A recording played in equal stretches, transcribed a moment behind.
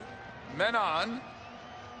Men on,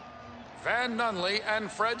 Van Nunley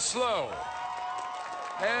and Fred Slow.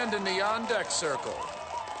 And in the on-deck circle,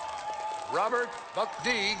 Robert Buck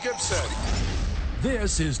D. Gibson.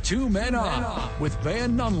 This is Two Men On with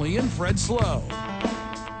Van Nunley and Fred Slow.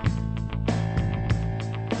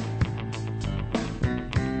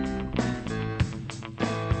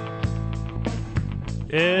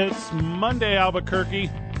 It's Monday,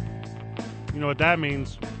 Albuquerque. You know what that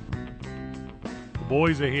means. The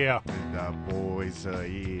boys are here. The boys are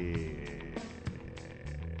here.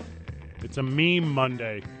 It's a meme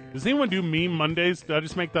Monday. Does anyone do meme Mondays? Did I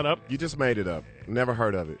just make that up? You just made it up. Never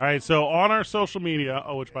heard of it. All right, so on our social media,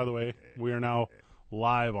 which, by the way, we are now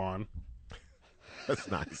live on.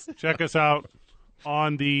 That's nice. Check us out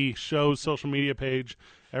on the show's social media page.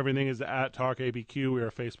 Everything is at Talk ABQ. We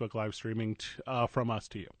are Facebook live streaming from us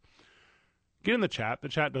to you. Get in the chat. The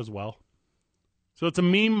chat does well. So it's a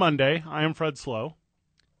meme Monday. I am Fred Slow.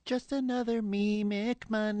 Just another memic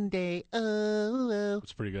Monday. Oh.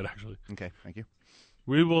 It's pretty good, actually. Okay, thank you.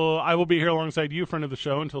 I will be here alongside you, friend of the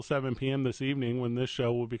show, until 7 p.m. this evening, when this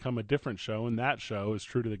show will become a different show, and that show is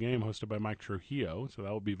True to the Game, hosted by Mike Trujillo. So that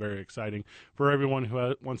will be very exciting for everyone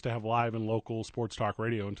who wants to have live and local sports talk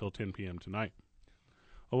radio until 10 p.m. tonight.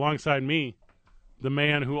 Alongside me, the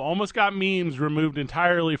man who almost got memes removed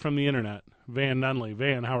entirely from the internet, Van Nunley.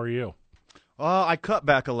 Van, how are you? I cut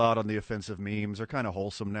back a lot on the offensive memes. They're kind of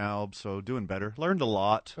wholesome now, so doing better. Learned a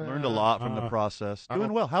lot. Learned a lot from the process.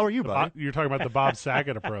 Doing well. How are you, buddy? You're talking about the Bob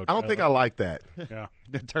Saget approach. I don't think I like that. Yeah.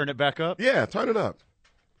 Turn it back up? Yeah, turn it up.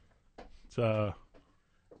 It's a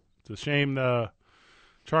shame the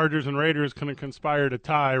Chargers and Raiders couldn't conspire to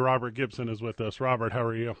tie. Robert Gibson is with us. Robert, how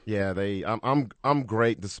are you? Yeah, I'm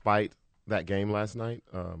great despite that game last night.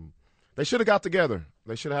 They should have got together.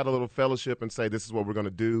 They should have had a little fellowship and say, this is what we're going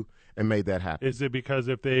to do, and made that happen. Is it because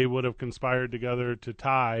if they would have conspired together to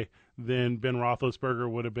tie, then Ben Roethlisberger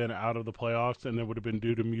would have been out of the playoffs, and it would have been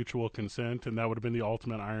due to mutual consent, and that would have been the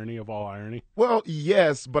ultimate irony of all irony? Well,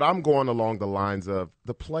 yes, but I'm going along the lines of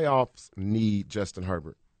the playoffs need Justin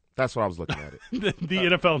Herbert. That's what I was looking at it. the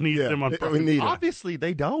NFL needs him on we need him. Obviously,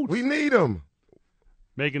 they don't. We need him.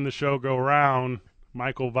 Making the show go round,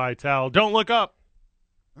 Michael Vitale. Don't look up.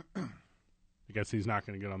 I guess he's not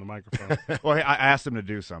going to get on the microphone. Well, I asked him to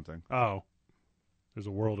do something. Oh. There's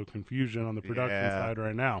a world of confusion on the production side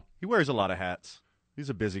right now. He wears a lot of hats. He's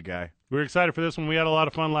a busy guy. We're excited for this one. We had a lot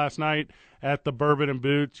of fun last night at the Bourbon and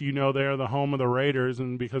Boots. You know they're the home of the Raiders,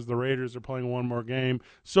 and because the Raiders are playing one more game,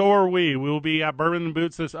 so are we. We will be at Bourbon and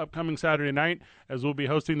Boots this upcoming Saturday night, as we'll be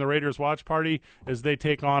hosting the Raiders watch party as they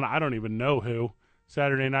take on I don't even know who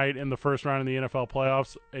Saturday night in the first round of the NFL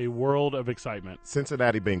playoffs. A world of excitement.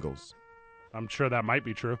 Cincinnati Bengals. I'm sure that might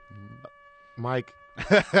be true. Mike.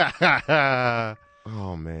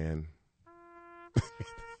 Oh, man.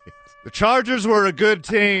 The Chargers were a good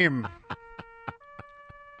team.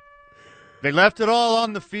 They left it all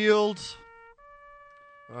on the field,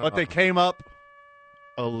 but they came up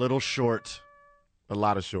a little short. A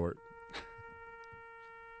lot of short.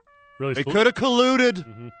 Really, They could have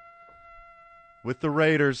colluded with the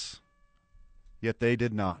Raiders, yet they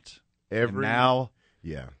did not. And now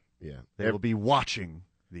yeah. they will be watching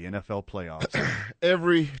the NFL playoffs.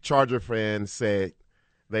 Every Charger fan said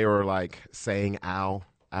they were like saying ow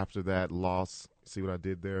after that loss. See what I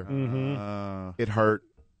did there? It hurt.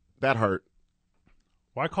 That hurt.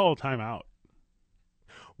 Why call a timeout?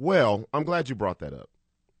 Well, I'm glad you brought that up.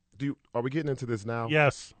 Are we getting into this now?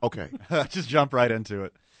 Yes. Okay. Just jump right into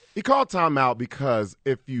it. He called timeout because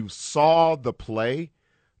if you saw the play,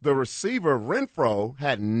 the receiver, Renfro,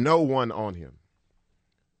 had no one on him.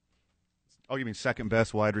 Oh, you mean second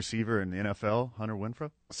best wide receiver in the NFL, Hunter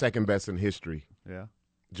Renfrow? Second best in history. Yeah.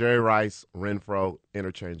 Jerry Rice, Renfro,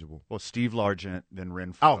 interchangeable. Well, Steve Largent, then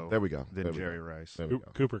Renfro. Oh, there we go. Then There we Jerry go. Rice. There we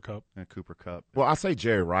go. Cooper Cup. And Cooper Cup. Well, I say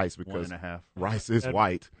Jerry Rice because 1.5. Rice is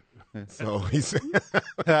white. So he's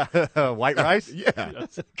White Rice? yeah.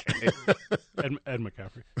 Yes. Ed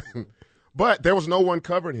McCaffrey. But there was no one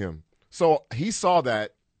covering him. So he saw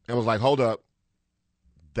that and was like, hold up.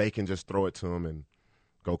 They can just throw it to him and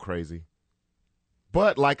go crazy.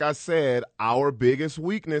 But like I said, our biggest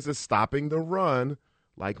weakness is stopping the run.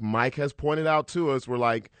 Like Mike has pointed out to us, we're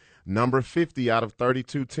like number 50 out of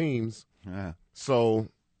 32 teams. Yeah. So,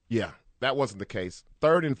 yeah, that wasn't the case.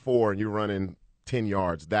 3rd and 4, and you're running 10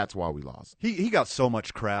 yards. That's why we lost. He got so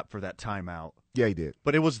much crap for that timeout. Yeah, he did.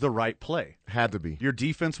 But it was the right play. Had to be. Your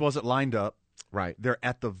defense wasn't lined up. Right. They're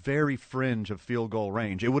at the very fringe of field goal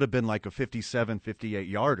range. It would have been like a 57,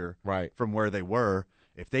 58-yarder from where they were.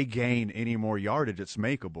 If they gain any more yardage, it's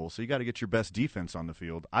makeable. So you got to get your best defense on the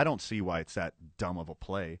field. I don't see why it's that dumb of a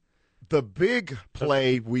play. The big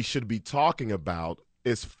play we should be talking about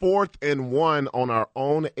is 4th and 1 on our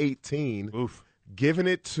own 18. Oof. Giving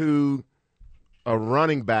it to a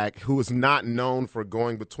running back who is not known for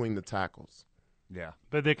going between the tackles. Yeah.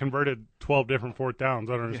 But they converted 12 different fourth downs.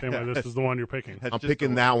 I don't understand why this is the one you're picking. I'm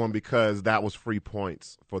picking that one because that was free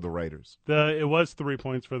points for the Raiders. It was 3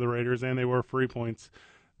 points for the Raiders, and they were free points.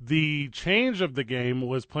 The change of the game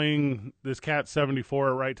was playing this cat 74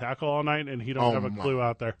 at right tackle all night, and he don't have a clue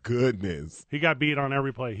out there. Goodness. He got beat on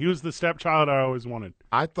every play. He was the stepchild I always wanted.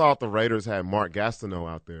 I thought the Raiders had Mark Gastineau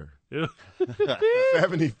out there. Yeah.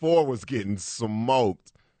 74 was getting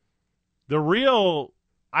smoked. The real,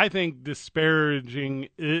 I think, disparaging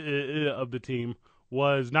of the team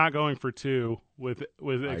was not going for 2 with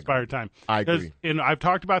expired time. I agree. And I've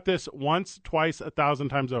talked about this once, twice, 1,000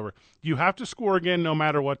 times over. You have to score again no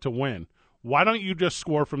matter what to win. Why don't you just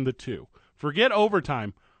score from the 2? Forget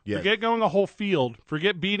overtime. Yes. Forget going a whole field.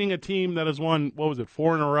 Forget beating a team that has won,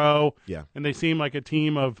 4 in a row. Yeah. And they seem like a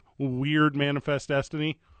team of weird manifest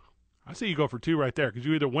destiny. I say you go for 2 right there because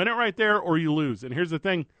you either win it right there or you lose. And here's the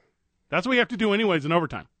thing. That's what you have to do anyways in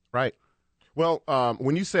overtime. Right. Well,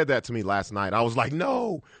 when you said that to me last night, I was like,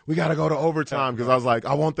 no, we got to go to overtime because I was like,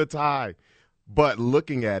 I want the tie. But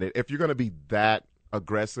looking at it, if you're going to be that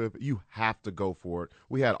aggressive, you have to go for it.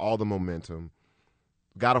 We had all the momentum.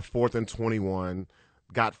 Got a 4th and 21.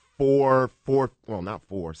 Got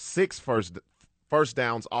 6 first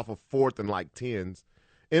downs off of 4th and 10s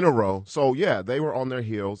in a row. So, yeah, they were on their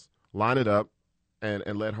heels. Line it up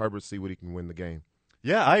and let Herbert see what he can win the game.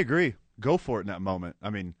 Yeah, I agree. Go for it in that moment. I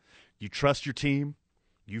mean, you trust your team.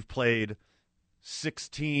 You've played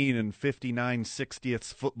 16 and 59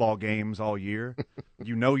 60ths football games all year.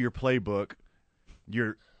 You know your playbook.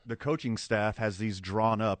 The coaching staff has these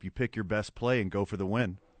drawn up. You pick your best play and go for the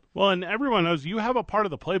win. Well, and everyone knows you have a part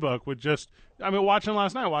of the playbook with watching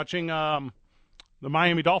last night, the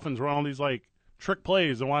Miami Dolphins run all these trick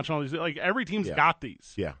plays and watching all these, every team's got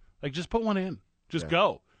these. Yeah. Just put one in. Just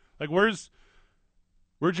go. Where's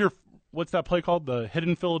your, what's that play called? The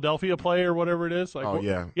hidden Philadelphia play or whatever it is?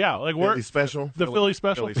 Yeah. Yeah. Philly special. The Philly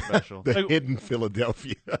special. Philly special. The hidden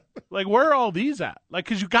Philadelphia. Where are all these at?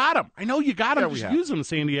 Because you got them. I know you got them. Just use them,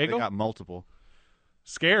 San Diego. They got multiple.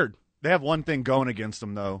 Scared. They have one thing going against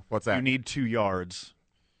them, though. What's that? You need 2 yards.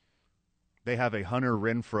 They have a Hunter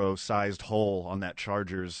Renfrow-sized hole on that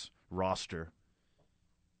Chargers roster.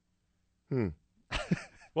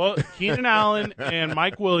 Well, Keenan Allen and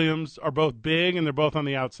Mike Williams are both big, and they're both on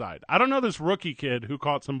the outside. I don't know this rookie kid who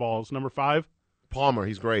caught some balls, number 5. Palmer,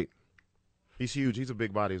 he's great. He's huge. He's a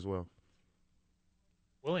big body as well.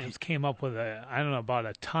 Williams came up with about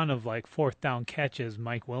a ton of 4th down catches.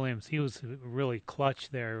 Mike Williams, he was really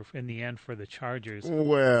clutch there in the end for the Chargers.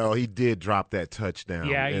 Well, he did drop that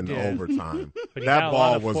touchdown in overtime. That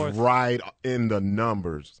ball was right in the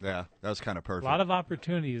numbers. Yeah, that was kind of perfect. A lot of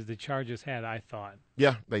opportunities the Chargers had, I thought.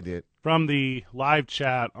 Yeah, they did. From the live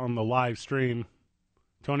chat on the live stream,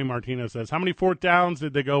 Tony Martinez says, how many 4th downs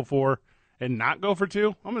did they go for and not go for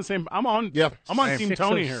 2? I'm on Team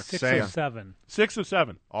Tony here. 6 of 7. 6 of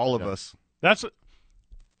 7. All of us.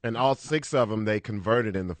 And all 6 of them they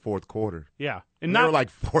converted in the 4th quarter. Yeah. And they were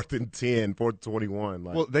 4th and 10, 4th and 21.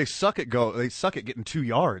 Well, they suck at getting 2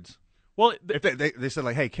 yards. Well, if they said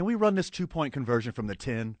hey, can we run this 2-point conversion from the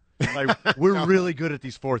 10? We're really good at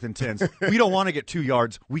these 4th and 10s. We don't want to get 2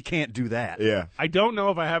 yards. We can't do that. Yeah. I don't know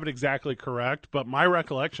if I have it exactly correct, but my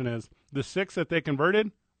recollection is the 6 that they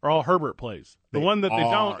converted are all Herbert plays. The one that they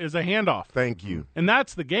don't is a handoff. Thank you. And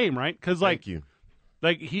that's the game, right? Because Thank you.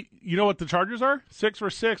 You know what the Chargers are? 6 for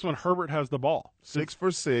 6 when Herbert has the ball. 6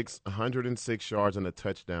 for 6, 106 yards and a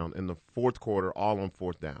touchdown in the 4th quarter, all on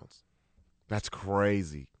 4th downs. That's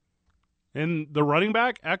crazy. And the running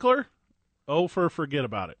back, Eckler, forget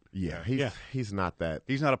about it. Yeah, he's not that.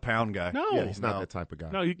 He's not a pound guy. No. Yeah, he's not that type of guy.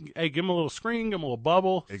 No, give him a little screen, give him a little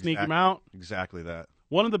bubble, sneak him out. Exactly that.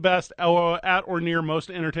 One of the best at or near most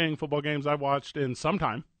entertaining football games I've watched in some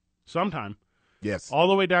time. Yes. All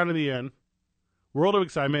the way down to the end. World of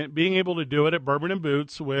excitement. Being able to do it at Bourbon and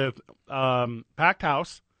Boots with packed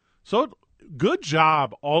house. So good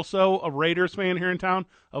job also a Raiders fan here in town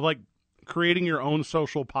of creating your own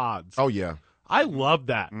social pods. Oh, yeah. I love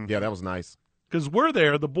that. Yeah, that was nice. Because we're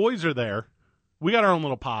there. The boys are there. We got our own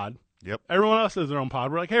little pod. Yep. Everyone else has their own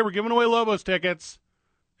pod. We're like, hey, we're giving away Lobos tickets.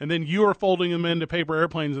 And then you are folding them into paper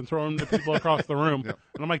airplanes and throwing them to people across the room. Yep.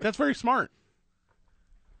 And I'm like, that's very smart.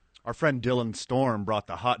 Our friend Dylan Storm brought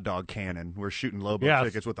the hot dog cannon. We're shooting Lobo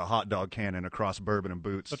tickets with the hot dog cannon across Bourbon and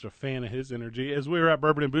Boots. Such a fan of his energy. As we were at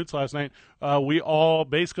Bourbon and Boots last night, we all,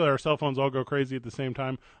 basically our cell phones all go crazy at the same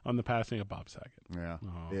time on the passing of Bob Saget. Yeah.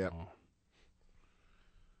 Yeah.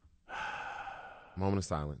 Moment of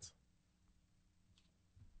silence.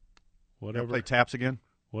 Gonna play taps again?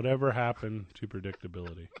 Whatever happened to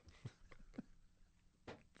predictability?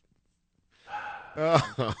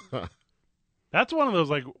 That's one of those,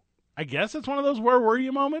 like, I guess it's one of those where were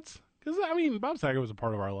you moments? Because, I mean, Bob Saget was a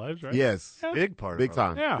part of our lives, right? Yes. Yeah. Big part Big of it.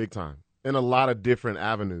 time. Yeah. Big time. In a lot of different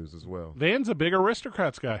avenues as well. Van's a big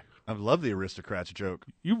Aristocrats guy. I love the Aristocrats joke.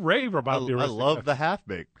 You rave about the I Aristocrats. love the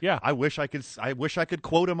half-baked. Yeah. I wish I could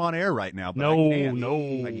quote him on air right now, but No, I can't.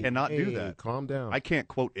 no. I cannot do Hey, that. Calm down. I can't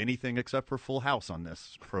quote anything except for Full House on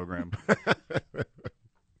this program.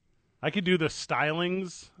 I could do the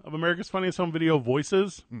stylings of America's Funniest Home Video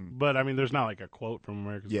voices, but, I mean, there's not, like, a quote from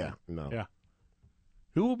America's yeah, Funniest. no. Yeah.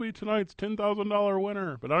 Who will be tonight's $10,000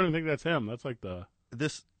 winner? But I don't even think that's him. That's like the...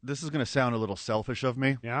 This is going to sound a little selfish of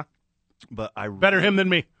me, Yeah? but Better him than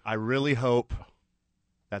me. I really hope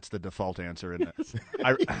that's the default answer, isn't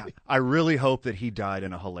it? I really hope that he died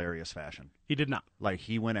in a hilarious fashion. He did not. Like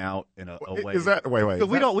he went out in a way. Is that wait?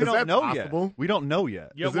 We don't is that know possible? yet. We don't know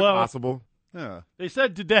yet. Yeah, Is it well, possible? Yeah. they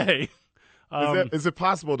said today... Is it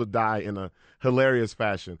possible to die in a hilarious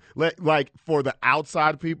fashion? Like for the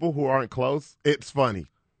outside people who aren't close, it's funny,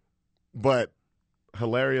 but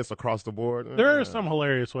hilarious across the board. there are some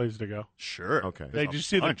hilarious ways to go. Sure. Okay. Hey, did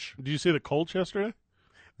you see the Colts yesterday?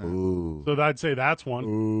 Ooh. So I'd say that's one.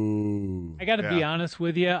 Ooh. I got to be Yeah. honest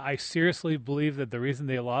with you. I seriously believe that the reason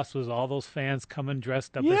they lost was all those fans coming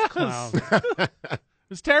dressed up Yes. as clowns.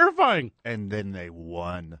 It's terrifying. And then they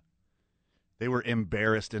won. They were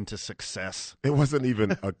embarrassed into success. It wasn't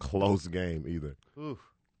even a close game either. Ooh.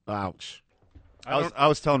 Ouch. I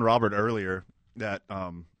was telling Robert earlier that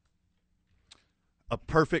a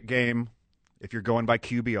perfect game, if you're going by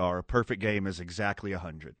QBR, a perfect game is exactly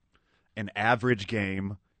 100. An average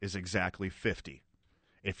game is exactly 50.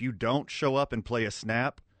 If you don't show up and play a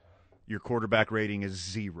snap, your quarterback rating is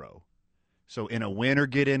 0. So in a win or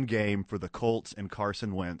get in game for the Colts and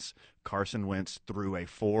Carson Wentz threw a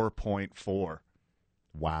 4.4.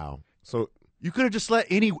 Wow. So You could have just let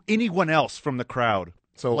anyone else from the crowd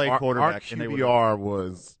play our quarterback. and they would've- QBR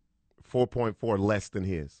was 4.4 less than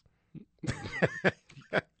his.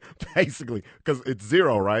 Basically, because it's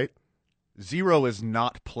 0, right? 0 is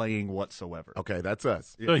not playing whatsoever. Okay, that's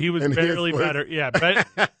us. So he was And his barely was- better. Yeah,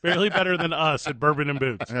 barely better than us at Bourbon and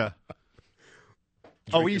Boots. Yeah.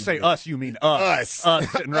 Oh, when you say us, you mean us. Us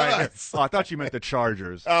sitting right here. Us. Oh, I thought you meant the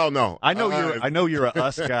Chargers. Oh no, I know you're a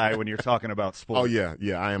us guy when you're talking about sports. Oh yeah,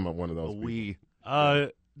 I am one of those. We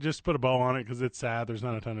Just put a bow on it because it's sad. There's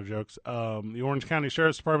not a ton of jokes. The Orange County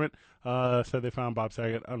Sheriff's Department said they found Bob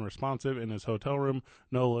Saget unresponsive in his hotel room.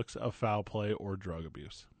 No looks of foul play or drug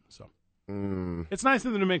abuse. So it's nice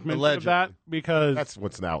of them to make mention of that Allegedly. because That's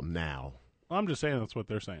what's out now. I'm just saying that's what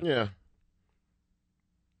they're saying. Yeah.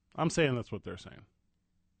 I'm saying that's what they're saying.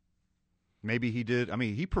 maybe he did. I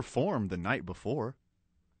mean, he performed the night before.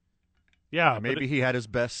 Yeah, Maybe he had his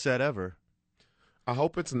best set ever. I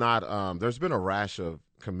hope it's not. There's been a rash of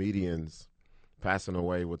comedians passing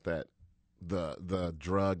away with that the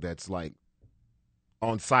drug that's like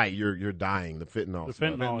on site. You're dying. The fentanyl. The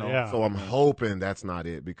stuff. fentanyl, yeah. So I'm hoping that's not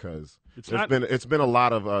it because It's it's been a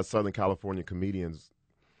lot of Southern California comedians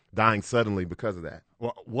dying suddenly because of that.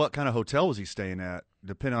 Well, what kind of hotel was he staying at?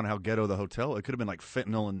 Depending on how ghetto the hotel, it could have been like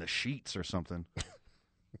fentanyl in the sheets or something.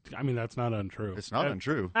 I mean, that's not untrue. It's not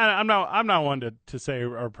untrue. I'm not one to say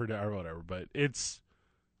or predict or whatever, but it's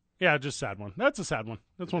just a sad one. That's a sad one.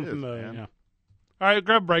 That's one It from is, the man. yeah. All right,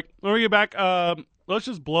 grab a break. When we get back, let's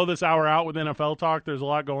just blow this hour out with NFL talk. There's a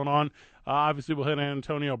lot going on. Obviously, we'll hit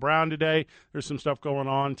Antonio Brown today. There's some stuff going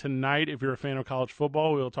on tonight. If you're a fan of college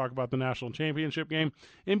football, we'll talk about the national championship game.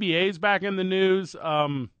 NBA's back in the news.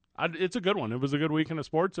 It's a good one. It was a good weekend of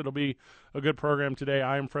sports. It'll be a good program today.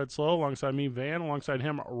 I am Fred Slow, alongside me, Van, alongside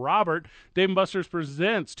him, Robert. Dave & Buster's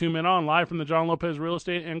presents 2 Men On, live from the John Lopez Real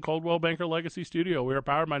Estate and Coldwell Banker Legacy Studio. We are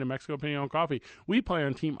powered by New Mexico Pinion Coffee. We play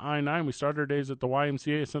on Team I-9. We start our days at the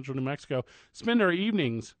YMCA of Central New Mexico, spend our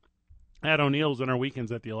evenings at O'Neill's and our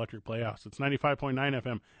weekends at the Electric Playhouse. It's 95.9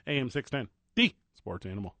 FM, AM 610, the Sports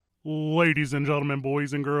Animal. Ladies and gentlemen,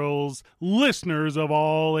 boys and girls, listeners of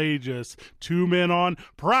all ages, 2 Men On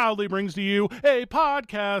proudly brings to you a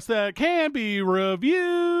podcast that can be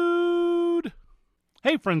reviewed.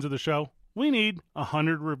 Hey, friends of the show, we need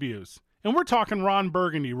 100 reviews. And we're talking Ron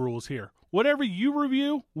Burgundy rules here. Whatever you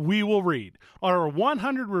review, we will read. Our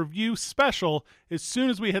 100 review special as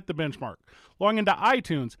soon as we hit the benchmark. Log into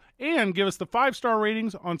iTunes and give us the 5-star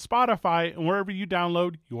ratings on Spotify and wherever you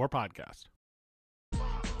download your podcast.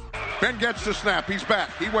 Ben gets the snap. He's back.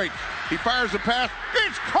 He waits. He fires the pass.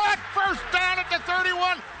 It's caught. First down at the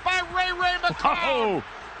 31 by Ray McCloud.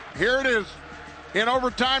 Here it is. in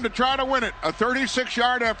overtime to try to win it. A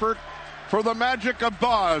 36-yard effort for the Magic of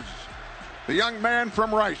Boz. The young man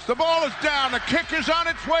from Rice. The ball is down. The kick is on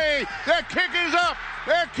its way. The kick is up.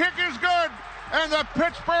 The kick is good. And the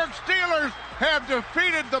Pittsburgh Steelers have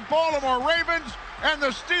defeated the Baltimore Ravens, and the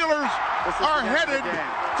Steelers are headed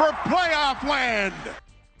for playoff land.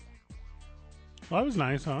 Well, that was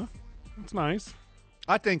nice, huh? That's nice.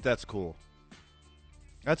 I think that's cool.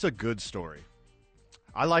 That's a good story.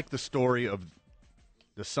 I like the story of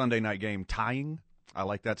the Sunday night game tying. I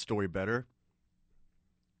like that story better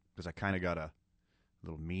because I kind of got a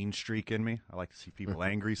little mean streak in me. I like to see people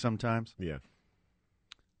angry sometimes. Yeah.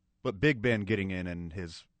 But Big Ben getting in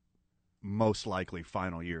his most likely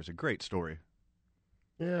final year is a great story.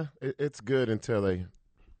 Yeah, it's good until they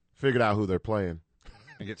figured out who they're playing.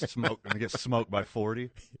 And get smoked by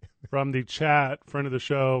 40. From the chat, friend of the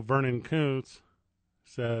show, Vernon Kuntz,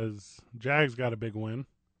 says, Jags got a big win.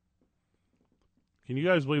 Can you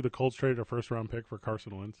guys believe the Colts traded a first-round pick for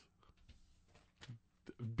Carson Wentz?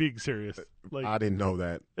 Big serious. Like, I didn't know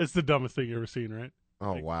that. it's the dumbest thing you've ever seen, right?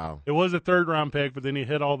 Oh, wow. It was a third-round pick, but then he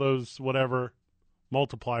hit all those whatever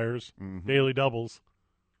multipliers, daily doubles.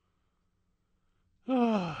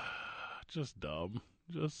 Just dumb.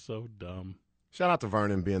 Just so dumb. Shout out to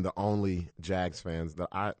Vernon being the only Jags fans that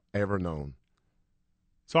I ever known.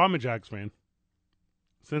 So I'm a Jags fan.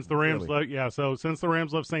 Since the Rams since the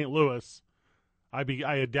Rams left St. Louis, I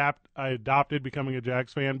adopted becoming a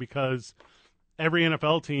Jags fan because every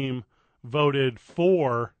NFL team voted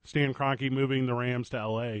for Stan Kroenke moving the Rams to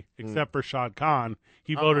L.A., except for Shad Khan.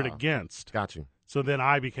 He voted against. Got you. So then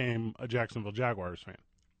I became a Jacksonville Jaguars fan.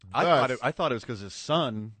 I thought it was because his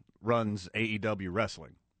son runs AEW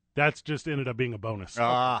wrestling. That's just ended up being a bonus.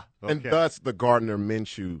 Okay. And thus the Gardner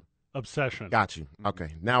Minshew Obsession. Got you.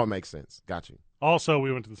 Okay, now it makes sense. Got you. Also,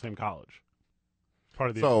 we went to the same college. Part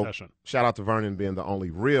of the obsession. Shout out to Vernon being the only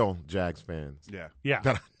real Jags fans. Yeah.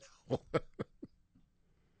 that I know.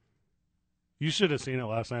 You should have seen it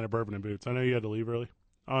last night at Bourbon and Boots. I know you had to leave early.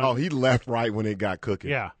 He left right when it got cooking.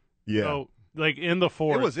 Yeah. Yeah. So, like, in the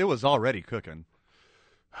fourth. It was already cooking.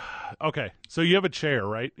 Okay. So you have a chair,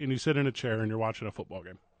 right? And you sit in a chair and you're watching a football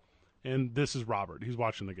game. And this is Robert. He's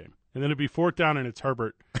watching the game. And then it'd be fourth down and it's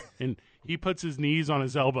Herbert. And he puts his knees on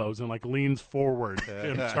his elbows and, like, leans forward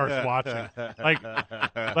and starts watching. Like,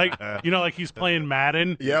 like he's playing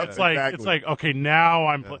Madden. Yeah, It's like, okay, now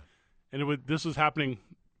I'm playing. And this was happening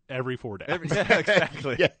every 4 days.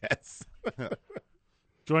 Exactly. Yes.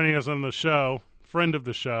 Joining us on the show, friend of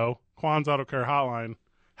the show, Quan's Auto Care Hotline.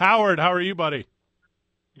 Howard, how are you, buddy?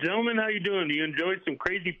 Gentlemen, how you doing? Do you enjoy some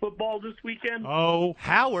crazy football this weekend? Oh,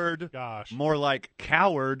 Howard. Gosh. More like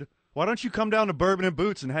coward. Why don't you come down to Bourbon and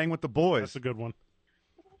Boots and hang with the boys? That's a good one.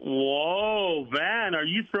 Whoa, Van, are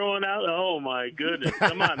you throwing out? Oh, my goodness.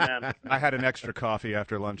 Come on, man. I had an extra coffee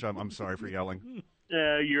after lunch. I'm sorry for yelling.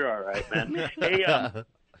 You're all right, man. Hey,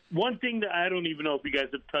 one thing that I don't even know if you guys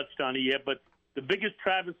have touched on it yet, but the biggest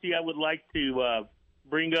travesty I would like to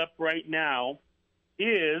bring up right now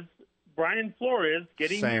is Brian Flores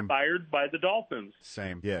getting fired by the Dolphins.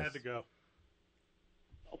 Same. Yes. Had to go.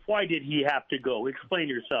 Why did he have to go? Explain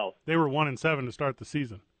yourself. They were 1-7 to start the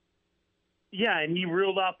season. Yeah, and he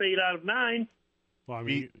reeled off 8 out of 9. Well, I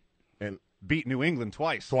mean, beat New England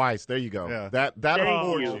twice. There you go. Yeah. That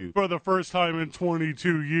affords you for the first time in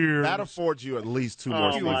 22 years. that affords you at least 2 more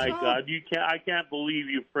Oh seasons. my God! I can't believe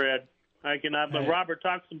you, Fred. I cannot. But Robert,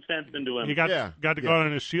 talk some sense into him. He got to go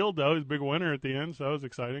on his shield though. He's a big winner at the end, so that was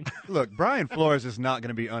exciting. Look, Brian Flores is not going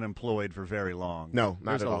to be unemployed for very long. No,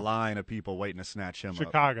 not There's at a all. line of people waiting to snatch him up.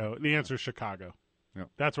 Chicago. The answer is Chicago. Yep.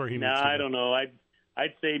 That's where he needs No, to be. I don't know.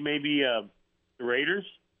 I'd say maybe the Raiders.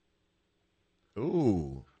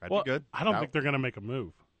 Ooh. That'd be good. I don't think they're going to make a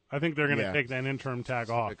move. I think they're going to take that interim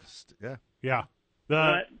tag off. Yeah. Yeah.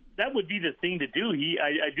 That would be the thing to do.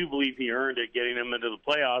 I do believe he earned it getting them into the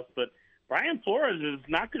playoffs, but Brian Flores is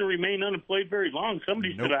not going to remain unemployed very long.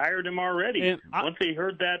 Somebody should have hired him already. Once they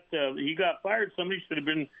heard that he got fired, somebody should have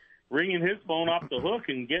been ringing his phone off the hook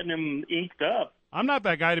and getting him inked up. I'm not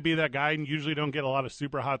that guy to be that guy and usually don't get a lot of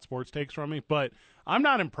super hot sports takes from me, but I'm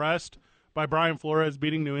not impressed by Brian Flores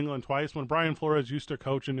beating New England twice. When Brian Flores used to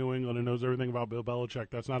coach in New England and knows everything about Bill Belichick,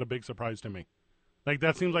 that's not a big surprise to me. Like,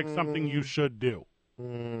 that seems like something you should do.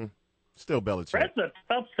 Still Belichick. Fred's a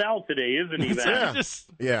tough sell today, isn't he, man?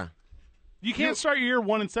 Yeah. You can't start your year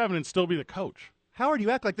 1-7 and still be the coach. Howard, you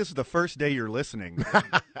act like this is the first day you're listening.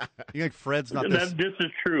 You think Fred's not this? This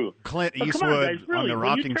is true. Clint But Eastwood come on, guys, really, on the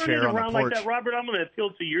when you rocking turn chair it on the around porch. like that, Robert, I'm going to appeal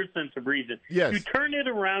to your sense of reason. Yes. You turn it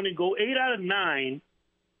around and go 8 out of 9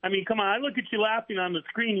 I mean, come on. I look at you laughing on the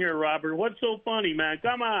screen here, Robert. What's so funny, man?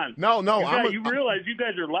 Come on. No. You realize you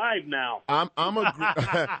guys are live now.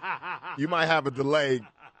 You might have a delay,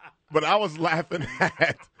 but I was laughing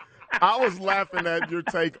at your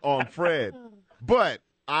take on Fred. But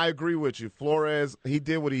I agree with you. Flores, he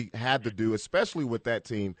did what he had to do, especially with that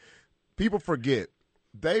team. People forget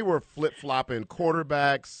they were flip-flopping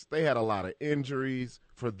quarterbacks. They had a lot of injuries.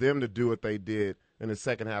 For them to do what they did in the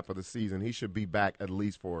second half of the season, he should be back at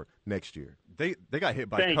least for next year. They got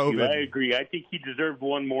hit by Thank COVID. you. I agree. I think he deserved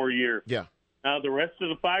one more year. Yeah. Now, the rest of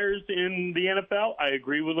the Fires in the NFL, I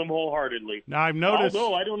agree with them wholeheartedly. Now, I've noticed.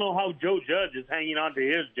 Although I don't know how Joe Judge is hanging on to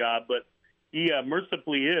his job, but he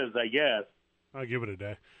mercifully is, I guess. I'll give it a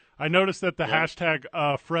day. I noticed that the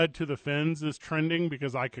hashtag Fred to the Fins is trending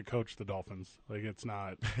because I could coach the Dolphins. Like, it's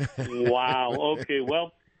not. Wow. Okay.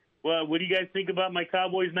 Well, what do you guys think about my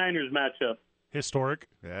Cowboys-Niners matchup? Historic.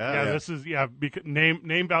 Yeah. This is because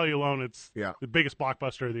name value alone, it's the biggest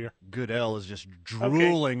blockbuster of the year. Goodell is just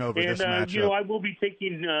drooling over this matchup. I will be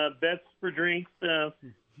taking bets for drinks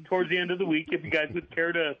towards the end of the week if you guys would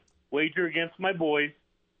care to wager against my boys.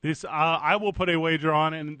 I will put a wager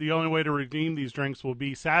on, and the only way to redeem these drinks will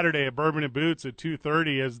be Saturday at Bourbon and Boots at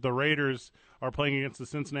 2:30 as the Raiders are playing against the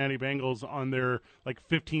Cincinnati Bengals on their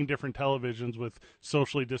 15 different televisions with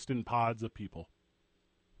socially distant pods of people.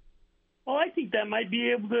 Well, I think that might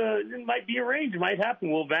be arranged. It might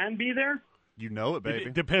happen. Will Van be there? You know it, baby.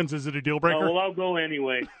 It depends. Is it a deal breaker? Oh, well, I'll go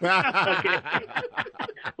anyway. Okay.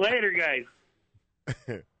 Later,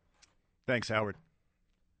 guys. Thanks, Howard.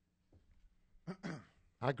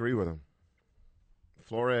 I agree with him.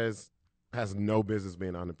 Flores has no business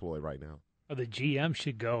being unemployed right now. Well, the GM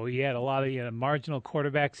should go. He had a lot of marginal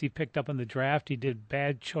quarterbacks he picked up in the draft. He did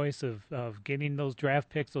bad choice of getting those draft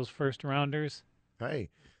picks, those first-rounders. Hey,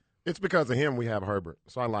 it's because of him we have Herbert,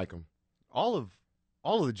 so I like him. All of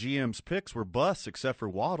the GM's picks were busts except for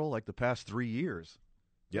Waddle the past 3 years.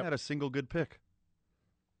 He had a single good pick.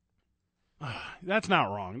 That's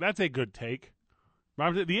not wrong. That's a good take. The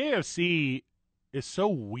AFC is so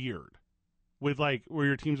weird with where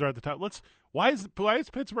your teams are at the top. Why is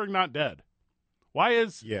Pittsburgh not dead? Why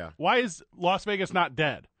is Las Vegas not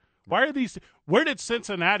dead? Where did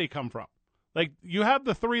Cincinnati come from? You have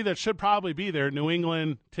the three that should probably be there: New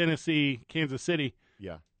England, Tennessee, Kansas City.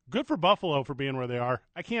 Yeah. Good for Buffalo for being where they are.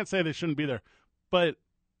 I can't say they shouldn't be there, but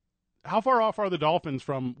how far off are the Dolphins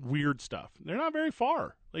from weird stuff? They're not very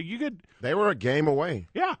far. They were a game away.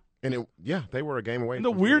 Yeah. And they were a game away. In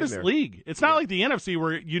the weirdest league. It's not like the NFC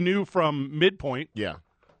where you knew from midpoint. Yeah.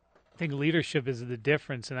 I think leadership is the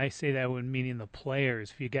difference, and I say that when meaning the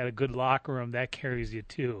players. If you got a good locker room, that carries you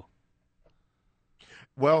too.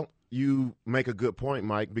 Well, you make a good point,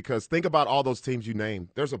 Mike, because think about all those teams you named.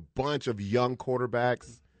 There's a bunch of young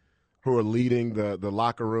quarterbacks who are leading the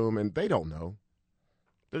locker room, and they don't know.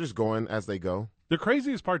 They're just going as they go. The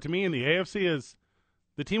craziest part to me in the AFC is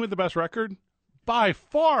the team with the best record by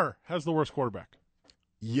far has the worst quarterback.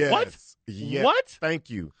 Yes. What? Yes. What? Thank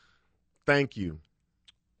you.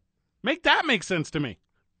 Make that make sense to me.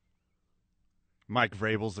 Mike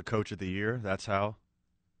Vrabel's the coach of the year. That's how.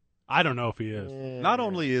 I don't know if he is. Not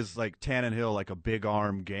only is Tannehill a big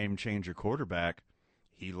arm game changer quarterback,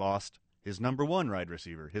 he lost his number one wide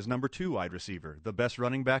receiver, his number two wide receiver, the best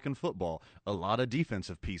running back in football, a lot of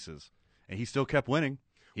defensive pieces, and he still kept winning.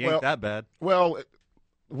 He ain't that bad. Well,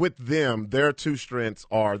 with them, their two strengths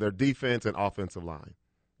are their defense and offensive line.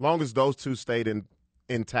 Long as those two stayed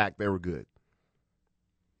intact, they were good.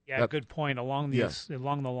 Yeah, good point. Along the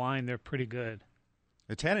line, they're pretty good.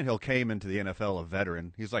 Tannehill came into the NFL a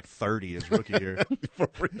veteran. He's 30 his rookie year. For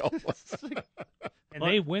real. And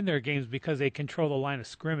they win their games because they control the line of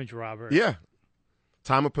scrimmage, Robert. Yeah.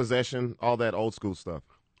 Time of possession, all that old school stuff.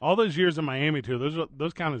 All those years in Miami, too,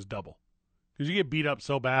 those count as double. Because you get beat up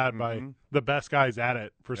so bad by the best guys at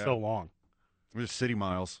it for so long. Just city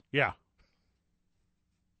miles. Yeah.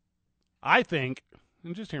 I think,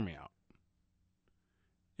 and just hear me out,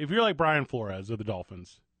 if you're like Brian Flores of the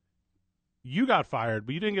Dolphins, you got fired,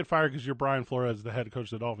 but you didn't get fired because you're Brian Flores, the head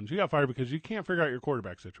coach of the Dolphins. You got fired because you can't figure out your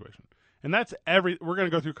quarterback situation. And that's we're going to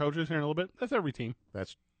go through coaches here in a little bit. That's every team.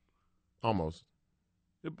 That's almost.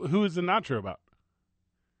 Who is it not true about?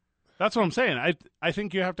 That's what I'm saying. I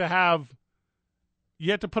think you have to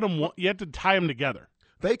put them, you have to tie them together.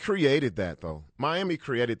 They created that, though. Miami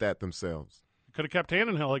created that themselves. Could have kept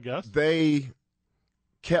Tannehill, I guess. They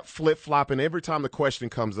kept flip-flopping every time the question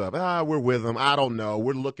comes up. We're with him. I don't know.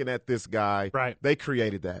 We're looking at this guy. Right. They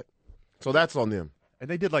created that. So that's on them. And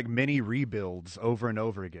they did mini rebuilds over and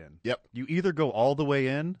over again. Yep. You either go all the way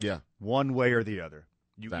in, yeah, one way or the other.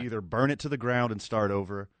 You either burn it to the ground and start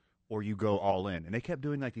over, or you go all in. And they kept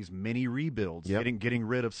doing like these mini rebuilds, getting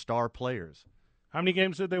rid of star players. How many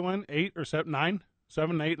games did they win? 8 or 7? 9?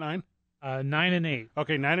 7, 8, 9? 9 and 8.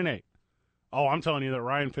 Okay, 9 and 8. Oh, I'm telling you that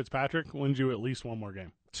Ryan Fitzpatrick wins you at least one more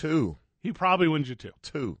game. 2. He probably wins you 2.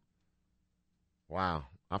 2. Wow.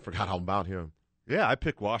 I forgot all about him. Yeah, I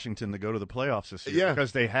picked Washington to go to the playoffs this year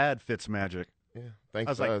because they had Fitzmagic. Yeah, thanks.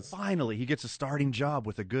 I was like, finally, he gets a starting job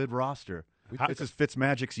with a good roster. This is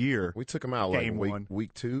Fitzmagic's year. We took him out Game like one.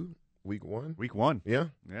 week 2, week 1. Week 1. Yeah.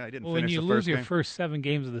 Yeah, he didn't Well, finish when you the lose first your game. first 7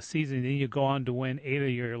 games of the season, then you go on to win 8 of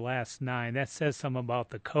your last 9. That says something about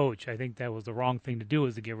the coach. I think that was the wrong thing to do,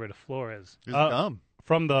 is to get rid of Flores. It's dumb.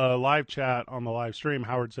 From the live chat on the live stream,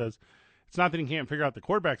 Howard says, it's not that he can't figure out the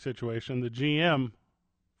quarterback situation. The GM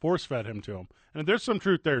force-fed him to him. And there's some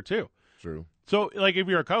truth there, too. True. So, like, if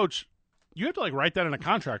you're a coach, you have to, like, write that in a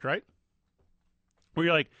contract, right? Where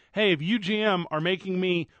you're like, hey, if you GM are making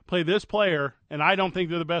me play this player and I don't think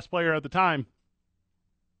they're the best player at the time,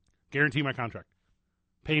 guarantee my contract.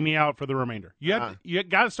 Pay me out for the remainder. You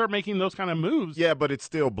got to start making those kind of moves. Yeah, but it's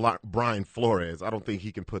still Brian Flores. I don't think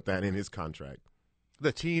he can put that in his contract.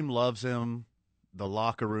 The team loves him. The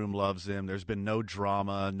locker room loves him. There's been no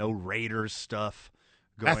drama, no Raiders stuff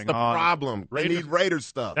going on. That's the problem. They need Raiders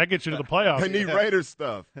stuff. That gets you to the playoffs. They need Raiders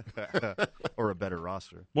stuff. Or a better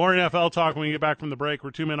roster. More NFL talk when we get back from the break.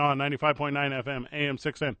 We're 2 men on 95.9 FM, AM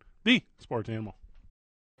 610, the sports animal.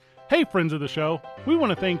 Hey, friends of the show. We want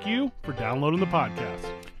to thank you for downloading the podcast.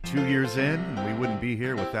 2 years in, and we wouldn't be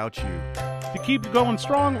here without you. To keep going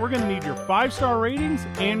strong, we're going to need your 5-star ratings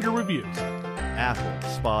and your reviews. Apple,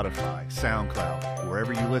 Spotify, SoundCloud,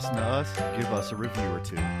 wherever you listen to us, give us a review or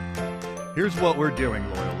 2. Here's what we're doing,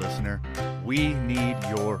 loyal listener. We need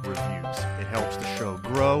your reviews. It helps the show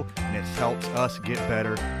grow, and it helps us get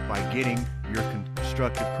better by getting your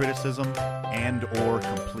constructive criticism and or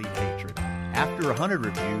complete hatred. After 100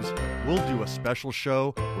 reviews, we'll do a special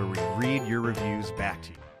show where we read your reviews back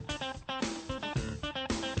to you.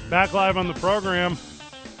 Back live on the program.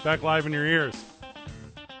 Back live in your ears.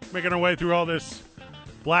 Making our way through all this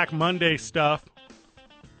Black Monday stuff.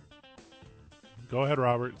 Go ahead,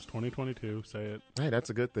 Robert. It's 2022. Say it. Hey, that's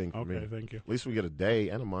a good thing for me. Okay, thank you. At least we get a day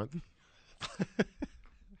and a month.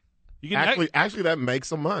 You can Actually, that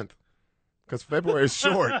makes a month because February is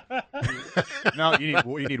short. No, you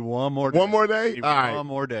need one more day. One more day? You need All right. One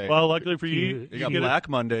more day. Well, luckily for you, you got Black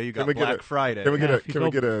Monday. You got Black Friday. Can we Yeah,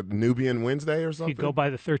 get a Nubian Wednesday or something? If you go by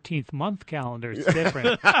the 13th month calendar, it's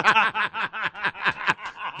different.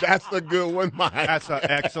 That's a good one, Mike. That's an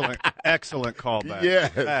excellent callback.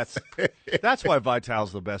 Yes. That's why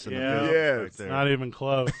Vital's the best in the business. Yes. Right there. not even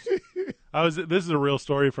close. This is a real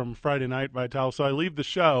story from Friday night, Vital. So I leave the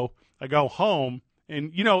show, I go home,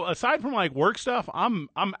 and aside from like work stuff, I'm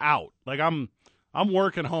out. Like I'm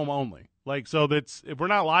working home only. Like, so that's, if we're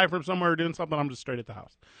not live from somewhere or doing something, I'm just straight at the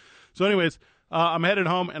house. So anyways, I'm headed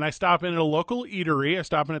home, and I stop in at a local eatery. I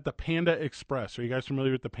stop in at the Panda Express. Are you guys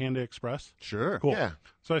familiar with the Panda Express? Sure. Cool. Yeah.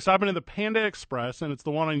 So I stop in at the Panda Express, and it's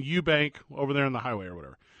the one on Eubank over there on the highway or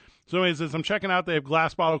whatever. So anyways, as I'm checking out, they have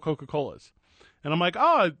glass bottle Coca-Colas. And I'm like,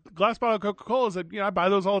 oh, glass bottle Coca-Colas. I buy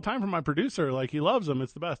those all the time from my producer. Like, he loves them.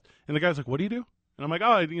 It's the best. And the guy's like, what do you do? And I'm like,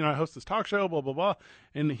 oh, I host this talk show, blah, blah, blah.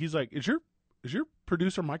 And he's like, is your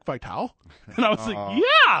producer Mike Vital? And I was like,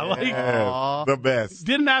 yeah. Like, Yeah, the best.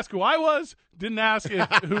 didn't ask who I was. Didn't ask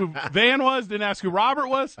who Van was. Didn't ask who Robert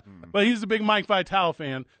was. But he's a big Mike Vital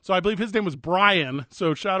fan. So I believe his name was Brian.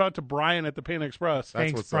 So shout out to Brian at the Panda Express.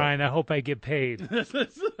 Thanks, what's Brian. I hope I get paid.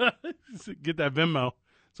 Get that Venmo.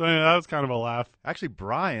 So anyway, that was kind of a laugh. Actually,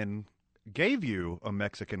 Brian gave you a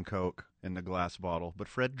Mexican Coke in the glass bottle, but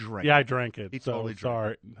Fred drank Yeah, I it. drank it. He so totally drank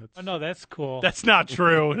sorry. Oh, no, that's cool. That's not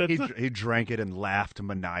true. He drank it and laughed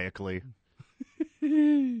maniacally.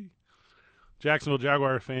 Jacksonville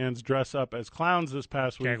Jaguar fans dress up as clowns this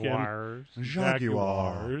past weekend.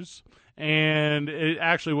 Jaguars. And it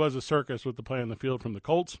actually was a circus with the play on the field from the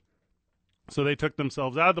Colts. So they took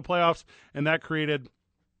themselves out of the playoffs, and that created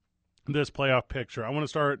this playoff picture. I want to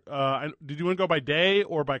start. Did you want to go by day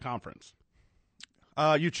or by conference?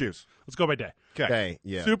 You choose. Let's go by day. Okay,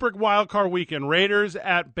 yeah. Super wild card weekend. Raiders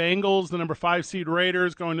at Bengals, the number 5 seed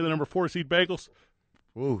Raiders going to the number 4 seed Bengals.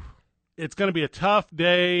 Ooh. It's going to be a tough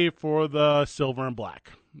day for the silver and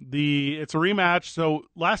black. It's a rematch. So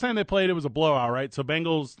last time they played, it was a blowout, right? So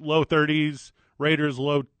Bengals low 30s, Raiders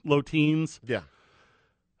low teens. Yeah.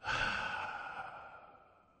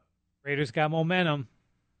 Raiders got momentum.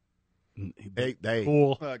 They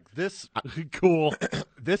Cool. Cool.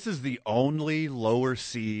 This is the only lower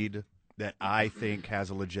seed that I think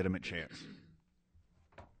has a legitimate chance.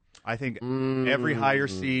 I think every higher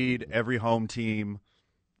seed, every home team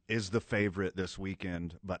is the favorite this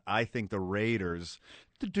weekend, but I think the Raiders,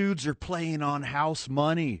 the dudes are playing on house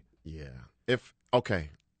money. Yeah. If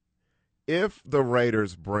the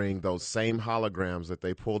Raiders bring those same holograms that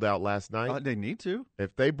they pulled out last night, They need to.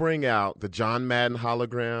 if they bring out the John Madden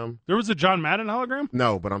hologram. There was a John Madden hologram?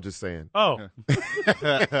 No, but I'm just saying. Oh.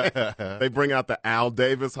 They bring out the Al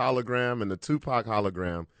Davis hologram and the Tupac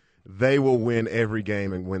hologram. They will win every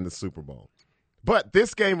game and win the Super Bowl. But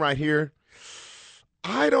this game right here,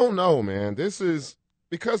 I don't know, man. This is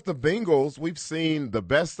because the Bengals, we've seen the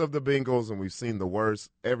best of the Bengals and we've seen the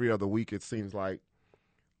worst every other week, it seems like.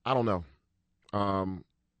 I don't know. I'm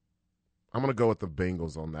going to go with the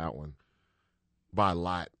Bengals on that one by a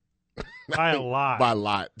lot. By a lot. By a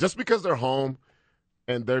lot. Just because they're home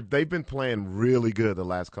and they've been playing really good the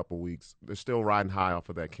last couple of weeks. They're still riding high off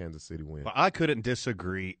of that Kansas City win. Well, I couldn't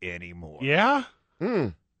disagree anymore. Yeah?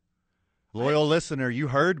 Loyal listener, you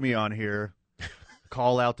heard me on here.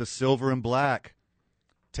 Call out the silver and black,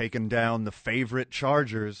 taking down the favorite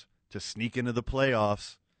Chargers to sneak into the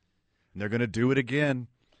playoffs. And they're going to do it again.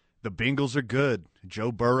 The Bengals are good.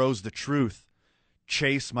 Joe Burrow's the truth.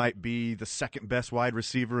 Chase might be the second best wide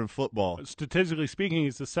receiver in football. Statistically speaking,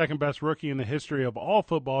 he's the second best rookie in the history of all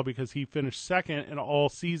football because he finished second in all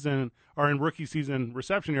season or in rookie season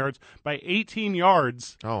reception yards by 18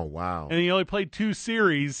 yards. Oh, wow. And he only played 2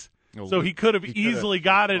 series. So he could have easily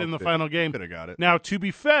got it in the final game. Could have got it. Now, to be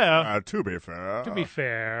fair, To be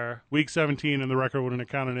fair, Week 17 and the record wouldn't have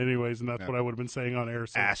counted anyways, and that's what I would have been saying on air.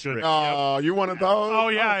 So it's good. Oh, you're one of those? Oh,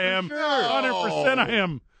 yeah, I am. 100% I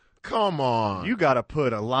am. Come on. You got to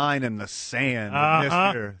put a line in the sand this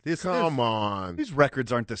year. Come on. These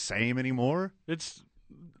records aren't the same anymore. It's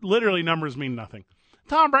literally numbers mean nothing.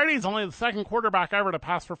 Tom Brady's only the second quarterback ever to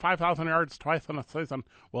pass for 5,000 yards twice in a season.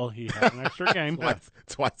 Well, he had an extra game.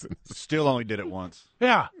 Twice. Still only did it once.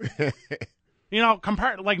 Yeah.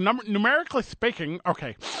 Numerically speaking,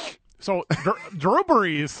 okay. So Drew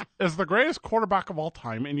Brees is the greatest quarterback of all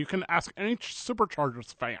time, and you can ask any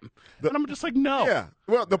Superchargers fan. And I'm just like, no. Yeah.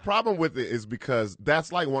 Well, the problem with it is because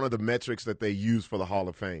that's like one of the metrics that they use for the Hall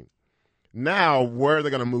of Fame. Now, where are they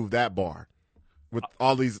going to move that bar? With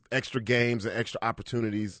all these extra games and extra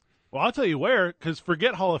opportunities. Well, I'll tell you where, because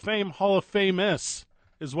forget Hall of Fame, Hall of Famous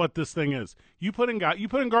is what this thing is. You put in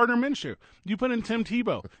Gardner Minshew. You put in Tim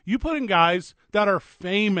Tebow. You put in guys that are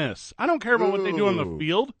famous. I don't care about what they do on the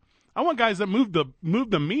field. I want guys that move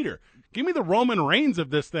the meter. Give me the Roman Reigns of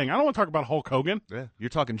this thing. I don't want to talk about Hulk Hogan. Yeah, you're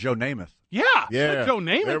talking Joe Namath. Yeah. Joe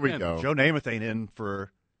Namath. There we go. Joe Namath ain't in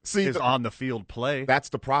for his on-the-field play. That's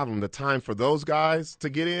the problem. The time for those guys to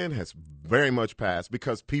get in has very much passed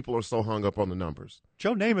because people are so hung up on the numbers.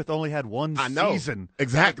 Joe Namath only had one season.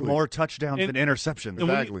 Exactly. More touchdowns than interceptions.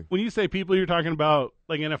 Exactly. When you say people, you're talking about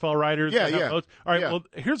like NFL writers. Yeah. All right, well,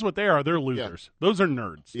 here's what they are. They're losers. Yeah. Those are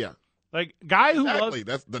nerds. Yeah. Like, guy who loves...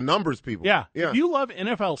 That's the numbers people. Yeah. If you love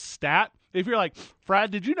NFL stat, if you're like,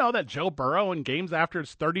 Fred, did you know that Joe Burrow in games after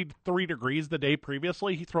it's 33 degrees the day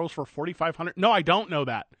previously, he throws for 4,500? No, I don't know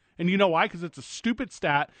that. And you know why? Because it's a stupid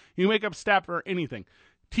stat. You make up stat for anything.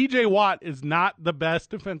 TJ Watt is not the best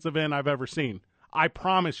defensive end I've ever seen. I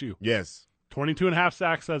promise you. Yes. 22.5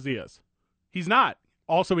 sacks says he is. He's not.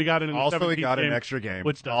 Also, he got an extra game,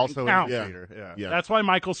 which doesn't count. Yeah. That's why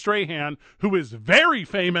Michael Strahan, who is very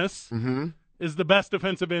famous, is the best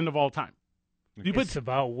defensive end of all time. It's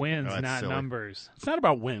about wins, not silly. numbers. It's not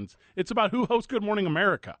about wins. It's about who hosts Good Morning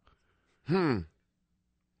America.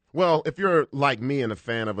 Well, if you're like me and a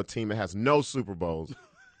fan of a team that has no Super Bowls,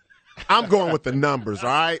 I'm going with the numbers, all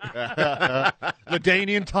right?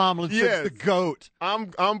 LaDainian Tomlinson's the GOAT.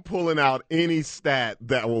 I'm pulling out any stat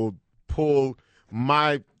that will pull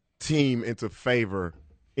my team into favor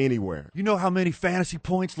anywhere. You know how many fantasy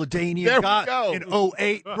points LaDainian got in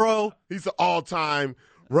 2008, bro? He's the all-time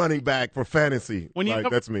running back for fantasy.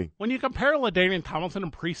 That's me. When you compare LaDainian Tomlinson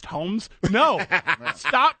and Priest Holmes, no.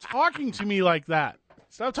 Stop talking to me like that.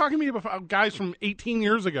 Stop talking to me about guys from 18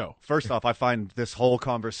 years ago. First off, I find this whole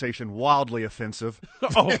conversation wildly offensive.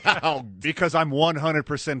 Because I'm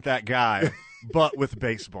 100% that guy, but with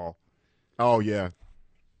baseball. Oh, yeah.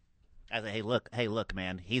 I say, hey, look,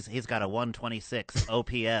 man. He's got a 126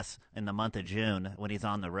 OPS in the month of June when he's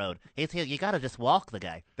on the road. You got to just walk the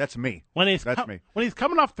guy. That's me. When he's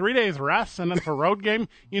coming off 3 days rest and then for a road game,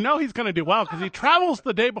 you know he's going to do well because he travels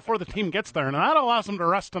the day before the team gets there, and that allows him to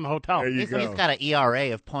rest in the hotel. He's got an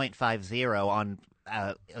ERA of .50 on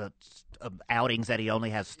outings that he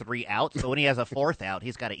only has 3 outs. So when he has a 4th out,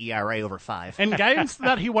 he's got an ERA over 5. And games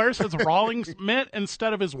that he wears his Rawlings mitt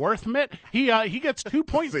instead of his Worth mitt, he gets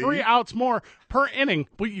 2.3 outs more per inning.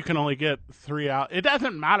 But you can only get 3 out. It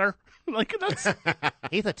doesn't matter. Like, that's...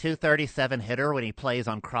 He's a 237 hitter when he plays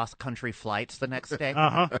on cross-country flights the next day.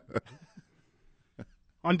 Uh-huh.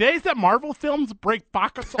 On days that Marvel films break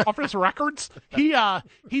box office records,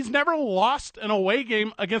 he's never lost an away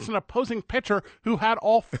game against an opposing pitcher who had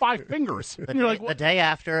all 5 fingers. And you're like, the day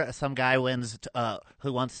after some guy wins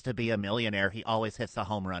Who Wants to Be a Millionaire, he always hits a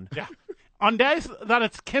home run. Yeah. On days that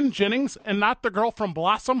it's Ken Jennings and not the girl from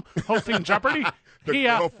Blossom hosting Jeopardy,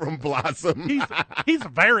 girl from Blossom. he's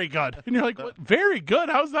very good. And you're like, what? Very good?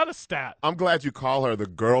 How's that a stat? I'm glad you call her the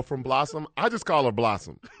girl from Blossom. I just call her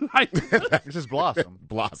Blossom. This is Blossom.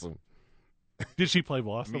 Blossom. Did she play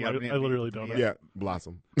Blossom? I literally don't know. Yeah,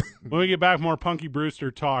 Blossom. When we get back, more Punky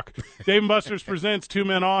Brewster talk. Dave & Buster's presents 2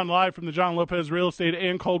 Men On, live from the John Lopez Real Estate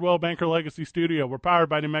and Coldwell Banker Legacy Studio. We're powered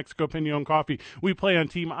by New Mexico Pinon Coffee. We play on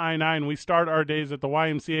Team I-9. We start our days at the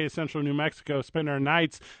YMCA Central New Mexico, spend our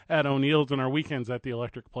nights at O'Neill's, and our weekends at the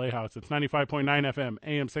Electric Playhouse. It's 95.9 FM,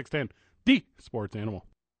 AM 610, the Sports Animal.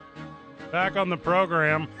 Back on the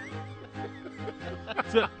program.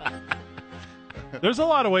 There's a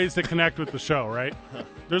lot of ways to connect with the show, right?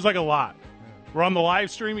 There's like a lot. We're on the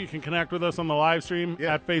live stream. You can connect with us on the live stream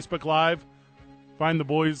at Facebook Live. Find the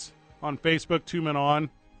boys on Facebook, 2 Men On.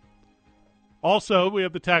 Also, we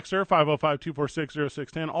have the texter,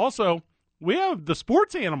 505-246-0610. Also, we have the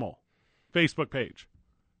Sports Animal Facebook page.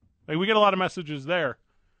 Like, we get a lot of messages there.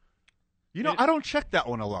 You know, I don't check that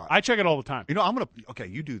one a lot. I check it all the time. You know, I'm going to... Okay,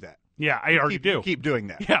 you do that. Yeah, I already do. Keep doing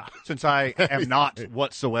that. Yeah. Since I am not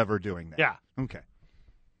whatsoever doing that. Yeah. Okay.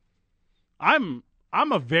 I'm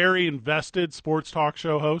a very invested sports talk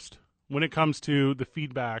show host when it comes to the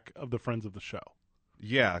feedback of the friends of the show.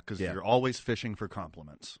 Yeah, because you're always fishing for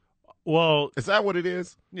compliments. Well, is that what it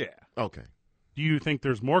is? Yeah. Okay. Do you think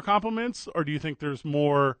there's more compliments, or do you think there's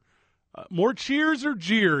more cheers or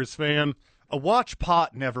jeers, fan? A watch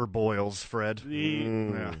pot never boils, Fred.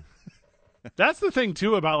 Yeah. That's the thing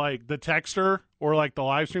too about like the texter or like the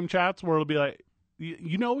live stream chats where it'll be like,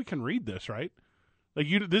 you know, we can read this, right? Like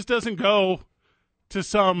this doesn't go to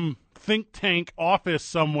some think tank office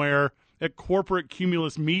somewhere at corporate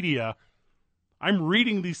Cumulus Media. I'm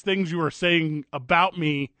reading these things you are saying about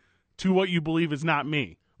me to what you believe is not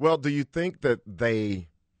me. Well, do you think that they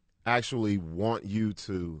actually want you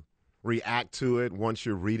to react to it once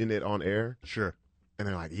you're reading it on air? Sure. And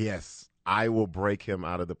they're like, yes, I will break him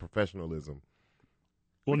out of the professionalism.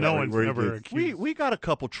 Well, no one's ever accused. We got a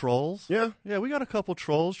couple trolls. Yeah. Yeah, we got a couple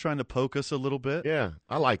trolls trying to poke us a little bit. Yeah,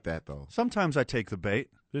 I like that, though. Sometimes I take the bait.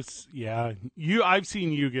 I've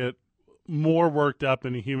seen you get more worked up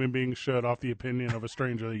than a human being should off the opinion of a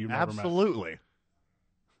stranger that you've never met. Absolutely.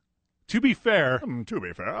 To be fair. To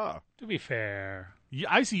be fair.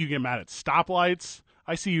 I see you get mad at stoplights.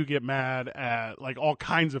 I see you get mad at like all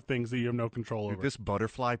kinds of things that you have no control over. This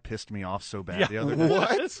butterfly pissed me off so bad the other day.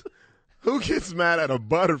 What? Who gets mad at a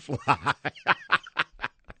butterfly?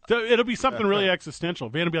 So it'll be something really existential.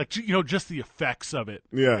 Van will be like, just the effects of it.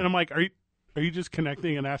 Yeah. And I'm like, are you just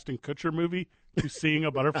connecting an Ashton Kutcher movie to seeing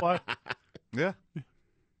a butterfly? Yeah.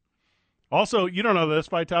 Also, you don't know this,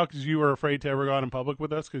 Vital, because you were afraid to ever go out in public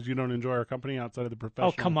with us because you don't enjoy our company outside of the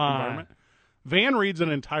professional environment. Van reads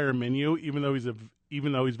an entire menu, even though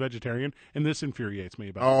he's vegetarian, and this infuriates me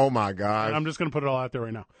about it. Oh my God! And I'm just going to put it all out there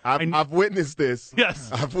right now. I've witnessed this.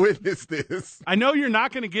 Yes, I've witnessed this. I know you're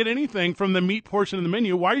not going to get anything from the meat portion of the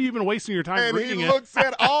menu. Why are you even wasting your time reading it? And he looks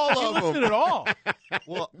at all of them. He looks at it all.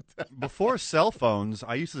 Well, before cell phones,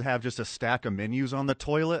 I used to have just a stack of menus on the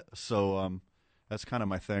toilet, so that's kind of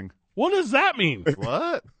my thing. What does that mean?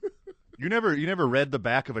 What? You never read the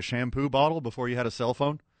back of a shampoo bottle before you had a cell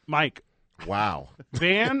phone? Mike. Wow.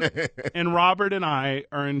 Van and Robert and I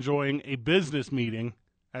are enjoying a business meeting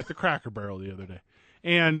at the Cracker Barrel the other day.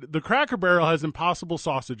 And the Cracker Barrel has Impossible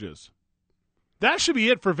sausages. That should be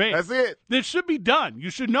it for Van. That's it. It should be done. You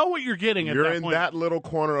should know what you're getting at that point. You're in that little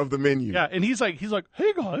corner of the menu. Yeah, and he's like,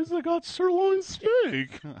 hey guys, I got sirloin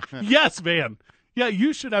steak. Yes, Van. Yeah,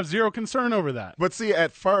 you should have zero concern over that. But see,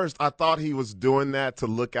 at first, I thought he was doing that to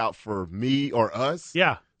look out for me or us.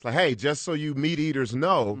 Yeah. It's like, hey, just so you meat eaters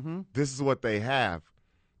know, this is what they have.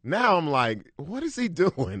 Now I'm like, what is he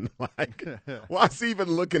doing? Like, why is he even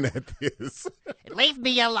looking at this? Leave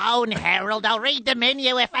me alone, Harold. I'll read the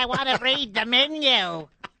menu if I want to read the menu.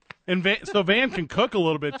 And Van can cook a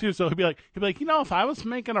little bit too. So he'd be like, if I was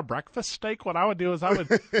making a breakfast steak, what I would do is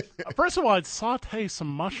first of all, I'd saute some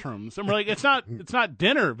mushrooms. And we're like, it's not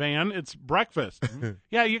dinner, Van, it's breakfast.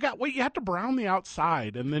 Yeah, you have to brown the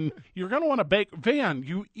outside, and then you're gonna want to bake. Van,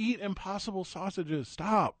 you eat Impossible sausages.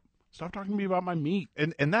 Stop talking to me about my meat.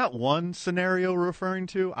 And that one scenario we're referring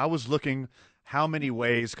to, I was looking how many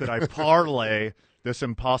ways could I parlay this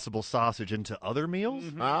impossible sausage into other meals.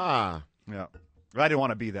 Mm-hmm. Ah. Yeah. I didn't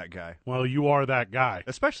want to be that guy. Well, you are that guy.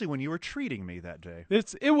 Especially when you were treating me that day.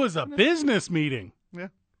 It was a business meeting. Yeah.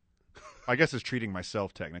 I guess it's treating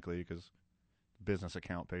myself technically because business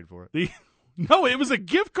account paid for it. No, it was a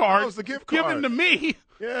gift card. It was a gift card. Given to me.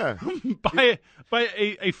 Yeah. by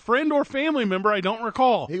a friend or family member I don't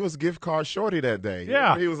recall. He was gift card shorty that day.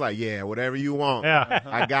 Yeah. He was like, yeah, whatever you want. Yeah.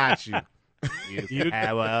 I got you. You can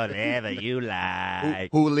have whatever you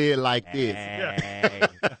like. Who live like this? Hey.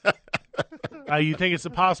 You think it's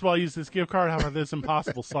impossible I use this gift card? How about this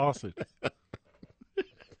impossible sausage? Then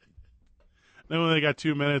we only got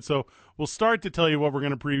 2 minutes, so we'll start to tell you what we're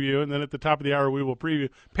going to preview, and then at the top of the hour we will preview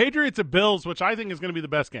Patriots at Bills, which I think is going to be the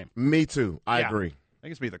best game. Me too. I agree. I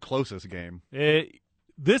think it's be the closest game.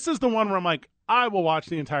 This is the one where I'm like, I will watch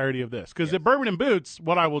the entirety of this. Because at Bourbon and Boots,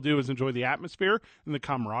 what I will do is enjoy the atmosphere and the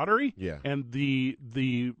camaraderie and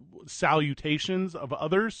the salutations of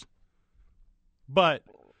others. But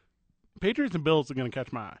Patriots and Bills are going to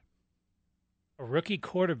catch my eye. A rookie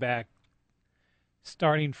quarterback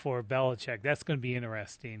starting for Belichick. That's going to be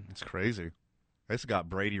interesting. It's crazy. It's got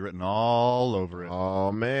Brady written all over it.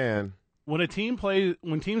 Oh, man. When teams play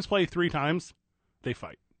 3 times, they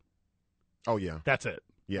fight. Oh, yeah. That's it.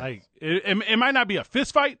 Yeah. Like, it might not be a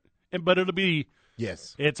fist fight, but it'll be.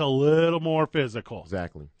 Yes. It's a little more physical.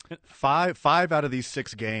 Exactly. 5 out of these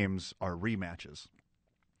 6 games are rematches,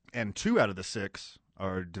 and 2 out of the 6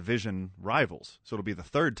 are division rivals. So it'll be the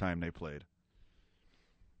 3rd time they played.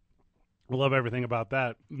 I love everything about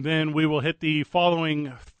that. Then we will hit the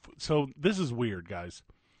following. So this is weird, guys.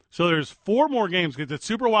 So there's 4 more games because it's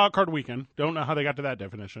Super Wild Card Weekend. Don't know how they got to that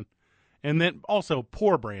definition. And then also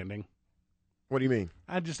poor branding. What do you mean?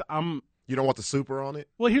 You don't want the super on it?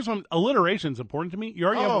 Well, here's one. Alliteration is important to me. You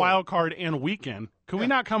already have Wild Card and Weekend. Could we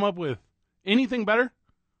not come up with anything better?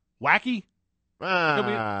 Wacky?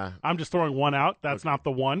 I'm just throwing one out. That's not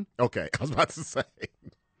the one. Okay, I was about to say.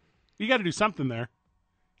 You got to do something there.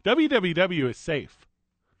 WWW is safe.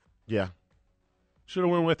 Yeah. Should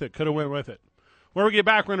have went with it. Could have went with it. When we get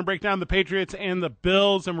back, we're going to break down the Patriots and the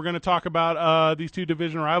Bills, and we're going to talk about these 2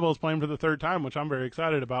 division rivals playing for the 3rd time, which I'm very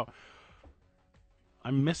excited about.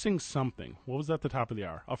 I'm missing something. What was at the top of the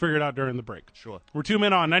hour? I'll figure it out during the break. Sure. We're 2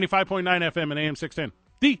 men on 95.9 FM and AM 610,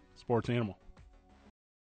 the Sports Animal.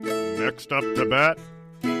 Next up to bat,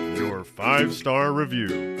 your 5-star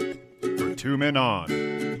review for 2 Men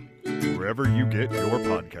On, wherever you get your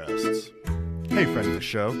podcasts. Hey, friend of the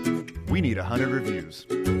show, we need 100 reviews.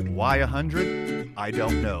 Why 100? I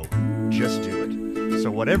don't know. Just do it. So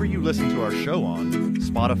whatever you listen to our show on,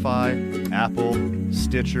 Spotify, Apple,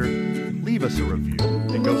 Stitcher, leave us a review.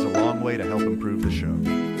 It goes a long way to help improve the show.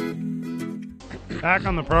 Back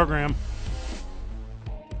on the program.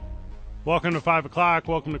 Welcome to 5 o'clock.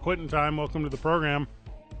 Welcome to quitting time. Welcome to the program.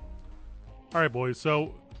 All right, boys.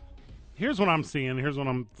 So here's what I'm seeing. Here's what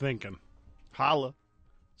I'm thinking. Holla.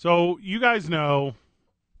 So you guys know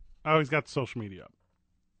I always got the social media up.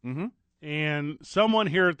 Mm-hmm. And someone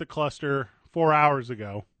here at the cluster 4 hours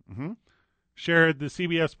ago shared the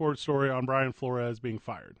CBS Sports story on Brian Flores being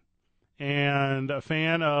fired. And a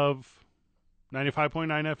fan of 95.9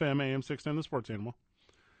 FM, AM 610, the Sports Animal,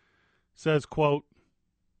 says, quote,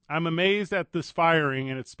 I'm amazed at this firing,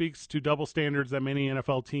 and it speaks to double standards that many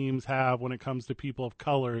NFL teams have when it comes to people of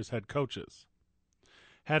color as head coaches.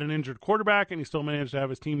 Had an injured quarterback, and he still managed to have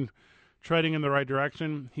his team treading in the right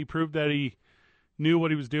direction. He proved that he knew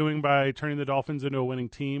what he was doing by turning the Dolphins into a winning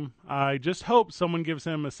team. I just hope someone gives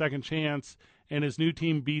him a second chance and his new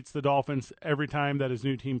team beats the Dolphins every time that his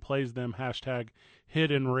new team plays them. Hashtag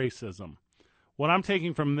hidden racism. What I'm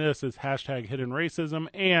taking from this is hashtag hidden racism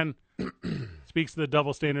and speaks to the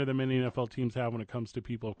double standard that many NFL teams have when it comes to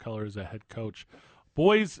people of color as a head coach.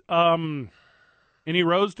 Boys, any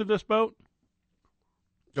rows to this boat?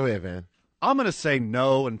 Go ahead, Van. I'm going to say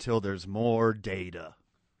no until there's more data.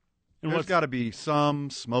 And there's got to be some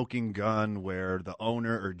smoking gun where the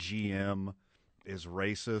owner or GM is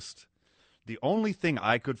racist. The only thing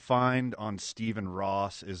I could find on Stephen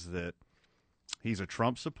Ross is that he's a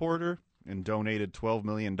Trump supporter and donated $12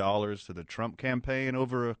 million to the Trump campaign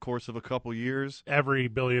over a course of a couple years. Every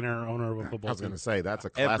billionaire owner of a football team. I was going to say, that's a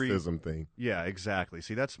classism thing. Yeah, exactly.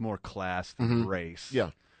 See, that's more class than race. Yeah.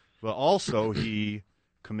 But also he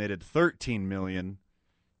committed $13 million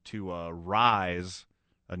to Rise,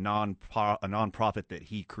 a nonprofit that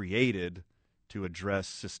he created to address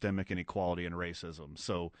systemic inequality and racism.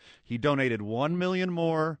 So he donated $1 million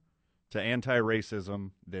more to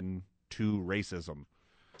anti-racism than to racism.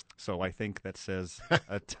 So I think that says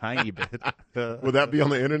a tiny bit. Would that be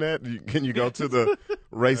on the internet? Can you go to the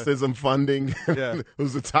racism funding? Yeah.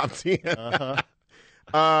 Who's the top 10?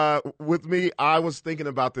 With me, I was thinking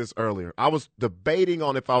about this earlier. I was debating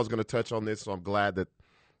on if I was going to touch on this, so I'm glad that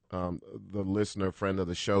the listener friend of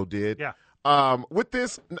the show did. Yeah. With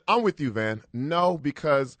this, I'm with you, Van. No,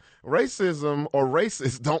 because racism or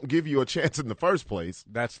racists don't give you a chance in the first place.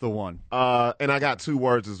 That's the one. And I got 2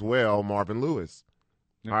 words as well, Marvin Lewis.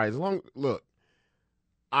 Yeah. All right, look,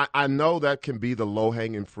 I know that can be the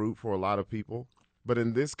low-hanging fruit for a lot of people, but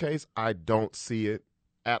in this case, I don't see it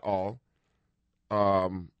at all.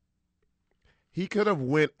 He could have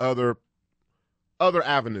went other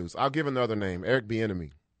avenues. I'll give another name, Eric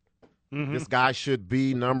Bieniemy. Mm-hmm. This guy should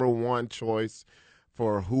be number 1 choice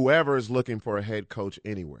for whoever is looking for a head coach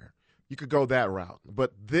anywhere. You could go that route.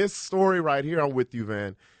 But this story right here, I'm with you,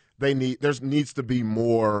 Van. There needs to be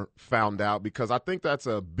more found out, because I think that's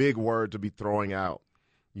a big word to be throwing out,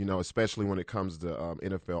 especially when it comes to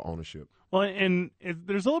NFL ownership. Well, and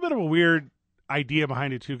there's a little bit of a weird idea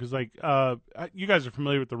behind it too, because you guys are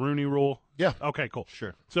familiar with the Rooney Rule. Yeah. Okay, cool.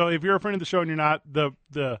 Sure. So if you're a friend of the show and you're not,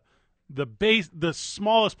 the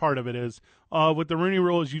smallest part of it is with the Rooney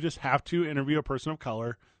Rule is you just have to interview a person of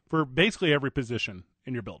color for basically every position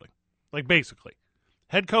in your building. Like, basically.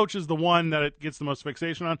 Head coach is the one that it gets the most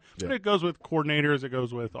fixation on, but it goes with coordinators, it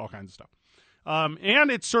goes with all kinds of stuff.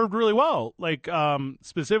 And it served really well,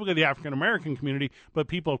 specifically the African American community, but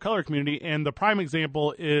people of color community. And the prime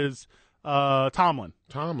example is Tomlin,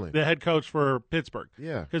 the head coach for Pittsburgh.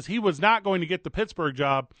 Yeah. Because he was not going to get the Pittsburgh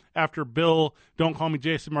job after Bill, don't call me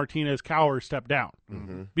Jason Martinez, Cowher stepped down.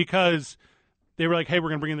 Mm-hmm. Because they were like, hey, we're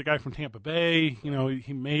going to bring in the guy from Tampa Bay.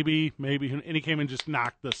 He maybe, and he came and just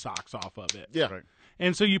knocked the socks off of it. Yeah. Right.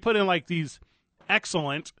 And so you put in these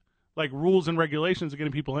excellent rules and regulations of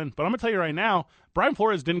getting people in. But I'm going to tell you right now, Brian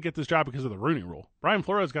Flores didn't get this job because of the Rooney Rule. Brian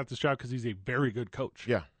Flores got this job because he's a very good coach.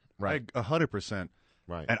 Yeah, right. 100%.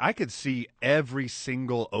 Right. And I could see every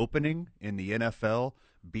single opening in the NFL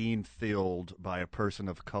being filled by a person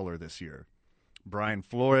of color this year. Brian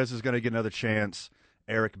Flores is going to get another chance.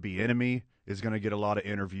 Eric Bieniemy is going to get a lot of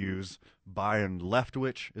interviews. Byron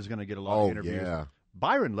Leftwich is going to get a lot of interviews. Yeah.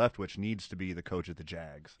 Byron Leftwich needs to be the coach of the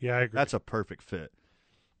Jags. Yeah, I agree. That's a perfect fit.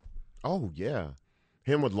 Oh, yeah.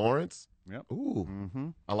 Him with Lawrence? Yep. Ooh, Mm-hmm.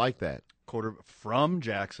 I like that. Quarter from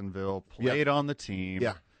Jacksonville, played on the team.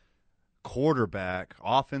 Yeah. Quarterback,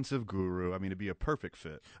 offensive guru. I mean, it'd be a perfect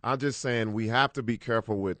fit. I'm just saying we have to be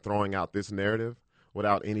careful with throwing out this narrative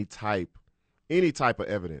without any type of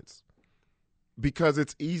evidence. Because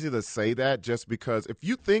it's easy to say that just because if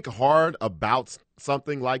you think hard about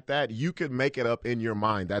something like that, you could make it up in your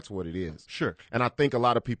mind. That's what it is. Sure. And I think a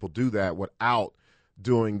lot of people do that without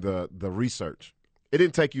doing the research. It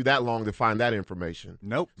didn't take you that long to find that information.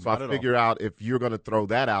 Nope. So I figure out if you're going to throw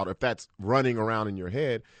that out, if that's running around in your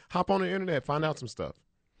head, hop on the internet, find out some stuff.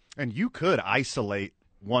 And you could isolate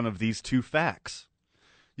one of these 2 facts.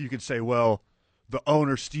 You could say, well, the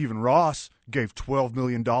owner, Stephen Ross, gave $12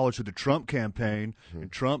 million to the Trump campaign, and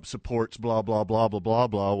Trump supports blah, blah, blah, blah, blah,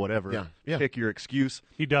 blah, whatever. Yeah. Pick your excuse.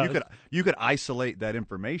 He does. You could isolate that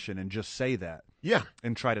information and just say that. Yeah.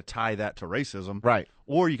 And try to tie that to racism. Right.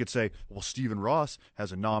 Or you could say, well, Stephen Ross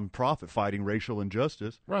has a nonprofit fighting racial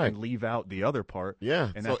injustice. Right. And leave out the other part. Yeah.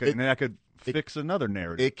 And So that could fix another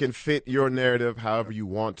narrative. It can fit your narrative however you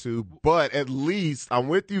want to, but at least, I'm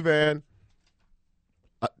with you, Van,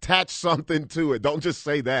 attach something to it. Don't just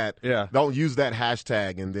say that. Yeah. Don't use that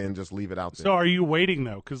hashtag and then just leave it out there. So are you waiting,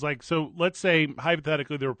 though? Because, so let's say,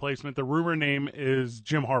 hypothetically, the replacement, the rumor name is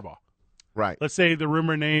Jim Harbaugh. Right. Let's say the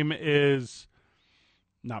rumor name is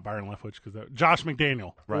not Byron Leftwich, because Josh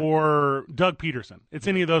McDaniel or Doug Peterson. It's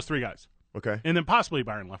any of those 3 guys. Okay. And then possibly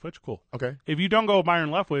Byron Leftwich. Cool. Okay. If you don't go with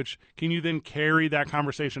Byron Leftwich, can you then carry that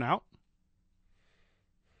conversation out?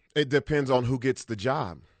 It depends on who gets the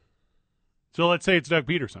job. So let's say it's Doug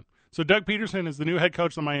Peterson. So Doug Peterson is the new head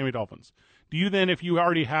coach of the Miami Dolphins. Do you then, if you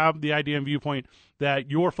already have the idea and viewpoint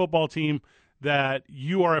that your football team that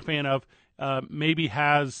you are a fan of maybe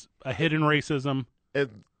has a hidden racism?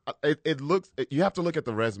 It looks. You have to look at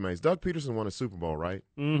the resumes. Doug Peterson won a Super Bowl, right?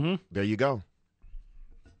 Mm-hmm. There you go.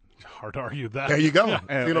 Hard to argue that. There you go. Yeah.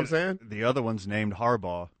 See what I'm saying? The other one's named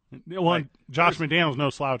Harbaugh. Well, Josh McDaniels no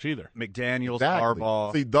slouch either. McDaniels, Exactly.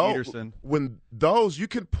 Harbaugh, See, Peterson. When those, you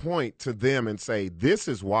can point to them and say, this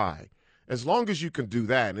is why. As long as you can do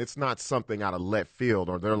that, and it's not something out of left field,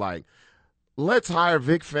 or they're like, let's hire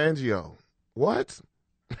Vic Fangio. What?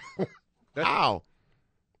 How?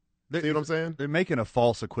 See what I'm saying? They're making a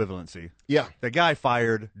false equivalency. Yeah. The guy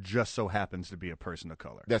fired just so happens to be a person of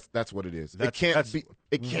color. That's what it is. It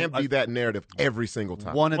can't be that narrative every single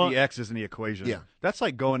time. One of the X's in the equation. Yeah. That's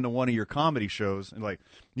like going to one of your comedy shows and like,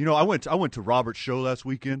 I went to Robert's show last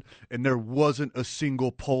weekend and there wasn't a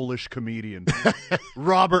single Polish comedian.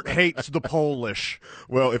 Robert hates the Polish.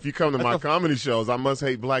 Well, if you come to my comedy shows, I must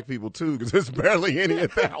hate black people too because there's barely any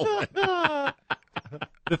at that one.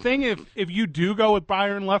 The thing, if you do go with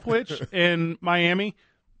Byron Leftwich in Miami,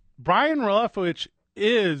 Brian Leftwich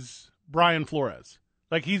is Brian Flores.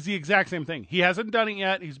 Like, he's the exact same thing. He hasn't done it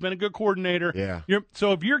yet. He's been a good coordinator. Yeah.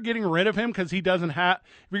 So if you're getting rid of him because he doesn't have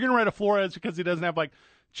 – if you're getting rid of Flores because he doesn't have, like,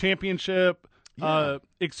 championship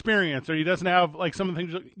experience or he doesn't have, like, some of the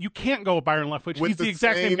things – you can't go with Byron Leftwich. He's the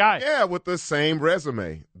exact same guy. Yeah, with the same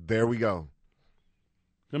resume. There we go.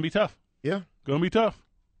 Going to be tough. Yeah. Going to be tough.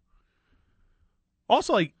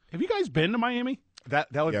 Also, like, have you guys been to Miami? That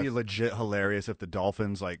would be legit hilarious if the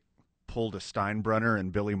Dolphins, like, pulled a Steinbrenner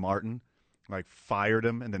and Billy Martin, like, fired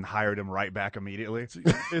him and then hired him right back immediately.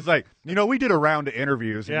 It's like, we did a round of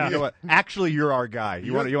interviews. And you know what? Actually, you're our guy.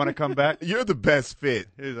 You want to come back? You're the best fit.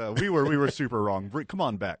 We were super wrong. Come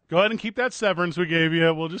on back. Go ahead and keep that severance we gave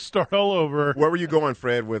you. We'll just start all over. Where were you going,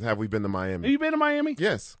 Fred, with Have We Been to Miami? Have you been to Miami?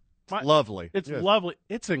 Yes. Lovely. It's lovely.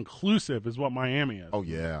 It's inclusive is what Miami is. Oh,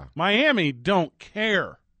 yeah. Miami don't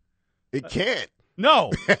care. It can't. No.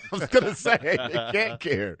 I was going to say, it can't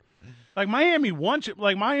care. Like, Miami wants you.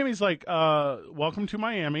 Like, Miami's like, welcome to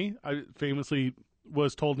Miami. I famously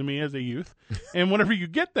was told to me as a youth. And whenever you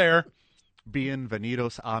get there.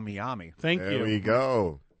 Bienvenidos a Miami. Thank you. There we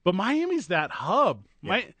go. But Miami's that hub.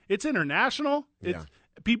 Yeah. It's international. It's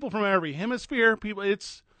people from every hemisphere.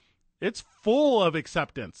 It's full of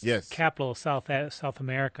acceptance. Yes. Capital of South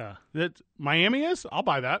America. That Miami is? I'll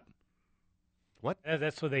buy that. What?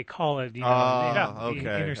 That's what they call it. Okay.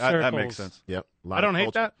 Inner circles. That makes sense. Yep. I don't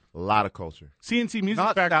hate that. A lot of culture. CNC Music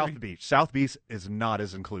Not Factory. South Beach. South Beach is not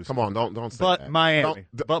as inclusive. Come on, don't say but that. Miami.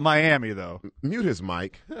 But Miami, though. Mute his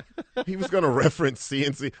mic. He was going to reference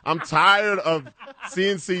CNC. I'm tired of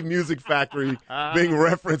CNC Music Factory being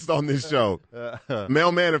referenced on this show.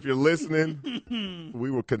 Mailman, if you're listening,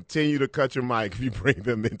 we will continue to cut your mic if you bring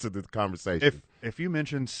them into the conversation. If you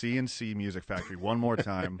mention CNC Music Factory one more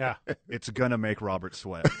time, it's going to make Robert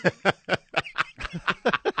sweat.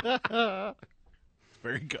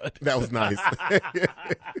 Very good. That was nice.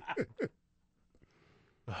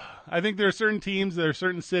 I think there are certain teams, there are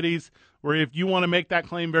certain cities where if you want to make that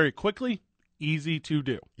claim very quickly, easy to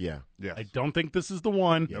do. Yeah. Yes. I don't think this is the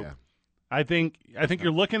one. Yeah. Nope. I think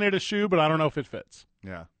you're looking at a shoe, but I don't know if it fits.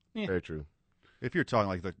 Yeah. Very true. If you're talking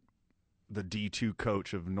like the D2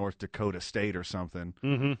 coach of North Dakota State or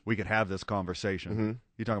something, we could have this conversation. Mm-hmm.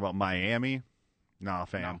 You talking about Miami? Nah,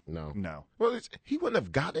 fam. No. Well, he wouldn't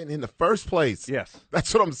have gotten it in the first place. Yes.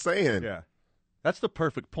 That's what I'm saying. Yeah. That's the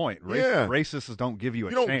perfect point. Racists don't give you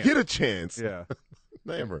a chance. You don't get a chance. Yeah.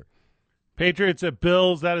 Never. Patriots at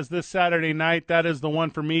Bills. That is this Saturday night. That is the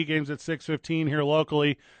one for me. Games at 6:15 here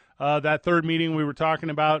locally. That third meeting we were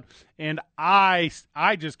talking about. And I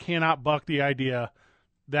just cannot buck the idea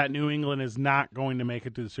that New England is not going to make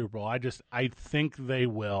it to the Super Bowl. I think they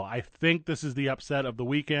will. I think this is the upset of the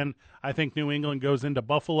weekend. I think New England goes into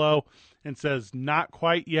Buffalo and says, not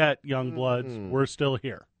quite yet, young bloods. We're still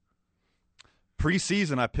here.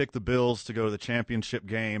 Preseason, I picked the Bills to go to the championship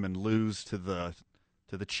game and lose to the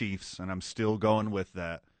Chiefs, and I'm still going with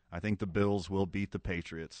that. I think the Bills will beat the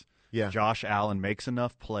Patriots. Yeah. Josh Allen makes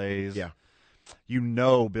enough plays. Yeah.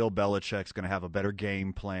 Bill Belichick's going to have a better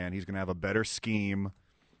game plan. He's going to have a better scheme.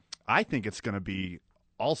 I think it's going to be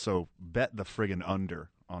also bet the friggin' under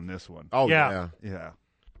on this one. Oh, yeah.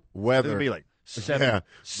 Weather. It'll be like 17-14,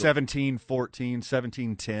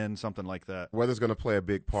 17-10, something like that. Weather's going to play a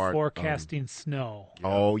big part. Forecasting snow. Yeah.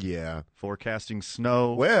 Oh, yeah. Forecasting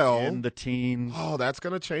snow in the teens. Oh, that's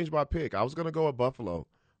going to change my pick. I was going to go with Buffalo.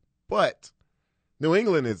 But New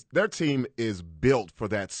England, their team is built for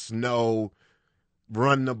that snow,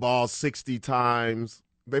 run the ball 60 times.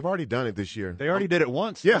 They've already done it this year. They already did it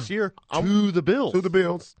once this year to the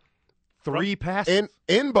Bills. 3 passes.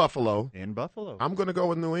 In Buffalo. In Buffalo. I'm going to go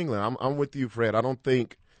with New England. I'm with you, Fred. I don't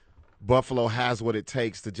think Buffalo has what it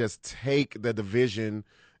takes to just take the division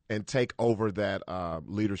and take over that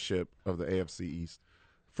leadership of the AFC East.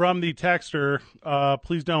 From the texter,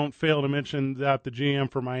 please don't fail to mention that the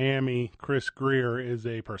GM for Miami, Chris Greer, is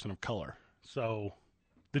a person of color. So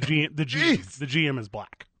the GM is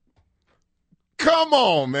black. Come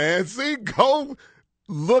on, man. See, go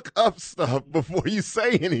look up stuff before you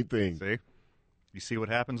say anything. See? You see what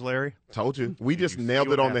happens, Larry? Told you. We just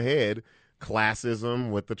nailed it on the head.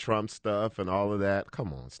 classism with the Trump stuff and all of that.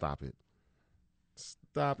 Come on, stop it.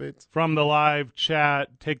 Stop it. From the live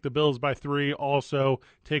chat, take the Bills by 3. Also,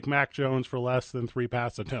 take Mac Jones for less than 3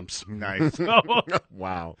 pass attempts. Nice.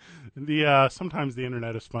 Wow. Sometimes the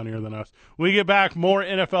internet is funnier than us. When we get back, more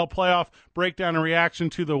NFL playoff breakdown and reaction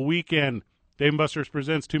to the weekend. Dave & Buster's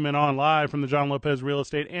presents 2 Men On live from the John Lopez Real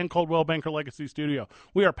Estate and Coldwell Banker Legacy Studio.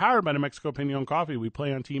 We are powered by New Mexico Pinon Coffee. We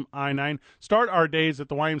play on Team I-9. Start our days at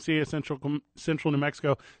the YMCA Central New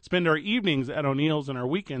Mexico. Spend our evenings at O'Neill's and our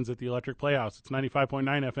weekends at the Electric Playhouse. It's 95.9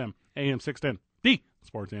 FM, AM 610, the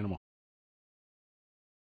sports animal.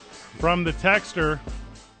 From the texter,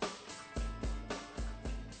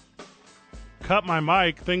 cut my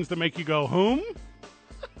mic, things that make you go, whom?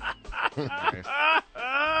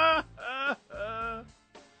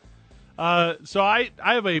 So I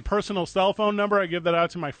have a personal cell phone number. I give that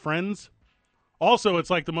out to my friends. Also,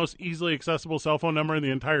 it's like the most easily accessible cell phone number in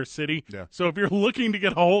the entire city. Yeah. So if you're looking to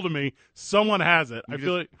get a hold of me, someone has it. I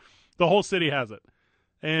feel like the whole city has it.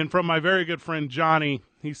 And from my very good friend Johnny,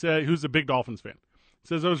 he said, who's a big Dolphins fan,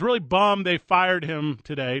 says, I was really bummed they fired him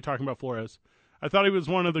today, talking about Flores. I thought he was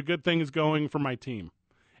one of the good things going for my team.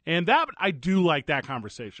 And that, I do like that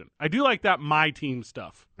conversation. I do like that my team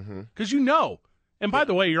stuff. Because and by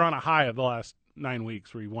the way, you're on a high of the last 9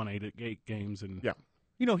 weeks where you won 8 games. And Yeah.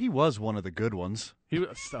 You know, he was one of the good ones. He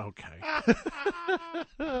was, okay.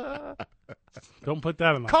 Don't put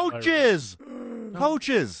that in the Coaches!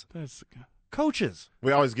 Coaches! Coaches.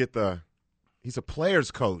 We always get he's a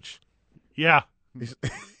player's coach. Yeah. He's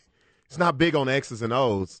not big on X's and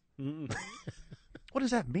O's. What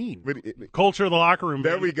does that mean? Culture of the locker room.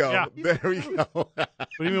 There baby. we go. Yeah. There we go. What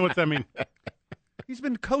do you mean, what's that mean? He's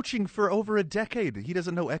been coaching for over a decade. He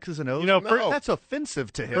doesn't know X's and O's. That's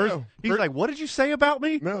offensive to him. He's like, what did you say about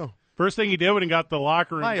me? No. First thing he did when he got the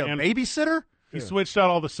locker room, Am I a babysitter? He switched out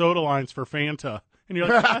all the soda lines for Fanta. And you're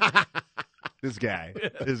like, This guy.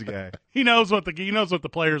 he knows what the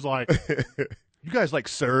players like. You guys like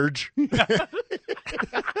Surge?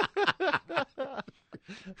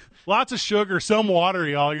 Lots of sugar, some water,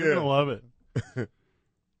 y'all. You're going to love it.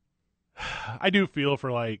 I do feel for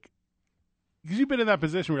because you've been in that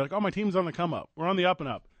position where you're like, oh, my team's on the come up. We're on the up and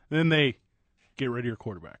up. And then they get rid of your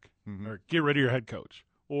quarterback or get rid of your head coach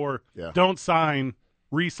or don't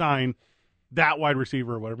re-sign that wide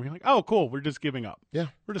receiver or whatever. You're like, oh, cool. We're just giving up. Yeah.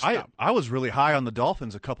 We're just I was really high on the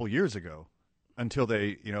Dolphins a couple years ago until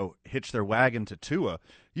they, hitched their wagon to Tua.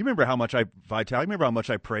 You remember how much I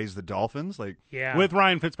praised the Dolphins? With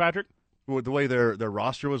Ryan Fitzpatrick? With the way their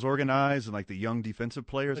roster was organized and the young defensive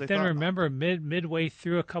players. But then remember midway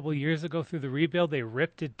through a couple years ago through the rebuild, they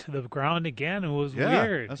ripped it to the ground again. It was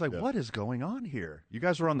weird. I was like, what is going on here? You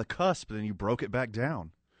guys were on the cusp, and then you broke it back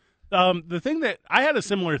down. The thing that I had a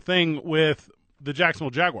similar thing with the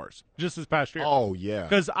Jacksonville Jaguars just this past year. Oh, yeah.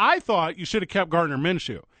 Because I thought you should have kept Gardner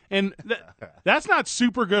Minshew. And that's not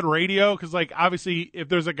super good radio because, obviously, if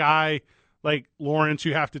there's a guy like Lawrence,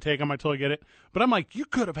 you have to take him. I totally get it. But I'm like, you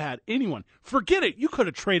could have had anyone. Forget it. You could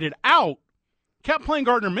have traded out, kept playing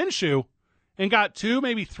Gardner Minshew, and got 2,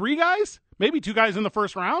 maybe 3 guys, maybe 2 guys in the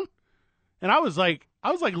first round. And I was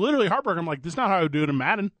literally heartbroken. I'm like, this is not how I would do it in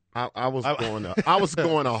Madden. I was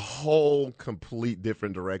going a whole complete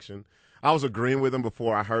different direction. I was agreeing with him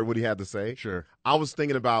before I heard what he had to say. Sure. I was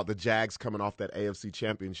thinking about the Jags coming off that AFC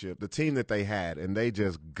Championship, the team that they had, and they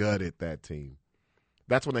just gutted that team.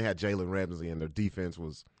 That's when they had Jalen Ramsey, and their defense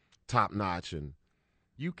was top-notch. And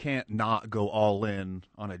you can't not go all in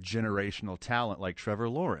on a generational talent like Trevor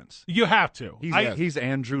Lawrence. You have to. He's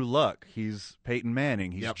Andrew Luck. He's Peyton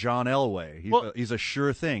Manning. He's John Elway. He's a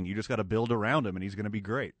sure thing. You just got to build around him, and he's going to be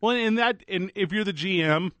great. Well, and if you're the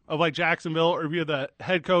GM of Jacksonville, or if you're the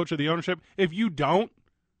head coach or the ownership, if you don't,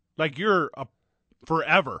 you're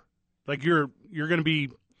forever. You're going to be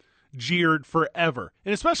jeered forever.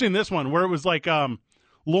 And especially in this one where it was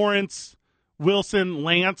Lawrence, Wilson,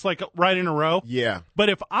 Lance, right in a row. Yeah. But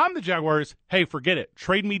if I'm the Jaguars, hey, forget it.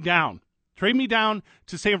 Trade me down. Trade me down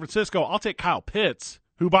to San Francisco. I'll take Kyle Pitts,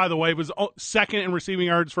 who, by the way, was second in receiving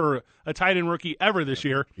yards for a tight end rookie ever this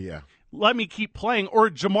year. Yeah. Let me keep playing.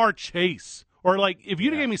 Or Jamar Chase. Or, if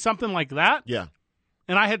you'd gave me something like that. Yeah.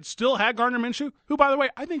 And I had still had Gardner Minshew, who, by the way,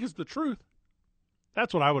 I think is the truth.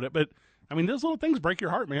 That's what I would have. But, those little things break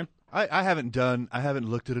your heart, man. I haven't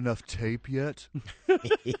looked at enough tape yet,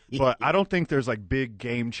 but I don't think there's big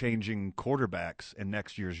game-changing quarterbacks in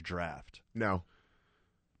next year's draft. No.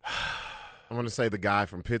 I'm going to say the guy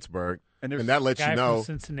from Pittsburgh, and that lets you know.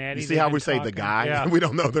 Cincinnati, you see how we say the guy? Yeah. We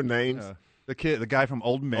don't know their names. The guy from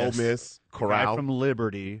Ole Miss. Corral. The guy from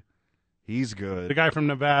Liberty. He's good. The guy from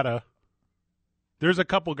Nevada. There's a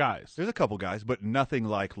couple guys. There's a couple guys, but nothing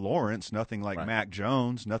like Lawrence, nothing like Mac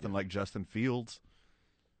Jones, nothing like Justin Fields.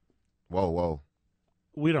 Whoa.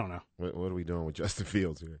 We don't know. What are we doing with Justin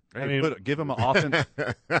Fields here? I mean, give him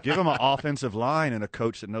an offensive line and a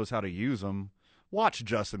coach that knows how to use them. Watch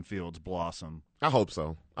Justin Fields blossom. I hope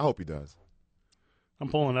so. I hope he does. I'm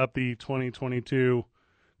pulling up the 2022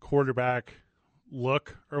 quarterback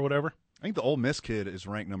look or whatever. I think the Ole Miss kid is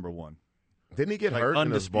ranked number 1. Didn't he get hurt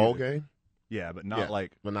in his bowl game? Yeah, but not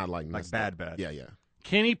like bad. Yeah.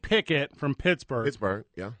 Kenny Pickett from Pittsburgh.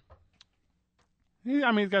 Yeah. He's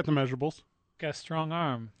got the measurables. Got a strong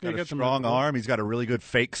arm. Got a strong arm. He's got a really good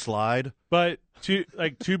fake slide. But to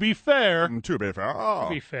be fair, To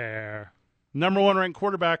be fair, number 1 ranked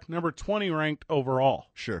quarterback, number 20 ranked overall.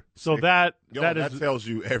 Sure. So that tells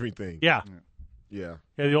you everything. Yeah. Yeah.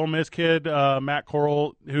 Yeah, the Ole Miss kid, Matt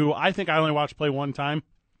Corral, who I think I only watched play one time.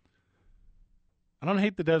 I don't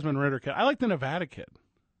hate the Desmond Ridder kid. I like the Nevada kid.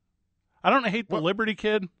 I don't hate the Liberty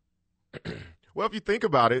kid. Well, if you think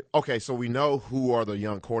about it, okay, so we know who are the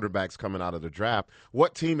young quarterbacks coming out of the draft.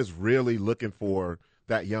 What team is really looking for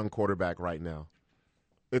that young quarterback right now?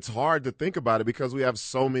 It's hard to think about it because we have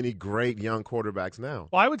so many great young quarterbacks now.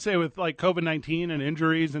 Well, I would say with like COVID-19 and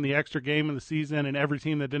injuries and the extra game of the season and every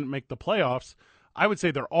team that didn't make the playoffs, I would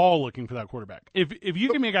say they're all looking for that quarterback. If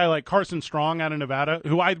you give me a guy like Carson Strong out of Nevada,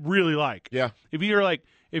 who I really like, if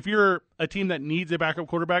you're a team that needs a backup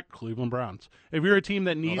quarterback, Cleveland Browns. If you're a team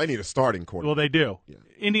that needs, they need a starting quarterback. Well, they do. Yeah.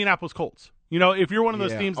 Indianapolis Colts. If you're one of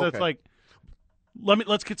those teams that's like,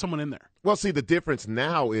 let's get someone in there. Well, see, the difference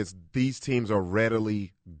now is these teams are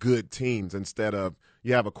readily good teams instead of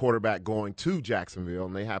you have a quarterback going to Jacksonville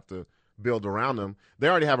and they have to build around them. They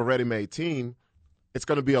already have a ready-made team. It's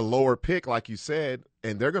going to be a lower pick, like you said,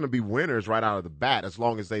 and they're going to be winners right out of the bat as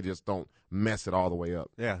long as they just don't mess it all the way up.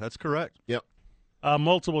 Yeah, that's correct. Yep.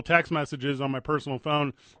 Multiple text messages on my personal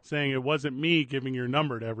phone saying it wasn't me giving your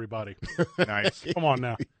number to everybody. Nice. Come on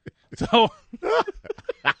now. So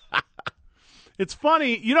it's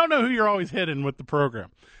funny. You don't know who you're always hitting with the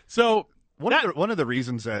program. So one of the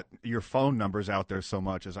reasons that your phone number's out there so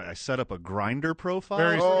much is I set up a Grindr profile.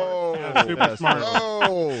 Very smart. Yeah, super smart.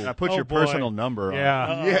 I put your personal number on.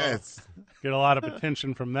 Yeah. Yes. Get a lot of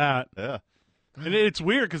attention from that. Yeah. And it's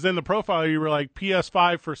weird because in the profile you were like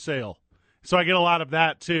PS5 for sale. So I get a lot of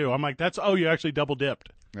that too. I'm like, you actually double dipped.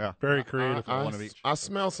 Yeah. Very creative. I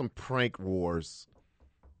smell some prank wars.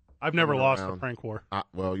 I've never lost a prank war.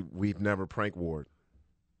 We've never prank warred.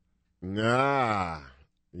 Nah.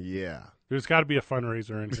 Yeah. There's got to be a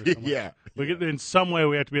fundraiser in here somewhere. Yeah. In some way,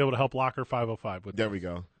 we have to be able to help Locker 505 with There we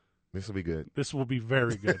go. This will be good. This will be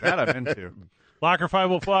very good. That I'm into. Locker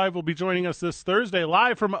 505 will be joining us this Thursday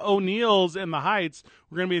live from O'Neill's in the Heights.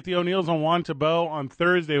 We're going to be at the O'Neill's on Juan Tabo on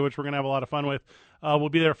Thursday, which we're going to have a lot of fun with. We'll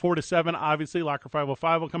be there 4 to 7. Obviously, Locker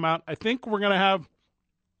 505 will come out. I think we're going to have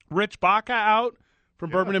Rich Baca out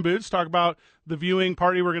from Bourbon and Boots, talk about the viewing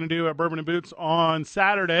party we're going to do at Bourbon and Boots on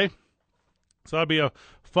Saturday. So that'll be a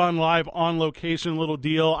fun live on-location little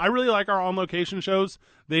deal. I really like our on-location shows.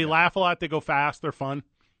 They laugh a lot. They go fast. They're fun.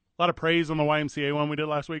 A lot of praise on the YMCA one we did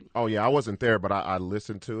last week. Oh, yeah. I wasn't there, but I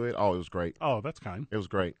listened to it. Oh, it was great. Oh, that's kind. It was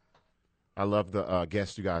great. I love the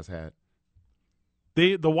guests you guys had.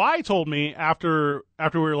 The Y told me after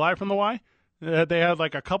we were live from the Y that they had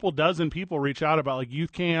like a couple dozen people reach out about like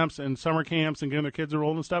youth camps and summer camps and getting their kids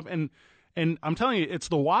enrolled and stuff. And I'm telling you, it's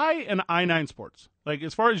the Y and I-9 Sports. Like,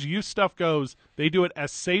 as far as youth stuff goes, they do it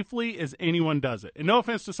as safely as anyone does it. And no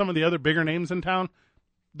offense to some of the other bigger names in town,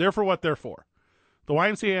 they're for what they're for. The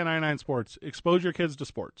YMCA and I-9 Sports, expose your kids to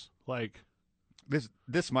sports. Like,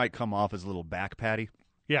 this might come off as a little back patty.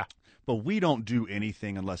 Yeah. But we don't do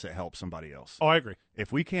anything unless it helps somebody else. Oh, I agree.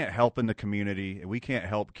 If we can't help in the community, we can't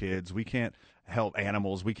help kids, we can't help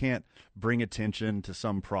animals, we can't bring attention to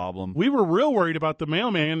some problem. We were real worried about the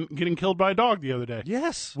mailman getting killed by a dog the other day.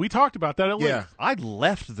 Yes. We talked about that at length. I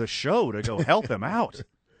left the show to go help him out.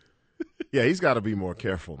 Yeah, he's got to be more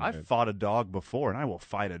careful, man. I've fought a dog before, and I will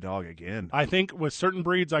fight a dog again. I think with certain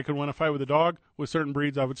breeds, I could win a fight with a dog. With certain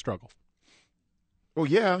breeds, I would struggle. Well,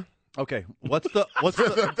 yeah. Okay, what's the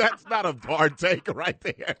That's not a hard take right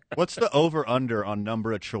there. What's the over-under on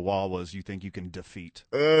number of chihuahuas you think you can defeat?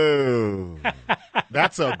 Oh,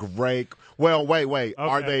 that's a great. Well, wait. Okay.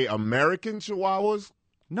 Are they American chihuahuas?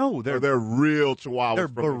 No, they're real chihuahuas. They're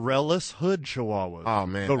Borellus hood chihuahuas. Oh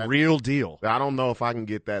man, the real deal. I don't know if I can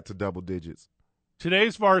get that to double digits.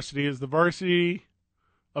 Today's varsity is the varsity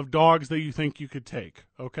of dogs that you think you could take.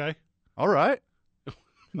 Okay. All right.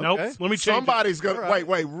 Nope. Okay. Let me change Somebody's going to –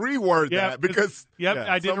 wait, reword that because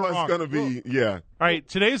I did it wrong. someone's going to be – yeah. All right,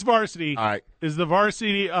 today's varsity All right. is the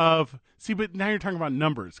varsity of – see, but now you're talking about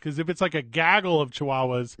numbers because if it's like a gaggle of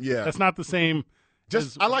Chihuahuas, that's not the same.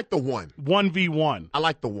 I like the one. 1v1. I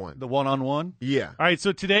like the one. The one-on-one? Yeah. All right,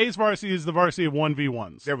 so today's varsity is the varsity of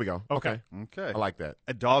 1v1s. There we go. Okay. Okay. I like that.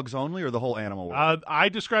 Dogs only or the whole animal world? I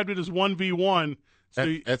described it as 1v1.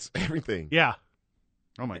 So That's everything. yeah.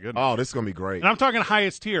 Oh, my goodness. Oh, this is going to be great. And I'm talking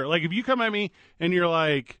highest tier. Like if you come at me and you're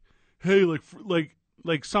like, hey,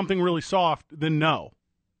 like something really soft, then no.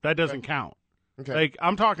 That doesn't count. Okay. Like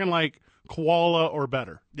I'm talking like koala or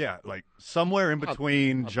better. Yeah, like somewhere in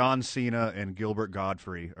between John Cena and Gilbert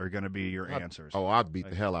Godfrey are going to be your answers. Oh, I'd beat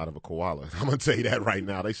the hell out of a koala. I'm going to tell you that right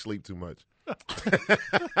now. They sleep too much.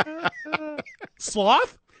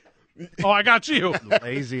 Sloth? Oh, I got you.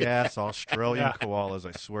 Lazy-ass Australian koalas,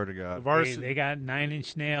 I swear to God. They got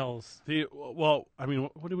 9-inch nails. Well, I mean,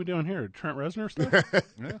 what are we doing here? Trent Reznor stuff?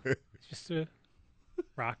 Yeah. Just a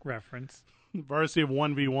rock reference. Varsity of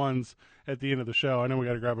 1v1s at the end of the show. I know we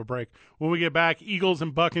got to grab a break. When we get back, Eagles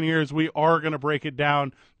and Buccaneers, we are going to break it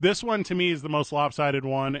down. This one, to me, is the most lopsided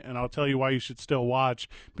one, and I'll tell you why you should still watch,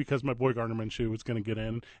 because my boy Gardner Minshew is going to get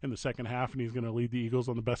in the second half, and he's going to lead the Eagles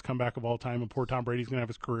on the best comeback of all time, and poor Tom Brady's going to have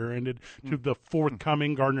his career ended to the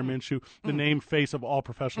forthcoming Gardner Minshew, the named face of all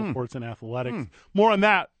professional sports and athletics. More on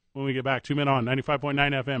that when we get back. 2 Men On, 95.9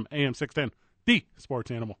 FM, AM 610, the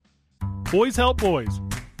Sports Animal. Boys help boys.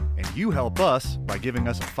 And you help us by giving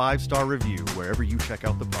us a 5-star review wherever you check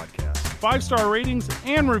out the podcast. 5-star ratings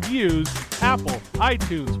and reviews, Apple,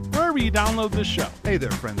 iTunes, wherever you download this show. Hey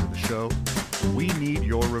there, friends of the show. We need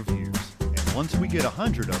your reviews. And once we get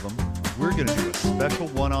 100 of them, we're going to do a special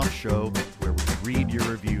one-off show where we read your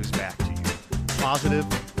reviews back to you. Positive,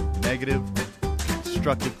 negative,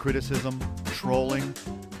 constructive criticism, trolling,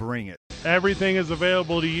 bring it. Everything is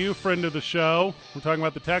available to you, friend of the show. We're talking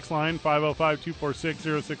about the text line,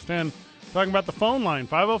 505-246-0610. Talking about the phone line,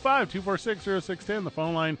 505-246-0610. The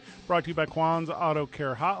phone line brought to you by Quan's Auto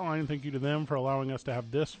Care Hotline. Thank you to them for allowing us to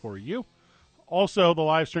have this for you. Also, the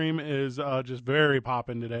live stream is just very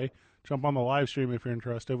popping today. Jump on the live stream if you're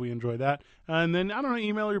interested. We enjoy that. And then, I don't know,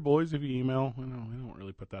 email your boys if you email. We don't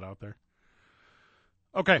really put that out there.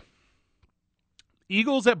 Okay.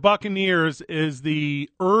 Eagles at Buccaneers is the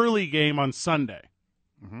early game on Sunday.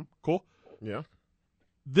 Mm-hmm. Cool? Yeah.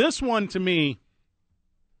 This one, to me,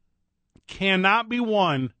 cannot be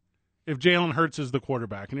won if Jalen Hurts is the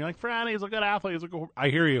quarterback. And you're like, Friday, he's a good athlete. I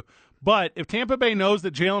hear you. But if Tampa Bay knows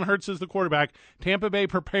that Jalen Hurts is the quarterback, Tampa Bay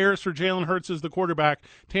prepares for Jalen Hurts as the quarterback,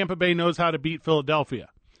 Tampa Bay knows how to beat Philadelphia.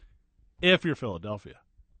 If you're Philadelphia.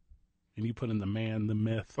 And you put in the man, the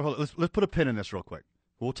myth. Well, let's put a pin in this real quick.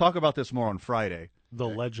 We'll talk about this more on Friday. The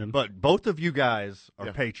legend. But both of you guys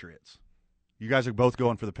are Patriots. You guys are both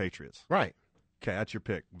going for the Patriots. Right. Okay, that's your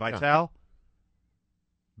pick. Vital?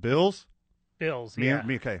 Bills? Bills, me, yeah.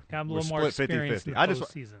 Me, okay. Got a We're little more split experience 50-50. in the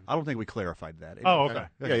postseason. I don't think we clarified that. Oh, okay.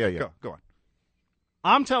 Yeah. Go on.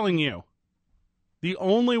 I'm telling you, the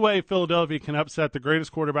only way Philadelphia can upset the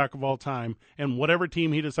greatest quarterback of all time and whatever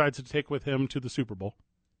team he decides to take with him to the Super Bowl,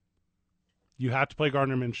 you have to play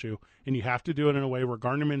Gardner Minshew, and you have to do it in a way where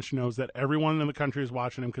Gardner Minshew knows that everyone in the country is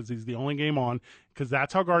watching him because he's the only game on, because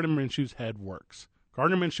that's how Gardner Minshew's head works.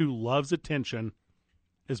 Gardner Minshew loves attention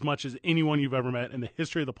as much as anyone you've ever met in the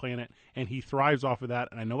history of the planet, and he thrives off of that,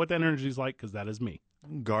 and I know what that energy is like because that is me.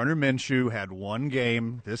 Gardner Minshew had one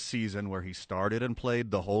game this season where he started and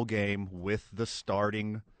played the whole game with the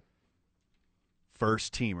starting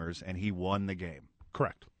first teamers, and he won the game.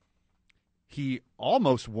 Correct. He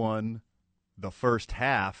almost won the first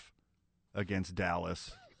half against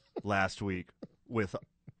Dallas last week with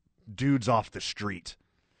dudes off the street.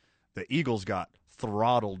 The Eagles got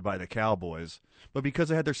throttled by the Cowboys, but because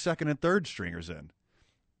they had their second and third stringers in.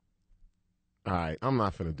 All right, I'm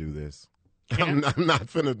not finna do this. I'm not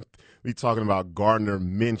finna be talking about Gardner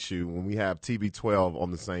Minshew when we have TB12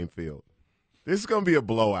 on the same field. This is going to be a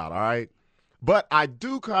blowout, all right? But I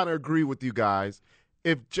do kind of agree with you guys.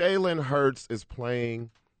 If Jalen Hurts is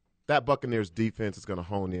playing, that Buccaneers defense is going to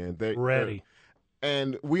hone in. Ready.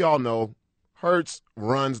 And we all know Hurts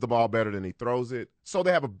runs the ball better than he throws it, so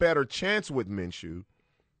they have a better chance with Minshew.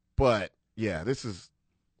 But, yeah,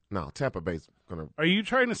 Tampa Bay's going to. Are you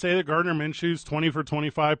trying to say that Gardner Minshew's 20 for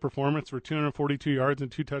 25 performance for 242 yards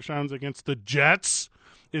and 2 touchdowns against the Jets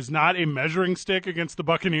is not a measuring stick against the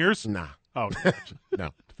Buccaneers? Nah. Oh,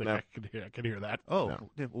 no. I could hear that. Oh,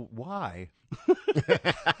 no. Why?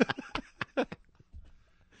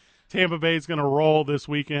 Tampa Bay is going to roll this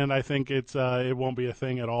weekend. I think it won't be a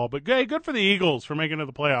thing at all. But hey, good for the Eagles for making it to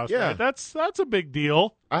the playoffs. Yeah. Right? That's a big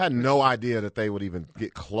deal. I had no idea that they would even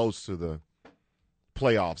get close to the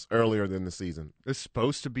playoffs earlier than the season. It's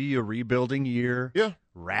supposed to be a rebuilding year. Yeah.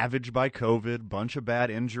 Ravaged by COVID, bunch of bad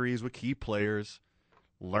injuries with key players,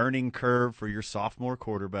 learning curve for your sophomore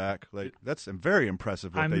quarterback. That's very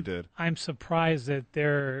impressive what they did. I'm surprised that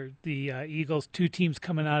they're the Eagles, 2 teams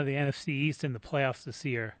coming out of the NFC East in the playoffs this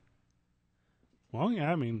year. Well,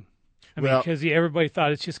 yeah, I mean, because everybody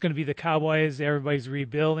thought it's just going to be the Cowboys. Everybody's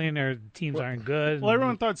rebuilding, or the teams aren't good. Well,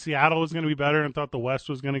 everyone thought Seattle was going to be better and thought the West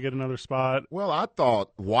was going to get another spot. Well, I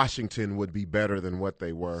thought Washington would be better than what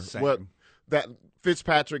they were. Same. Well, that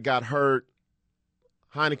Fitzpatrick got hurt.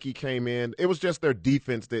 Heineke came in. It was just their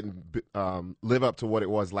defense didn't live up to what it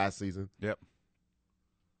was last season. Yep.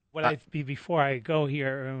 Before I go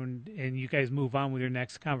here and you guys move on with your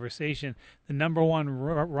next conversation, the number 1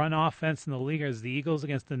 run offense in the league is the Eagles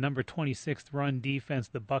against the number 26th run defense,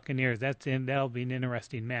 the Buccaneers. That'll be an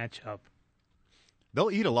interesting matchup.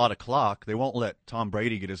 They'll eat a lot of clock. They won't let Tom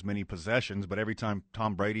Brady get as many possessions, but every time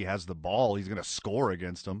Tom Brady has the ball, he's going to score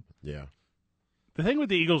against them. Yeah. The thing with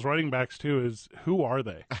the Eagles running backs, too, is who are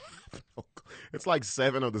they? It's like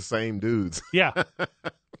 7 of the same dudes. Yeah.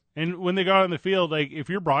 And when they go out on the field, like if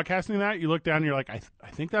you're broadcasting that, you look down and you're like, I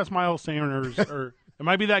think that's Miles Sanders, or it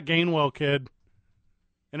might be that Gainwell kid.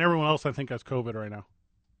 And everyone else, I think, has COVID right now.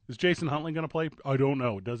 Is Jason Huntley going to play? I don't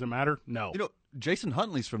know. Does it matter? No. You know, Jason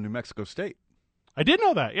Huntley's from New Mexico State. I did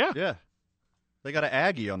know that, yeah. Yeah. They got an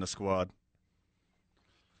Aggie on the squad.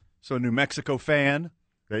 So, New Mexico fan.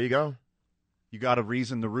 There you go. You got a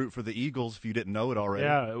reason to root for the Eagles if you didn't know it already.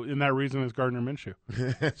 Yeah, and that reason is Gardner Minshew.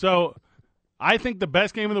 So, I think the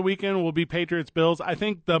best game of the weekend will be Patriots-Bills. I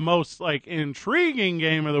think the most intriguing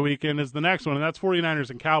game of the weekend is the next one, and that's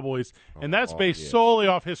 49ers and Cowboys, and that's based solely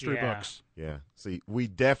off history books. Yeah. See, we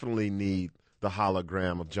definitely need the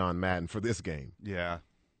hologram of John Madden for this game. Yeah.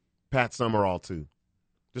 Pat Summerall, too.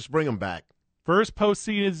 Just bring him back. First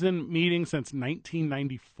postseason meeting since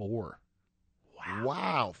 1994.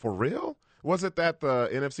 Wow. For real? Was it that the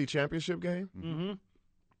NFC Championship game? Mm-hmm.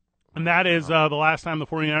 And that is the last time the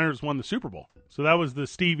 49ers won the Super Bowl. So that was the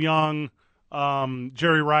Steve Young,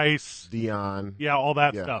 Jerry Rice. Dion. Yeah, all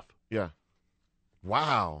that stuff. Yeah.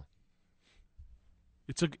 Wow.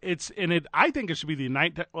 I think it should be the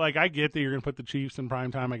night. I get that you're going to put the Chiefs in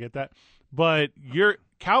prime time. I get that. But your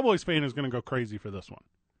Cowboys fan is going to go crazy for this one.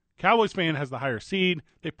 Cowboys fan has the higher seed.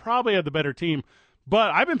 They probably have the better team.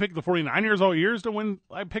 But I've been picking the 49ers all years to win.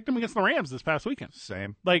 I picked them against the Rams this past weekend.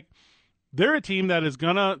 Same. They're a team that is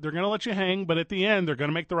they're gonna let you hang, but at the end they're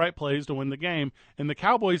gonna make the right plays to win the game. And the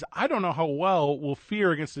Cowboys, I don't know how well will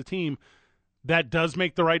fear against a team that does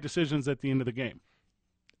make the right decisions at the end of the game.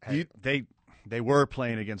 They were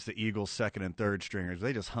playing against the Eagles' second and third stringers.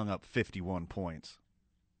 They just hung up 51 points.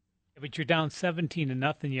 But you're down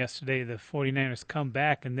 17-0 yesterday. The 49ers come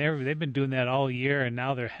back, and they've been doing that all year, and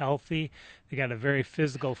now they're healthy. They got a very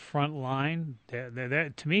physical front line.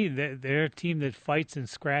 To me, they're a team that fights and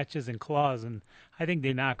scratches and claws, and I think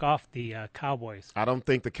they knock off the Cowboys. I don't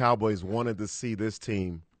think the Cowboys wanted to see this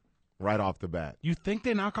team right off the bat. You think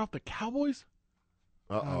they knock off the Cowboys?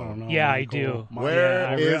 Uh-oh. Yeah, I do.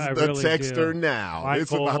 Where is the really texter do. now? Michael,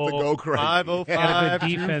 It's about to go crazy.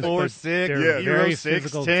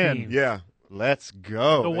 505-246-0610. Yeah. Let's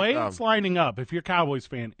go. The way it's lining up, if you're a Cowboys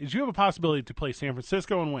fan, is you have a possibility to play San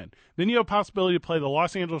Francisco and win. Then you have a possibility to play the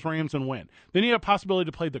Los Angeles Rams and win. Then you have a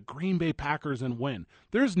possibility to play the Green Bay Packers and win.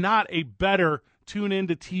 There's not a better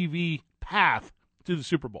tune-in-to TV path to the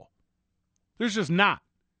Super Bowl. There's just not.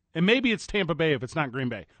 And maybe it's Tampa Bay if it's not Green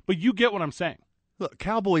Bay. But you get what I'm saying. Look,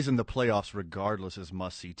 Cowboys in the playoffs regardless is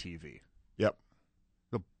must-see TV. Yep.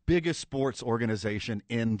 The biggest sports organization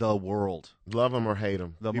in the world. Love them or hate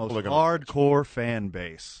them. The most hardcore fan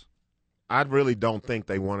base. I really don't think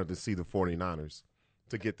they wanted to see the 49ers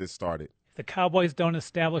to get this started. If the Cowboys don't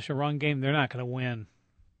establish a run game, they're not going to win.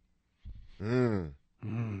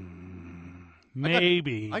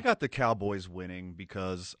 Maybe. I got the Cowboys winning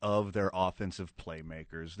because of their offensive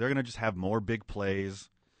playmakers. They're going to just have more big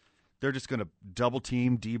plays. They're just going to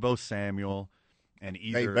double-team Deebo Samuel and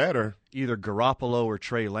either Garoppolo or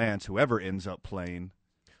Trey Lance, whoever ends up playing,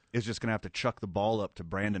 is just going to have to chuck the ball up to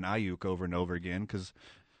Brandon Ayuk over and over again because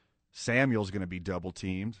Samuel's going to be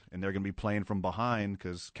double-teamed, and they're going to be playing from behind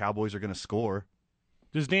because Cowboys are going to score.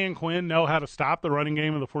 Does Dan Quinn know how to stop the running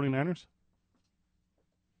game of the 49ers?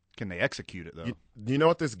 Can they execute it, though? You know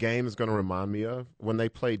what this game is going to remind me of? When they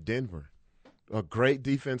played Denver. A great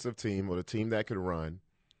defensive team with a team that could run.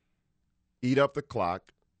 Eat up the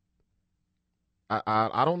clock.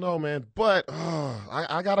 I don't know, man. But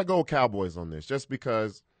I got to go Cowboys on this just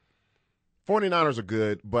because 49ers are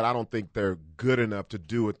good, but I don't think they're good enough to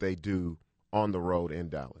do what they do on the road in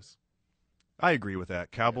Dallas. I agree with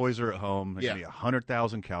that. Cowboys are at home. There's going to be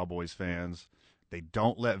 100,000 Cowboys fans. They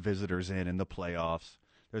don't let visitors in the playoffs.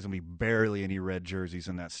 There's going to be barely any red jerseys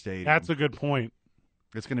in that stadium. That's a good point.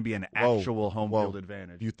 It's going to be an actual home field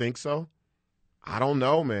advantage. You think so? I don't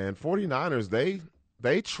know, man. 49ers,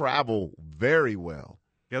 they travel very well.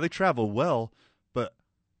 Yeah, they travel well, but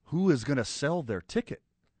who is going to sell their ticket?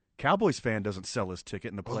 Cowboys fan doesn't sell his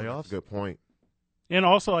ticket in the playoffs. Good point. And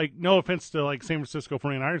also, like, no offense to, like, San Francisco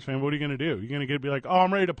 49ers fan, what are you going to do? You're going to be like, oh,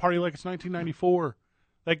 I'm ready to party like it's 1994.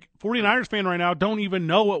 Like, 49ers fan right now don't even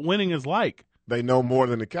know what winning is like. They know more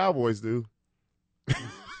than the Cowboys do.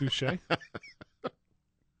 Touche.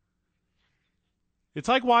 It's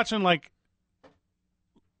like watching, like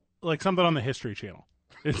something on the History Channel.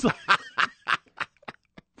 It's like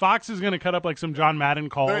Fox is going to cut up, like, some John Madden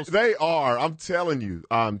calls. They are. I'm telling you.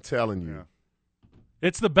 Yeah.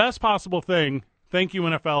 It's the best possible thing. Thank you,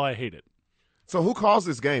 NFL. I hate it. So who calls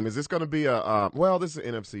this game? Is this going to be this is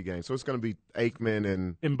an NFC game, so it's going to be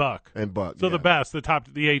Aikman and Buck. So yeah. the best,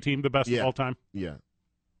 the A team, the best of all time. Yeah.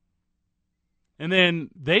 And then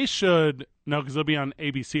they should, because they'll be on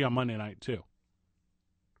ABC on Monday night too.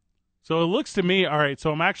 So it looks to me, all right,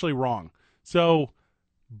 so I'm actually wrong. So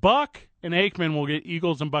Buck and Aikman will get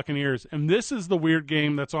Eagles and Buccaneers, and this is the weird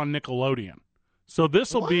game that's on Nickelodeon. So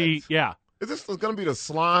this will be, Is this going to be the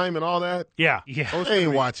slime and all that? Yeah. I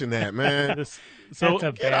ain't watching that, man.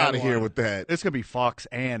 Get out of here with that. It's going to be Fox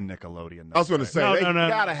and Nickelodeon. I was going to say, they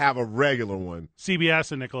got to have a regular one.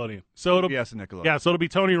 CBS and Nickelodeon. CBS and Nickelodeon. Yeah, so it'll be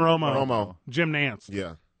Tony Romo. Jim Nance.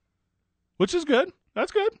 Yeah. Which is good.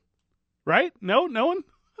 That's good. Right? No one?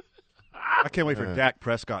 I can't wait for Dak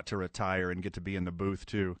Prescott to retire and get to be in the booth,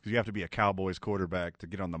 too, because you have to be a Cowboys quarterback to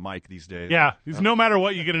get on the mic these days. Yeah, no matter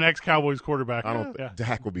what, you get an ex-Cowboys quarterback.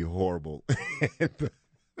 Dak will be horrible.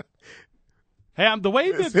 Hey, the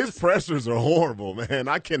way that his pressures are horrible, man.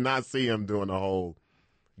 I cannot see him doing the whole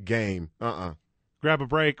game. Grab a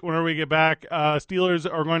break. Whenever we get back, Steelers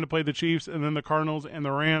are going to play the Chiefs, and then the Cardinals and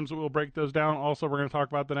the Rams. We'll break those down. Also, we're going to talk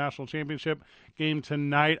about the national championship game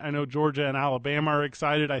tonight. I know Georgia and Alabama are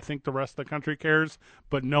excited. I think the rest of the country cares,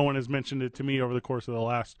 but no one has mentioned it to me over the course of the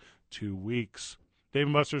last 2 weeks. Dave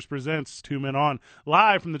 & Buster's presents 2 Men On,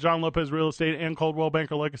 live from the John Lopez Real Estate and Coldwell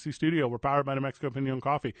Banker Legacy Studio. We're powered by New Mexico Pinion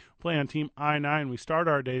Coffee. Play on Team I-9. We start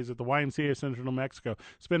our days at the YMCA Central New Mexico,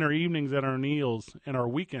 spend our evenings at our Neils, and our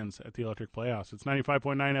weekends at the Electric Playhouse. It's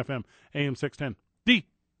 95.9 FM, AM 610, the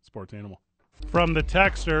Sports Animal. From the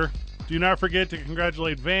texter, do not forget to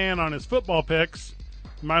congratulate Van on his football picks.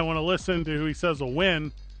 You might want to listen to who he says will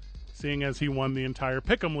win, seeing as he won the entire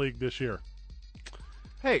Pick'em League this year.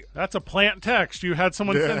 Hey, that's a plant text. You had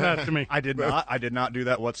someone send that to me. I did not. I did not do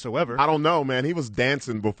that whatsoever. I don't know, man. He was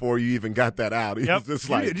dancing before you even got that out. He was just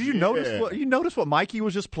like, did you notice what Mikey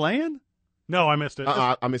was just playing? No, I missed it.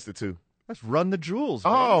 I missed it too. Let's run the jewels.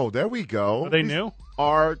 Oh, there we go. Are they new?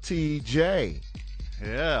 RTJ.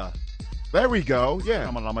 Yeah. There we go.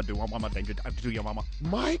 Yeah.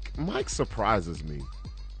 Mike surprises me.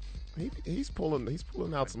 He's pulling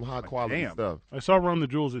out some high quality stuff. I saw Run the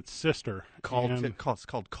Jewels. Its sister it's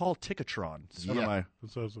called Call Ticketron. It's one of my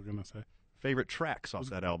that's what I was going to say. Favorite tracks off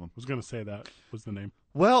that album. I was going to say that was the name.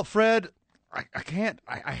 Well, Fred, I can't.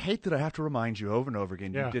 I hate that I have to remind you over and over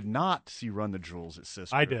again. Yeah. You did not see Run the Jewels. Its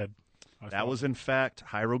sister. I did. That was in fact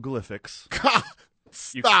hieroglyphics.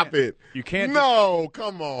 Stop it. You can't. No,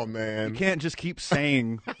 come on, man. You can't just keep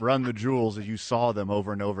saying Run the Jewels as you saw them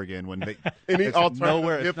over and over again when they. Any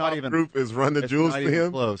alternative hip-hop group is Run the Jewels to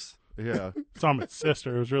him? Close. Yeah. Saw Its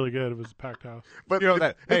sister. It was really good. It was a packed house. But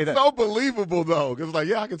it's so believable, though, because like,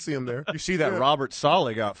 I can see him there. You see that Robert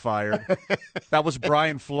Saleh got fired. That was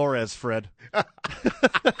Brian Flores, Fred. It's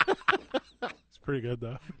pretty good,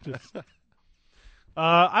 though.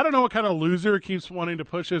 I don't know what kind of loser keeps wanting to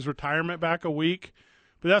push his retirement back a week,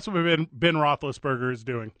 but that's what Ben Roethlisberger is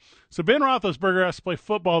doing. So Ben Roethlisberger has to play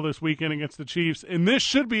football this weekend against the Chiefs, and this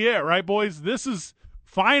should be it, right, boys? This is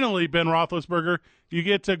finally Ben Roethlisberger. You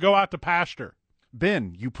get to go out to pasture.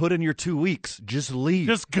 Ben, you put in your 2 weeks. Just leave.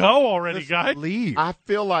 Just go already, guys. Leave. I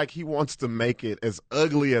feel like he wants to make it as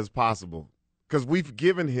ugly as possible because we've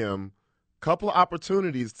given him a couple of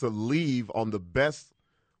opportunities to leave on the best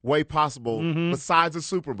way possible besides the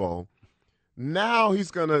Super Bowl. Now it's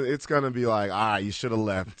gonna be like, all right, you should have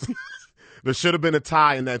left. There should have been a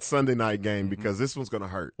tie in that Sunday night game because this one's gonna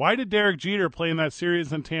hurt. Why did Derek Jeter play in that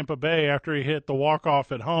series in Tampa Bay after he hit the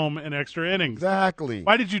walk-off at home in extra innings? Exactly.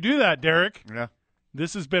 Why did you do that, Derek? Yeah.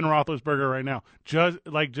 This is Ben Roethlisberger right now. Just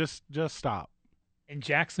stop. And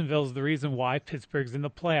Jacksonville's the reason why Pittsburgh's in the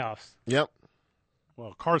playoffs. Yep.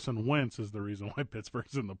 Well, Carson Wentz is the reason why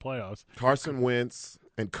Pittsburgh's in the playoffs. Carson Wentz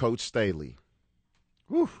and Coach Staley.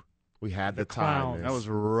 Whew. We had the time. That was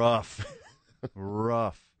rough.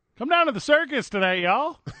 Rough. Come down to the circus today,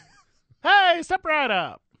 y'all. Hey, step right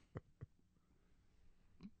up.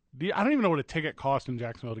 I don't even know what a ticket costs in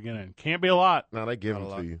Jacksonville to get in. Can't be a lot. No, they give them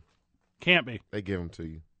to you. Can't be. They give them to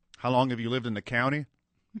you. How long have you lived in the county?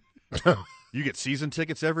 You get season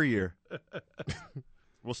tickets every year.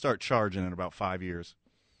 We'll start charging in about 5 years.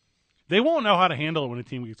 They won't know how to handle it when a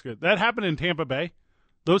team gets good. That happened in Tampa Bay.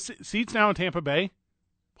 Those seats now in Tampa Bay,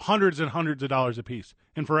 hundreds and hundreds of dollars a piece.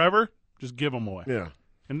 And forever, just give them away. Yeah.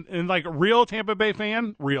 And like a real Tampa Bay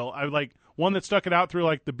fan, I like one that stuck it out through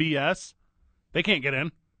like the BS, they can't get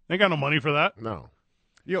in. They got no money for that. No.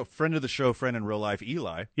 You know, friend of the show, friend in real life,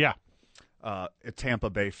 Eli. Yeah. A Tampa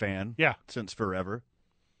Bay fan. Yeah. Since forever.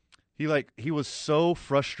 He was so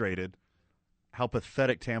frustrated how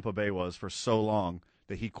pathetic Tampa Bay was for so long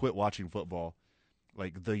that he quit watching football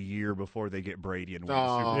like the year before they get Brady and win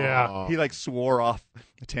the Super Bowl. Yeah. He swore off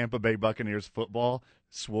Tampa Bay Buccaneers football,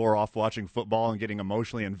 swore off watching football and getting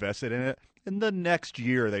emotionally invested in it. And the next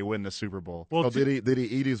year they win the Super Bowl. Well, did he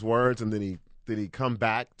eat his words and then did he come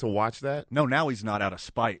back to watch that? No, now he's not out of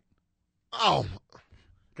spite. Oh,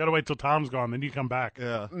 got to wait till Tom's gone, then you come back.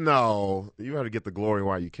 Yeah. No, you got to get the glory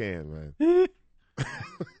while you can, man.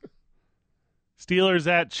 Steelers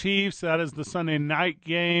at Chiefs. That is the Sunday night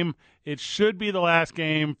game. It should be the last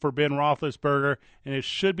game for Ben Roethlisberger, and it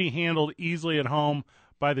should be handled easily at home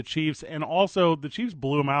by the Chiefs. And also, the Chiefs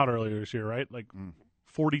blew them out earlier this year, right?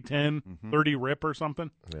 40-10, 30 rip or something.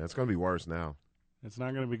 Yeah, it's going to be worse now. It's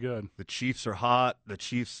not going to be good. The Chiefs are hot. The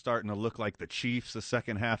Chiefs starting to look like the Chiefs the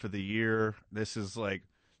second half of the year. This is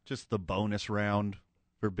just the bonus round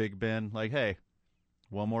for Big Ben. Hey,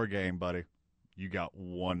 one more game, buddy. You got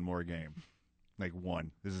one more game. One.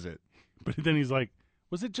 This is it. But then he's like,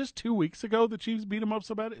 was it just 2 weeks ago the Chiefs beat him up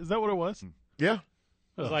so bad? Is that what it was? Yeah.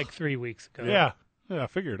 It was 3 weeks ago. Yeah. Yeah,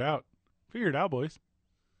 figure it out. Figure it out, boys.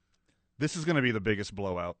 This is going to be the biggest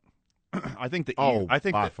blowout. I think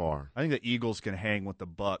by far. I think the Eagles can hang with the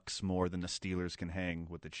Bucks more than the Steelers can hang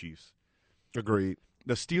with the Chiefs. Agreed.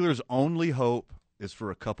 The Steelers' only hope is for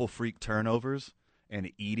a couple freak turnovers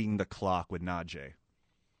and eating the clock with Najee.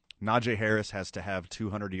 Najee Harris has to have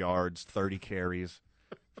 200 yards, 30 carries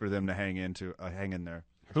for them to hang in there.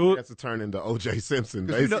 Who has to turn into O.J. Simpson,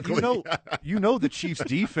 basically. You know the Chiefs'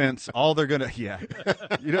 defense, all they're going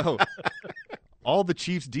to all the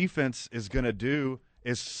Chiefs' defense is going to do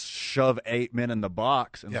is shove 8 men in the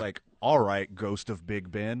box and all right, ghost of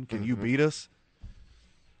Big Ben, can you beat us?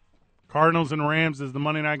 Cardinals and Rams is the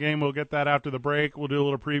Monday night game. We'll get that after the break. We'll do a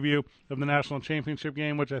little preview of the National Championship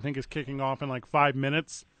game, which I think is kicking off in 5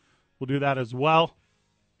 minutes. We'll do that as well.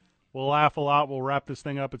 We'll laugh a lot. We'll wrap this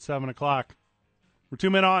thing up at 7 o'clock. We're 2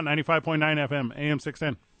 men on 95.9 FM, AM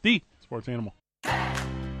 610, the Sports Animal.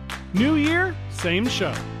 New year, same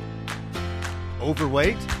show.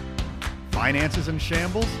 Overweight? Finances in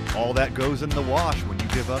shambles? All that goes in the wash when you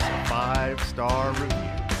give us a 5-star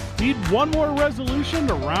review. Need one more resolution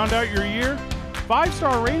to round out your year?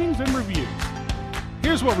 5-star ratings and reviews.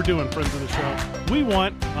 Here's what we're doing, friends of the show. We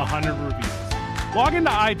want 100 reviews. Log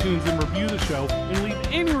into iTunes and review the show and leave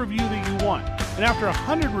any review that you want. And after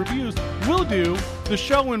 100 reviews, we'll do the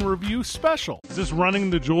Show in Review special. Is this Running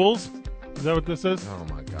the Jewels? Is that what this is? Oh,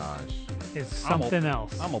 my gosh. It's something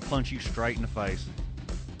else. I'm going to punch you straight in the face.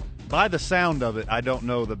 By the sound of it, I don't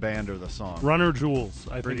know the band or the song. Runner Jewels,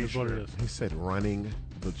 I Pretty think is sure. what it is. He said Running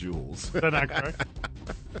the Jewels. Is that not correct?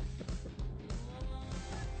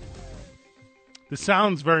 This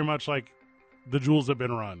sounds very much like the Jewels have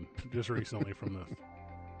been run just recently from this.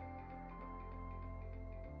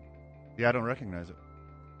 Yeah, I don't recognize it.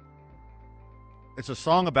 It's a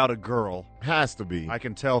song about a girl. Has to be. I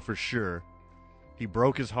can tell for sure. He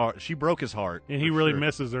broke his heart. She broke his heart. And he really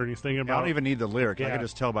misses her, and he's thinking about I don't even need the lyric. I Yeah. can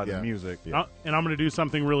just tell by the music. Yeah. And I'm going to do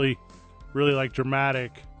something really, really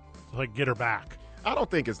dramatic, to get her back. I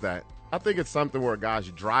don't think it's that. I think it's something where a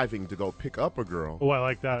guy's driving to go pick up a girl. Oh, I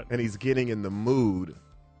like that. And he's getting in the mood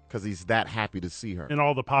because he's that happy to see her. And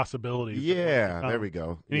all the possibilities. Yeah, there we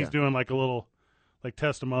go. And he's doing a little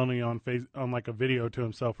testimony on a video to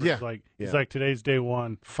himself. Where he's like, today's day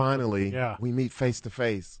one. Finally, Yeah. we meet face to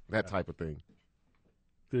face. That type of thing.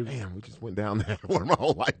 Dude. Damn, we just went down that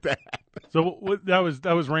wormhole like that. So that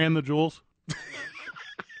was Ran the Jewels.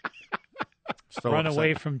 Run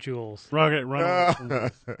away from Jewels. Run away from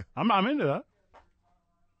Jewels. I'm into that.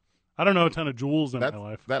 I don't know a ton of jewels in my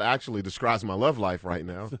life. That actually describes my love life right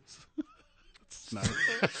now. Nice.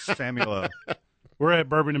 Samuel, We're at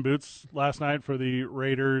Bourbon and Boots last night for the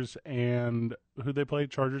Raiders and who they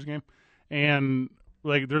played, Chargers game. And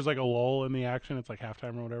like there's like a lull in the action. It's like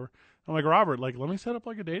halftime or whatever. I'm like, Robert, like let me set up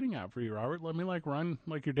like a dating app for you, Robert. Let me like run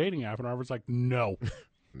like your dating app. And Robert's like, no.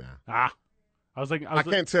 Nah. I was like, I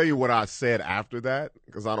can't tell you what I said after that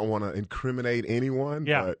because I don't want to incriminate anyone.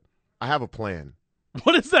 Yeah. But I have a plan.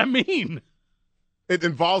 What does that mean? It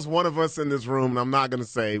involves one of us in this room, and I'm not going to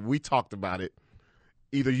say we talked about it.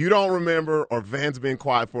 Either you don't remember or Van's been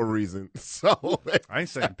quiet for a reason. So I ain't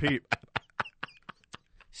saying Pete.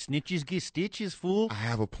 Snitches get stitches, fool. I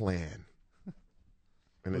have a plan.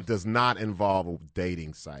 And it does not involve a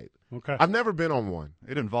dating site. Okay. I've never been on one.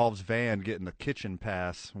 It involves Van getting the kitchen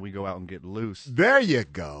pass. We go out and get loose. There you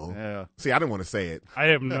go. Yeah. See, I didn't want to say it. I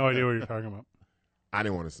have no idea what you're talking about. I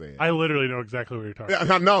didn't want to say it. I literally know exactly what you're talking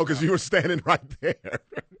about. I know because you were standing right there.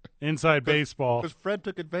 Inside baseball. Because Fred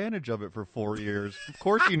took advantage of it for 4 years. Of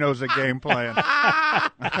course he knows a game plan.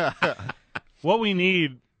 What we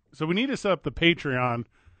need, so we need to set up the Patreon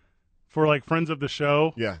for like friends of the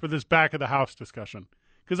show for this back of the house discussion.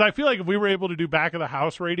 Because I feel like if we were able to do back of the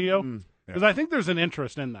house radio, because I think there's an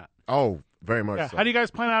interest in that. Oh, very much so. How do you guys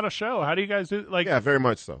plan out a show? How do you guys do like? Yeah, very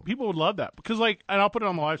much so. People would love that because like, and I'll put it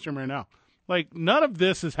on the live stream right now. Like none of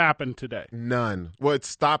this has happened today. None. Well, it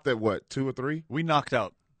stopped at what, 2 or 3? We knocked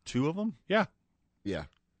out 2 of them. Yeah. Yeah.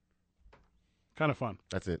 Kind of fun.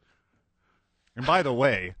 That's it. And by the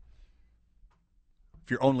way,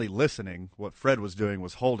 if you're only listening, what Fred was doing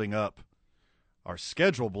was holding up our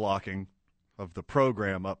schedule blocking of the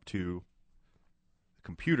program up to the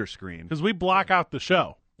computer screen. Because we block out the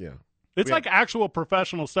show. Yeah. It's like actual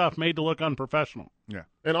professional stuff made to look unprofessional. Yeah.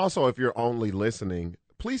 And also, if you're only listening,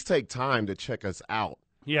 please take time to check us out.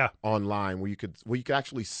 Yeah. Online where you could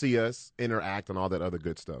actually see us, interact, and all that other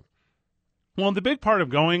good stuff. Well, the big part of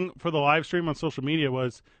going for the live stream on social media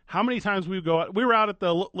was how many times we would go out. We were out at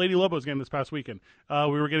the Lady Lobos game this past weekend. We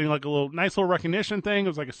were getting like a nice little recognition thing. It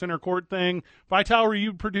was like a center court thing. Vital, were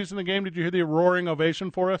you producing the game? Did you hear the roaring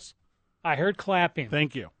ovation for us? I heard clapping.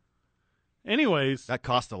 Thank you. Anyways. That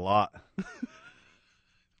cost a lot.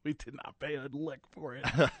 We did not pay a lick for it.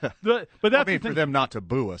 But that's I mean, for them not to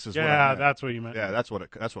boo us is what I meant. That's what you meant. Yeah, that's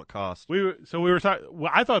what cost. We were talking.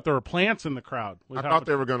 Well, I thought there were plants in the crowd. I thought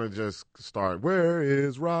they were going to just start, "Where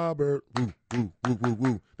is Robert?" Woo, woo, woo, woo,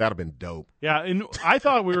 woo. That'd have been dope. Yeah, and I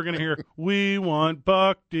thought we were going to hear, "We want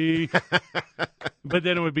Buck D," but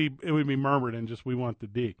then it would be murmured and just, "We want the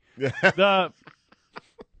D."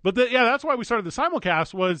 That's why we started the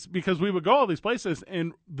simulcast, was because we would go all these places,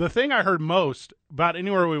 and the thing I heard most about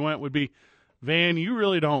anywhere we went would be, Van, you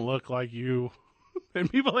really don't look like you.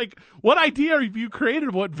 And people like, what idea have you created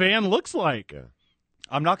of what Van looks like? Yeah.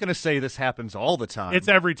 I'm not going to say this happens all the time. It's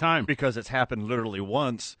every time. Because it's happened literally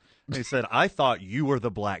once. They said, I thought you were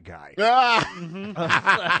the black guy.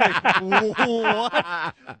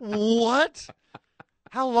 What?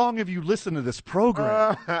 How long have you listened to this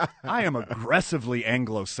program? I am aggressively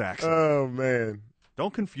Anglo-Saxon. Oh, man.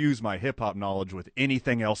 Don't confuse my hip-hop knowledge with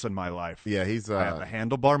anything else in my life. Yeah, I have a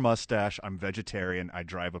handlebar mustache. I'm vegetarian. I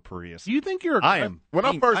drive a Prius. Do you think you're I am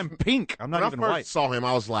pink. I'm pink. I'm not even white. When I first saw him,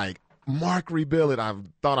 I was like, Mark Rebuild It. I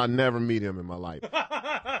thought I'd never meet him in my life.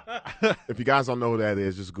 If you guys don't know who that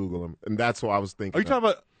is, just Google him. And that's what I was thinking. Are you talking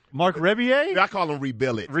about Mark Rebier? I call him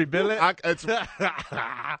Rebuild It. Rebuild It?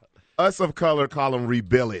 Us of color call him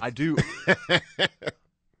Rebuild It. I do.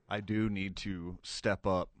 I do need to step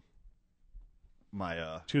up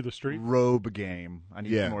my to the street robe game. I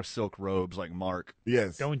need more silk robes like Mark.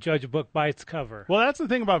 Yes. Don't judge a book by its cover. Well, that's the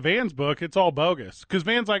thing about Van's book. It's all bogus. Because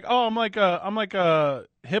Van's like, oh, I'm like a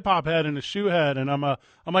hip hop head and a shoe head, and I'm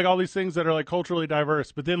like all these things that are like culturally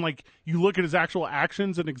diverse. But then like you look at his actual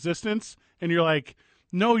actions and existence, and you're like,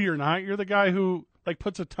 no, you're not. You're the guy who like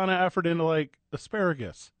puts a ton of effort into like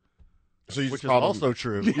asparagus. So you Which just is call also him,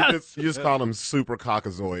 true. You just call him super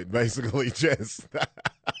cockazoid, basically. Just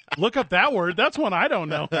look up that word. That's one I don't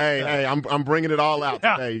know. Hey, I'm bringing it all out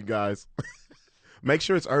today, you guys. Make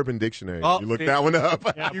sure it's Urban Dictionary. Oh, you look that one up.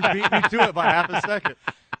 Yeah, you beat me to it by half a second.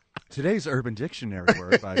 Today's Urban Dictionary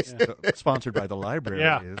word, sponsored by the library,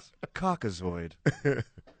 is cockazoid.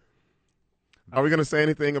 Are we going to say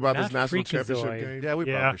anything about Not this national freakazoid. championship game? Yeah, we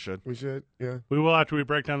probably should. We should, yeah. We will after we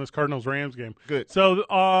break down this Cardinals-Rams game. Good. So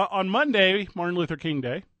on Monday, Martin Luther King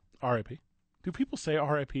Day, R.I.P. Do people say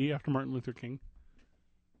R.I.P. after Martin Luther King?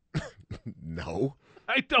 No.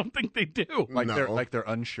 I don't think they do. Like they're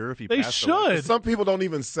unsure if he They passed should. away. Some people don't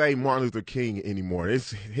even say Martin Luther King anymore.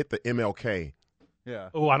 It's hit the MLK. Yeah.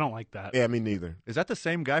 Oh, I don't like that. Yeah, me neither. Is that the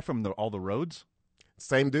same guy from All the Roads?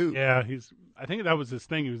 Same dude. Yeah, I think that was his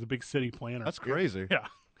thing. He was a big city planner. That's crazy. Yeah.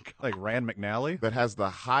 Like Rand McNally? That has the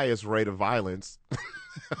highest rate of violence.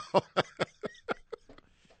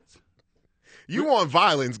 You want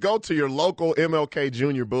violence, go to your local MLK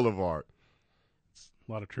Jr. Boulevard.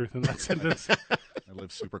 A lot of truth in that sentence. I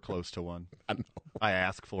live super close to one. I know. I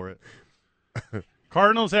ask for it.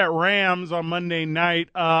 Cardinals at Rams on Monday night.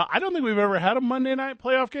 I don't think we've ever had a Monday night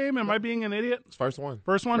playoff game. Am I being an idiot? It's first one.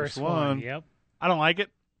 First one? First one, yep. I don't like it.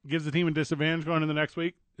 Gives the team a disadvantage going into the next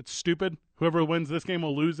week. It's stupid. Whoever wins this game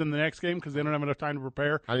will lose in the next game because they don't have enough time to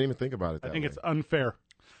prepare. I didn't even think about it that I think way. it's unfair.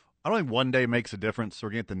 I don't think one day makes a difference. We're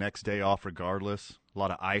going to get the next day off regardless. A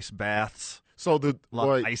lot of ice baths. So A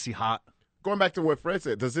lot of icy hot. Going back to what Fred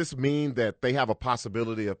said, does this mean that they have a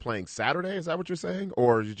possibility of playing Saturday? Is that what you're saying?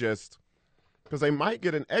 Or you just – because they might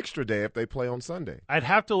get an extra day if they play on Sunday. I'd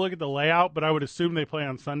have to look at the layout, but I would assume they play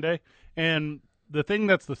on Sunday. And the thing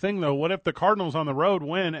though, what if the Cardinals on the road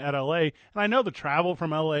win at L.A.? And I know the travel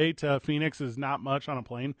from L.A. to Phoenix is not much on a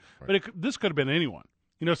plane, but this could have been anyone.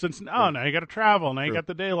 You know, since now you got to travel, now you got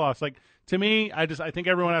the day loss. Like, to me, I think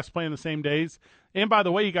everyone has to play in the same days. And by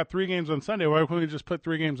the way, you got 3 games on Sunday. Why couldn't we just put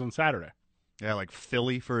 3 games on Saturday? Yeah, like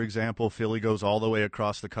Philly, for example. Philly goes all the way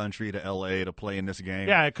across the country to L.A. to play in this game.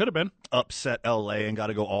 Yeah, it could have been. Upset L.A. and got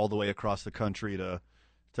to go all the way across the country to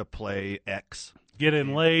play X. Get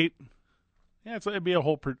in late. Yeah, it'd be a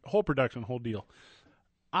whole production, whole deal.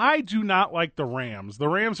 I do not like the Rams. The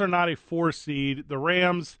Rams are not a 4 seed. The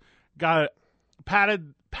Rams got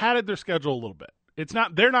padded their schedule a little bit.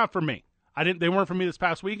 They're not for me. They weren't for me this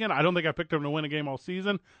past weekend. I don't think I picked them to win a game all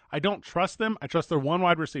season. I don't trust them. I trust their one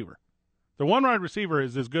wide receiver. The one wide receiver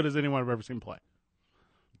is as good as anyone I've ever seen play.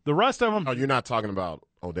 The rest of them... Oh, you're not talking about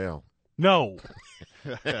Odell? No.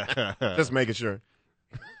 Just making sure.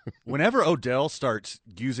 Whenever Odell starts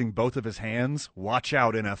using both of his hands, watch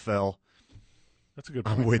out, NFL. That's a good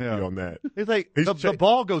point. I'm with you on that. It's like the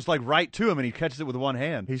ball goes like right to him, and he catches it with one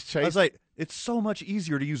hand. He's chasing. I was like, it's so much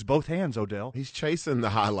easier to use both hands, Odell. He's chasing the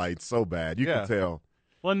highlights so bad. You can tell.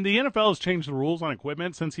 Well, and the NFL has changed the rules on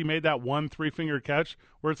equipment since he made that 1 3-finger catch,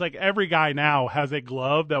 where it's like every guy now has a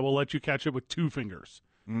glove that will let you catch it with 2 fingers.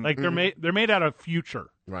 Mm-hmm. Like they're made out of future.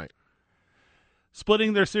 Right.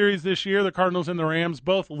 Splitting their series this year, the Cardinals and the Rams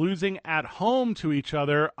both losing at home to each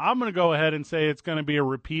other. I'm going to go ahead and say it's going to be a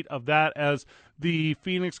repeat of that, as the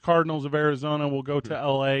Phoenix Cardinals of Arizona will go to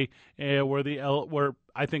L.A., where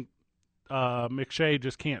I think McVay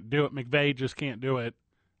just can't do it. McVay just can't do it.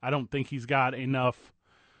 I don't think he's got enough.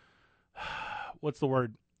 What's the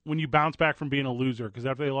word? When you bounce back from being a loser, because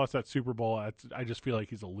after they lost that Super Bowl, I just feel like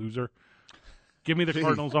he's a loser. Give me the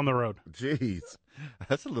Cardinals on the road. Jeez.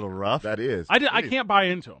 That's a little rough. That is. I can't buy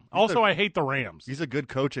into him. I hate the Rams. He's a good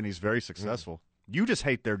coach, and he's very successful. You just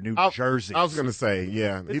hate their new jerseys. I was going to say,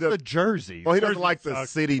 yeah. It's the jersey. Well, he doesn't like the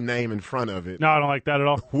city name in front of it. No, I don't like that at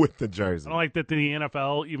all. With the jersey. I don't like that the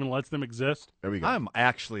NFL even lets them exist. There we go. I'm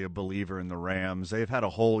actually a believer in the Rams. They've had a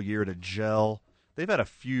whole year to gel. They've had a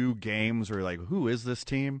few games where you're like, who is this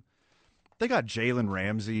team? They got Jalen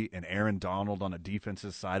Ramsey and Aaron Donald on the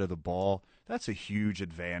defensive side of the ball. That's a huge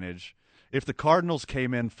advantage. If the Cardinals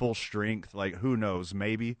came in full strength, like, who knows?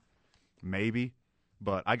 Maybe.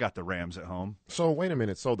 But I got the Rams at home. So, wait a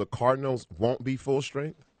minute. So, the Cardinals won't be full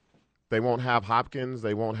strength? They won't have Hopkins?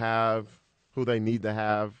 They won't have who they need to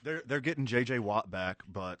have? They're getting J.J. Watt back,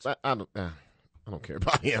 but I don't care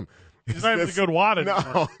about him. He's not even a good Watt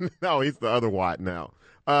anymore. No, he's the other Watt now.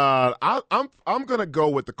 I'm going to go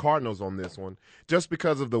with the Cardinals on this one just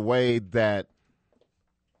because of the way that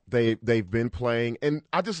they've been playing. And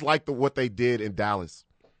I just like what they did in Dallas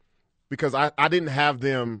because I didn't have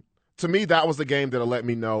them. To me, that was the game that'll let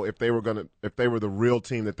me know if they were the real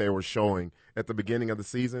team that they were showing at the beginning of the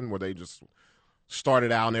season, where they just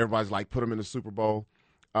started out and everybody's like, put them in the Super Bowl.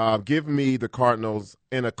 Give me the Cardinals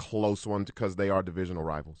in a close one because they are divisional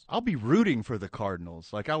rivals. I'll be rooting for the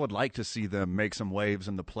Cardinals. Like, I would like to see them make some waves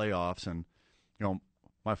in the playoffs. And, you know,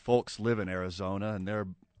 my folks live in Arizona, and they're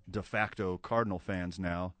de facto Cardinal fans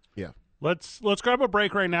now. Yeah. Let's grab a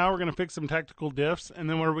break right now. We're going to fix some technical diffs, and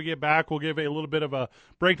then when we get back, we'll give a little bit of a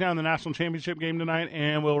breakdown of the national championship game tonight,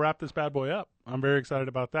 and we'll wrap this bad boy up. I'm very excited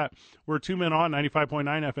about that. We're 2 men on 95.9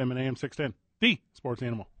 FM and AM 610, the Sports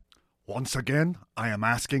Animal. Once again, I am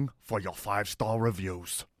asking for your 5-star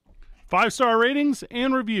reviews. 5-star ratings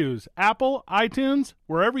and reviews. Apple, iTunes,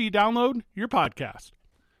 wherever you download your podcast.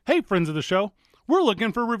 Hey, friends of the show, we're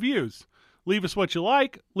looking for reviews. Leave us what you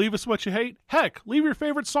like. Leave us what you hate. Heck, leave your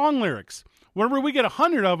favorite song lyrics. Whenever we get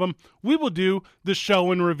 100 of them, we will do the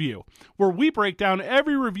show in review, where we break down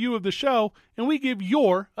every review of the show and we give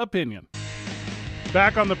your opinion.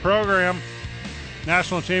 Back on the program,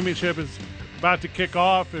 National Championship is about to kick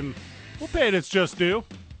off, and we'll pay it its just due.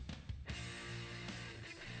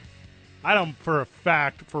 I don't, for a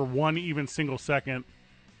fact, for one even single second,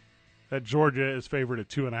 that Georgia is favored at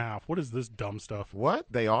 2.5. What is this dumb stuff? What?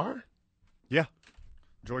 They are? Yeah.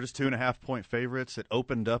 Georgia's 2.5-point favorites. It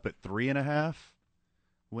opened up at 3.5,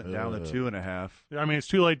 went down to 2.5. I mean, it's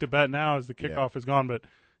too late to bet now as the kickoff is gone, but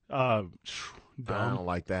dumb. I don't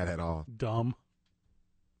like that at all. Dumb.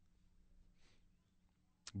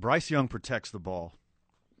 Bryce Young protects the ball.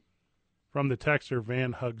 From the texter,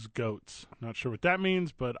 Van hugs goats. Not sure what that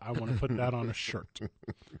means, but I want to put that on a shirt.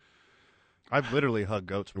 I've literally hugged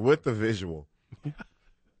goats. With the visual.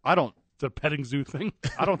 I don't. It's a petting zoo thing.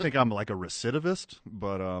 I don't think I'm like a recidivist,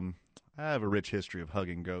 but I have a rich history of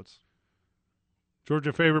hugging goats.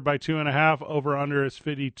 Georgia favored by 2.5. Over under is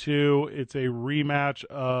 52. It's a rematch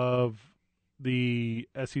of the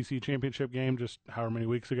SEC championship game just however many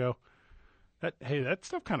weeks ago. That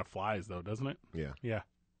stuff kind of flies though, doesn't it? Yeah. Yeah.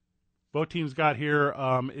 Both teams got here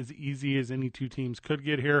as easy as any two teams could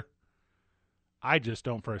get here. I just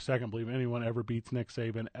don't for a second believe anyone ever beats Nick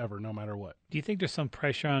Saban ever, no matter what. Do you think there's some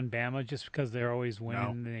pressure on Bama just because they're always winning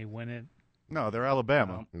and they win it? No, they're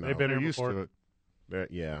Alabama. No. They've been here used before. to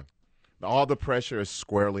it. Yeah. All the pressure is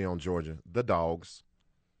squarely on Georgia. The Dogs.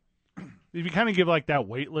 If you kind of give like that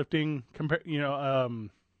weightlifting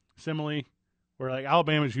simile, where like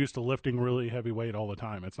Alabama's used to lifting really heavy weight all the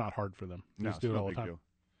time. It's not hard for them. They just do it all the time. Deal.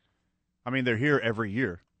 I mean, they're here every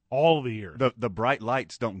year. All the year. The bright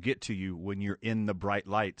lights don't get to you when you're in the bright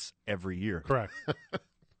lights every year. Correct.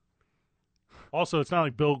 Also, it's not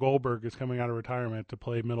like Bill Goldberg is coming out of retirement to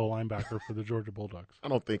play middle linebacker for the Georgia Bulldogs. I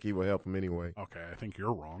don't think he will help him anyway. Okay, I think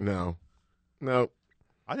you're wrong. No.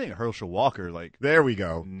 I think Herschel Walker, there we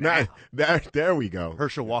go. Now. There we go.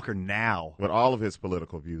 Herschel Walker now. With all of his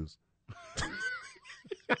political views.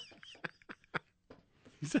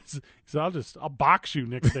 He says, I'll box you,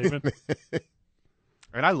 Nick Saban.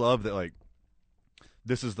 And I love that,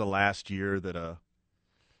 this is the last year that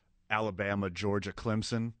Alabama, Georgia,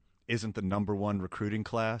 Clemson isn't the number one recruiting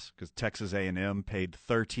class because Texas A&M paid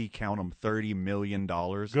 $30 million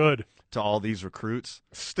Good. to all these recruits.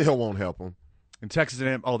 Still won't help them. And Texas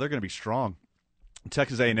A&M, they're going to be strong.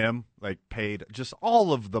 Texas A&M paid just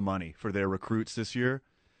all of the money for their recruits this year,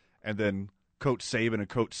 and then Coach Saban and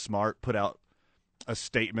Coach Smart put out a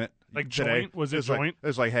statement today. Joint? Was it joint? It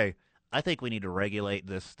was like, hey, I think we need to regulate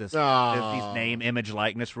these name, image,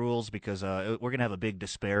 likeness rules because we're going to have a big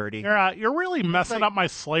disparity. You're really messing up my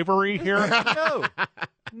slavery here.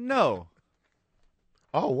 No.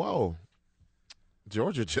 Oh, whoa.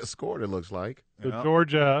 Georgia just scored, it looks like. So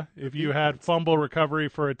Georgia, if you had fumble recovery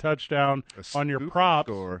for a touchdown on your props,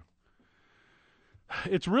 score.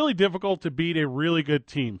 It's really difficult to beat a really good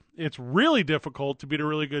team. It's really difficult to beat a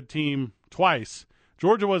really good team twice.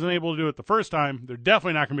 Georgia wasn't able to do it the first time. They're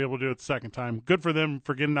definitely not going to be able to do it the second time. Good for them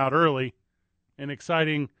for getting out early and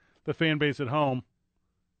exciting the fan base at home.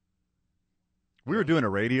 We were doing a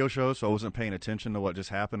radio show, so I wasn't paying attention to what just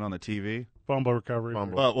happened on the TV. Fumble recovery.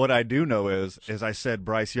 But what I do know is I said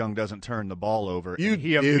Bryce Young doesn't turn the ball over.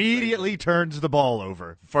 He immediately turns the ball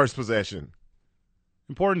over. First possession.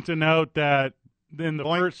 Important to note that in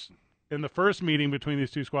the first meeting between these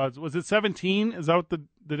two squads, was it 17? Is that what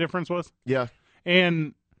the difference was? Yeah.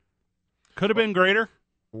 And could have been greater?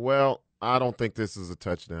 Well, I don't think this is a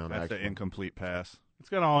touchdown. That's an incomplete pass. It's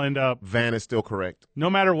going to all end up. Van is still correct. No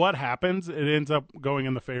matter what happens, it ends up going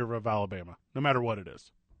in the favor of Alabama, no matter what it is.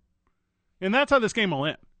 And that's how this game will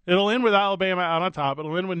end. It'll end with Alabama out on top.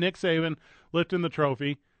 It'll end with Nick Saban lifting the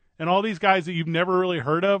trophy. And all these guys that you've never really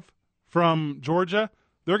heard of from Georgia,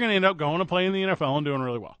 they're going to end up going to play in the NFL and doing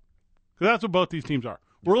really well. Because that's what both these teams are.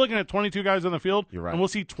 We're looking at 22 guys on the field, You're right. and we'll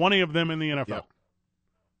see 20 of them in the NFL. Yep.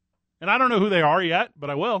 And I don't know who they are yet, but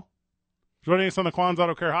I will. Joining us on the Quan's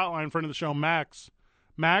Auto Care Hotline, friend of the show, Max.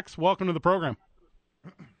 Max, welcome to the program.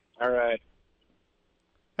 All right.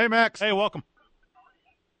 Hey, Max. Hey, welcome.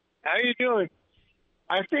 How you doing?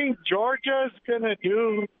 I think Georgia's going to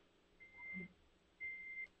do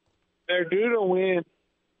 – they're due to win.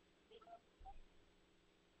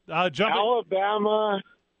 Alabama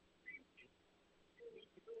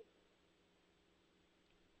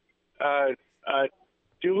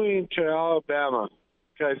doing to Alabama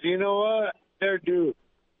because you know what? They're due.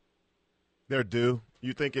 They're due.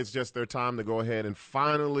 You think it's just their time to go ahead and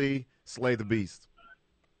finally slay the beast?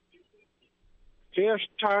 Just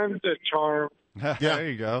time's a charm. There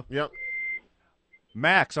you go. Yep.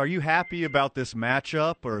 Max, are you happy about this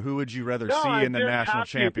matchup, or who would you rather see in the national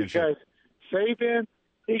championship? Because Saban,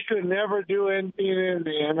 he could never do anything in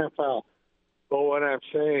the NFL. But what I'm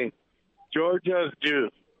saying, Georgia's due.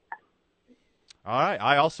 All right.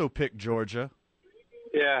 I also picked Georgia.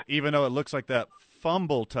 Yeah. Even though it looks like that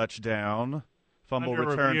fumble touchdown fumble Under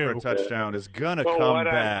return review. for a touchdown is going to But come what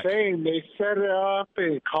back. I'm saying, they set it up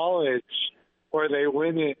in college where they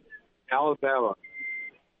win it, Alabama.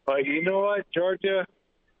 But you know what, Georgia?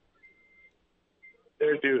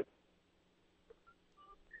 They're due.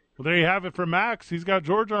 Well, there you have it for Max. He's got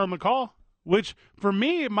Georgia on the call, which for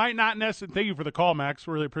me, it might not necessarily. Thank you for the call, Max.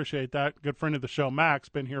 Really appreciate that. Good friend of the show, Max,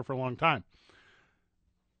 been here for a long time.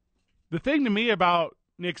 The thing to me about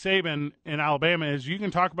Nick Saban in Alabama is you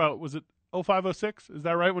can talk about, was it 0506? Is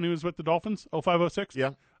that right, when he was with the Dolphins? 0506?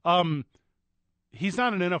 Yeah. He's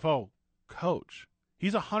not an NFL coach.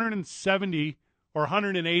 He's 170 or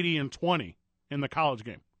 180 and 20 in the college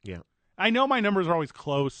game. Yeah. I know my numbers are always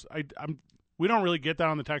close. We don't really get that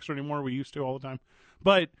on the texter anymore. We used to all the time.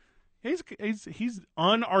 But he's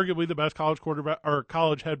unarguably the best college quarterback or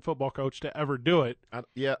college head football coach to ever do it. I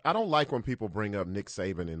don't like when people bring up Nick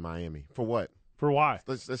Saban in Miami. For what? For why?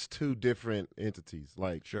 That's two different entities.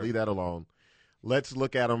 Like, Sure. leave that alone. Let's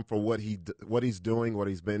look at him for what he's doing, what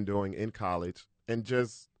he's been doing in college, and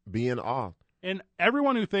just be in awe. And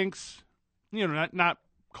everyone who thinks, not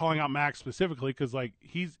calling out Max specifically, because like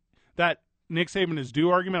he's that Nick Saban is due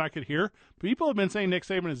argument I could hear. People have been saying Nick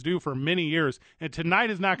Saban is due for many years, and tonight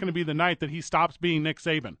is not going to be the night that he stops being Nick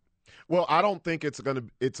Saban. Well, I don't think it's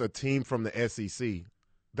a team from the SEC.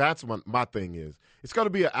 That's what my thing is. It's going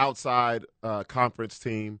to be an outside conference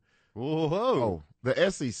team. Whoa. Oh,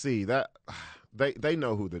 the SEC, that they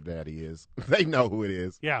know who the daddy is. They know who it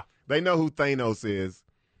is. Yeah. They know who Thanos is.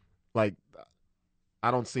 Like,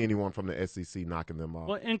 I don't see anyone from the SEC knocking them off.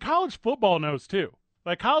 Well, and college football knows too.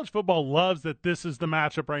 Like, college football loves that this is the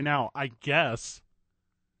matchup right now, I guess.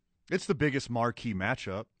 It's the biggest marquee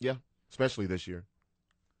matchup. Yeah, especially this year.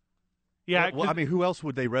 Yeah. Well, I mean, who else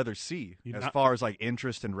would they rather see as not- far as like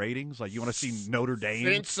interest and ratings? Like, you want to see Notre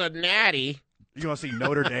Dame? Cincinnati. You want to see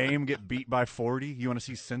Notre Dame get beat by 40? You want to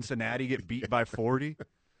see Cincinnati get beat by 40?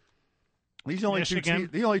 These are Michigan.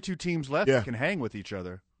 the only two teams left that can hang with each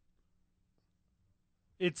other.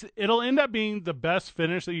 It'll end up being the best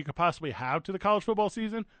finish that you could possibly have to the college football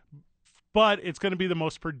season, but it's going to be the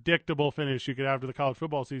most predictable finish you could have to the college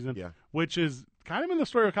football season, which is kind of in the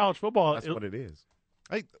story of college football. That's what it is.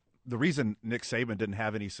 The reason Nick Saban didn't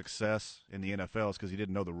have any success in the NFL is because he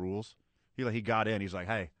didn't know the rules. He got in. He's like,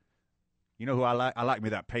 hey, you know who I like? I like me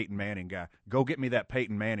that Peyton Manning guy. Go get me that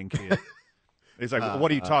Peyton Manning kid. He's like,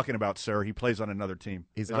 what are you talking about, sir? He plays on another team.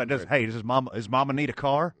 He's like, hey, does mama need a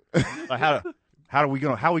car? Like, how are we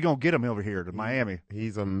gonna get him over here to Miami?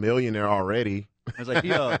 He's a millionaire already. I was like,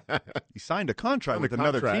 he signed a contract with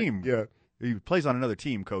another team. Yeah, he plays on another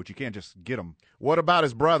team, coach. You can't just get him. What about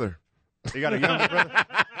his brother? You got a younger brother.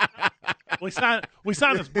 We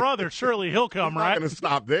signed his brother. Surely he'll come, right? Not going to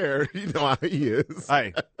stop there. You know how he is.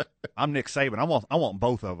 Hey, I'm Nick Saban. I want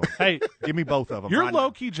both of them. Hey, give me both of them. You're right low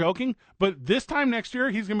key joking, but this time next year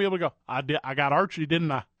he's gonna be able to go. I got Archie,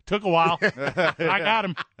 didn't I? Took a while. I got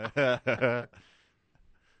him.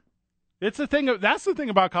 It's the thing. That's the thing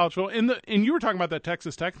about college football. And you were talking about that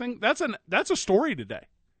Texas Tech thing. That's a story today.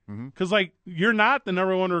 Because like you're not the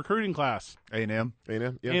number one recruiting class. A&M.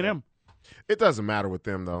 Yeah. A&M. It doesn't matter with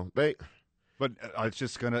them though. But it's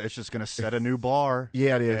just gonna set a new bar.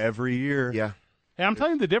 Yeah, it is every year. Yeah. Hey, I'm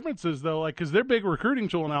telling you the difference is though, like, because their big recruiting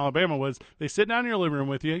tool in Alabama was they sit down in your living room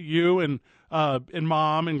with you and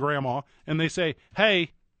mom and grandma, and they say,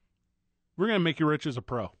 "Hey, we're gonna make you rich as a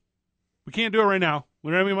pro. We can't do it right now.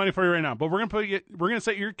 We don't have any money for you right now, but we're gonna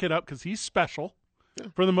set your kid up because he's special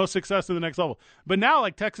for the most success to the next level." But now,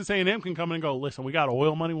 like Texas A&M can come in and go, "Listen, we got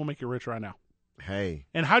oil money. We'll make you rich right now." Hey.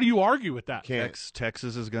 And how do you argue with that?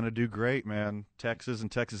 Texas is going to do great, man. Texas and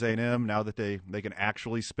Texas A&M, now that they can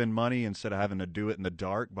actually spend money instead of having to do it in the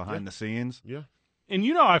dark behind the scenes. Yeah. And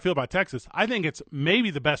you know how I feel about Texas. I think it's maybe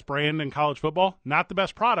the best brand in college football. Not the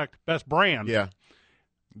best product, best brand. Yeah.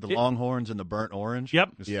 The Longhorns and the burnt orange.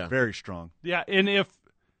 Yep. It's very strong. Yeah, and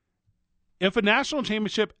if a national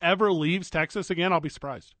championship ever leaves Texas again, I'll be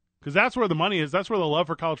surprised. Because that's where the money is. That's where the love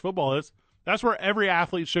for college football is. That's where every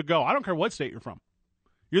athlete should go. I don't care what state you're from.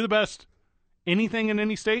 You're the best anything in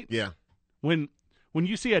any state. Yeah. When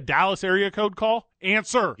you see a Dallas area code call,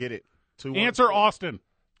 answer. Get it. Answer Austin.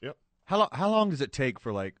 Yep. How long does it take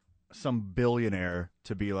for like some billionaire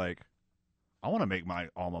to be like, I want to make my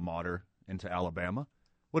alma mater into Alabama?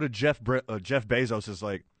 What if Jeff Bezos is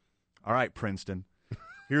like, all right, Princeton,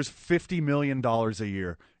 here's $50 million a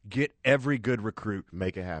year. Get every good recruit.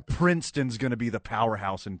 Make it happen. Princeton's going to be the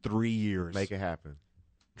powerhouse in 3 years. Make it happen.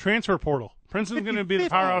 Transfer portal. Princeton's going to be the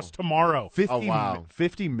powerhouse tomorrow.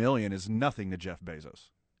 50 million is nothing to Jeff Bezos.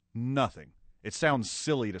 Nothing. It sounds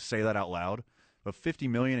silly to say that out loud, but $50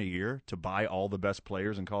 million a year to buy all the best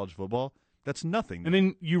players in college football, That's nothing. And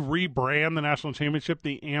then you rebrand the national championship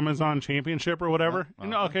the Amazon Championship or whatever.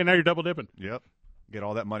 Okay, now you're double dipping. Yep. Get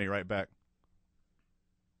all that money right back.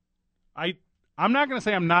 I'm not going to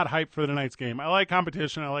say I'm not hyped for tonight's game. I like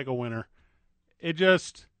competition. I like a winner. It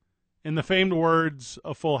just, in the famed words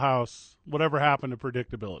of Full House, whatever happened to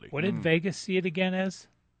predictability? What did Vegas see it again as?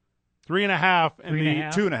 3.5. And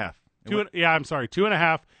 3.5? 2.5. Yeah, I'm sorry,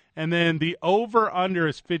 2.5. And then the over-under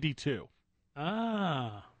is 52.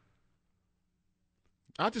 Ah.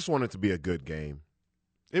 I just want it to be a good game.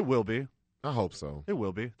 It will be. I hope so. It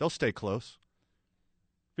will be. They'll stay close.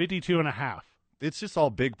 52.5. It's just all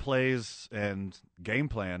big plays and game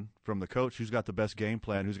plan from the coach. Who's got the best game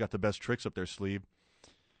plan? Who's got the best tricks up their sleeve?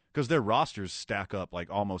 Because their rosters stack up like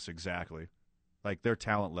almost exactly. Like their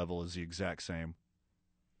talent level is the exact same.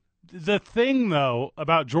 The thing, though,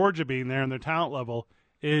 about Georgia being there and their talent level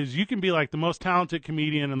is you can be like the most talented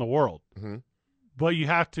comedian in the world, but you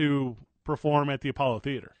have to perform at the Apollo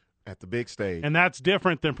Theater. At the big stage. And that's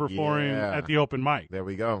different than performing at the open mic. There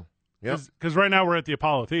we go. Yep. Because right now we're at the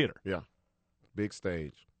Apollo Theater. Yeah. Big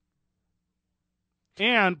stage.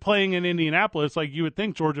 And playing in Indianapolis, like you would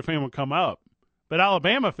think Georgia fan would come up. But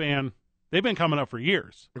Alabama fan, they've been coming up for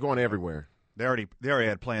years. We're going everywhere. They already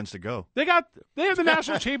had plans to go. They have the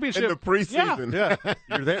national championship in the preseason.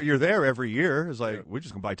 Yeah. You're there every year. It's like we're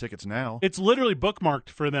just gonna buy tickets now. It's literally bookmarked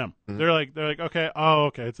for them. They're like, okay,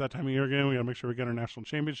 it's that time of year again. We gotta make sure we get our national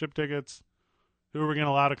championship tickets. Who are we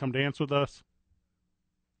gonna allow to come dance with us?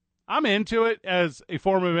 I'm into it as a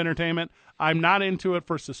form of entertainment. I'm not into it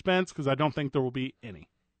for suspense because I don't think there will be any.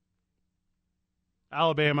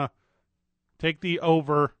 Alabama, take the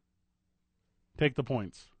over, take the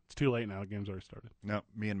points. It's too late now. The game's already started. No,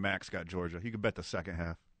 me and Max got Georgia. You can bet the second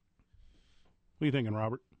half. What are you thinking,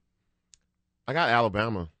 Robert? I got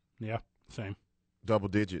Alabama. Yeah, same. Double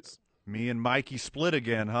digits. Me and Mikey split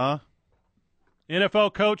again, huh?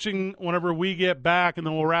 NFL coaching whenever we get back, and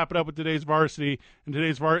then we'll wrap it up with today's varsity. And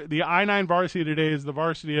the I-9 varsity today is the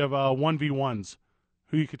varsity of 1v1s,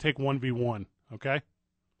 who you could take 1v1, okay?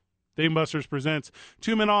 Dave & Buster's presents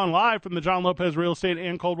 2 Men On live from the John Lopez Real Estate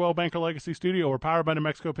and Coldwell Banker Legacy Studio. We're powered by New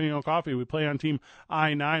Mexico Pino Coffee. We play on Team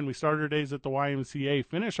I-9. We start our days at the YMCA,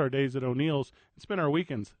 finish our days at O'Neill's, and spend our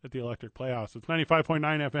weekends at the Electric Playhouse. It's 95.9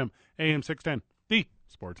 FM, AM 610, the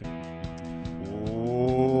Sports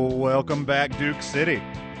Animal. Welcome back, Duke City.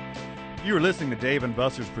 You are listening to Dave &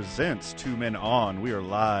 Buster's Presents 2 Men On. We are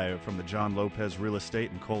live from the John Lopez Real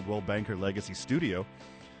Estate and Coldwell Banker Legacy Studio.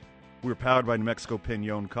 We're powered by New Mexico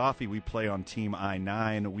Pinon Coffee. We play on Team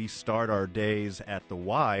I-9. We start our days at the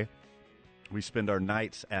Y. We spend our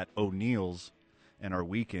nights at O'Neill's and our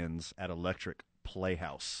weekends at Electric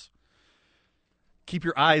Playhouse. Keep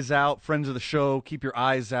your eyes out, friends of the show. Keep your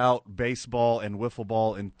eyes out, baseball and wiffle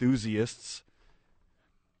ball enthusiasts,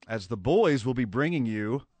 as the boys will be bringing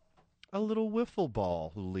you a little wiffle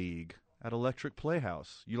ball league at Electric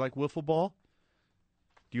Playhouse. You like wiffle ball?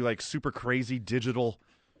 Do you like super crazy digital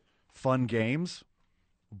fun games?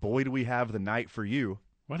 Boy, do we have the night for you.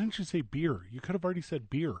 Why didn't you say beer? You could have already said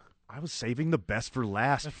beer. I was saving the best for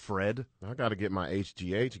last, Fred. I got to get my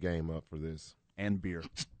HGH game up for this. And beer.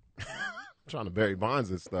 I'm trying to bury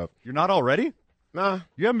bonds and stuff. You're not already? Nah.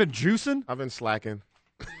 You haven't been juicing? I've been slacking.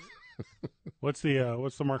 What's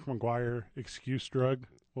the Mark McGuire excuse drug?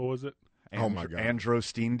 What was it? Oh, my God.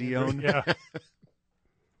 Androstenedione? Yeah.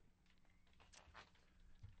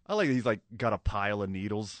 I like that he's, like, got a pile of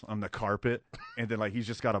needles on the carpet, and then, like, he's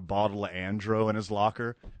just got a bottle of Andro in his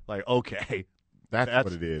locker. Like, okay. That's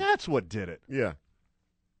what it is. That's what did it. Yeah.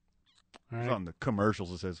 All right. It's on the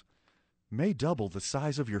commercials. It says, may double the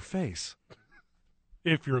size of your face.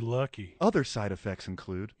 If you're lucky. Other side effects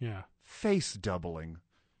include face doubling.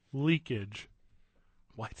 Leakage.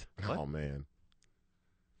 What? Oh, man.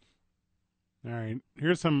 All right.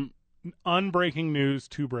 Here's some unbreaking news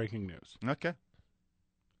to breaking news. Okay.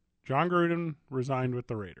 John Gruden resigned with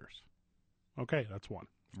the Raiders. Okay, that's one.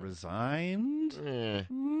 Resigned?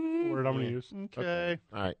 Word I'm going to use. Okay.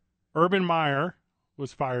 All right. Urban Meyer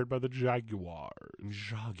was fired by the Jaguars.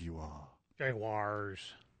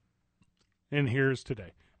 Jaguars. And here's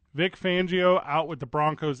today. Vic Fangio out with the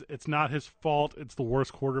Broncos. It's not his fault. It's the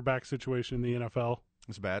worst quarterback situation in the NFL.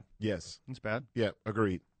 It's bad. Yes. It's bad. Yeah,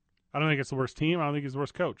 agreed. I don't think it's the worst team. I don't think he's the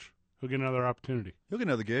worst coach. He'll get another opportunity. He'll get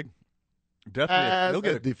another gig. Definitely. He'll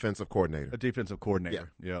get a defensive coordinator. A defensive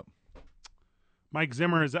coordinator. Yeah. Yep. Mike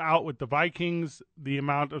Zimmer is out with the Vikings. The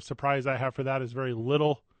amount of surprise I have for that is very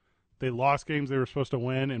little. They lost games they were supposed to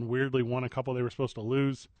win and weirdly won a couple they were supposed to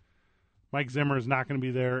lose. Mike Zimmer is not going to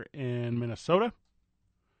be there in Minnesota.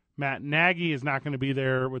 Matt Nagy is not going to be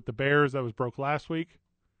there with the Bears. That was broke last week.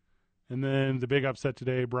 And then the big upset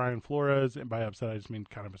today, Brian Flores. And by upset, I just mean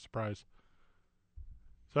kind of a surprise.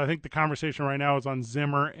 So I think the conversation right now is on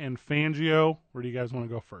Zimmer and Fangio. Where do you guys want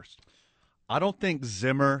to go first? I don't think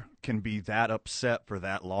Zimmer can be that upset for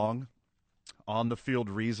that long. On the field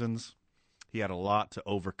reasons, he had a lot to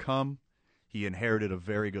overcome. He inherited a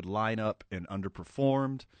very good lineup and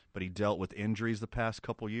underperformed, but he dealt with injuries the past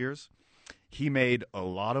couple years. He made a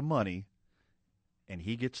lot of money, and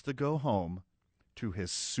he gets to go home to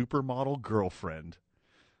his supermodel girlfriend.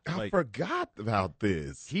 I forgot about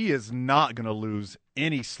this. He is not going to lose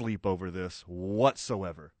any sleep over this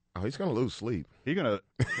whatsoever. Oh, he's going to lose sleep. He's going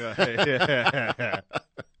to.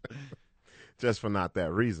 Just for not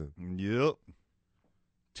that reason. Yep.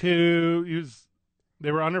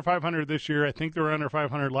 They were under 500 this year. I think they were under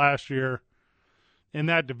 500 last year. In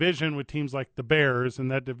that division with teams like the Bears, and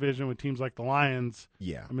that division with teams like the Lions.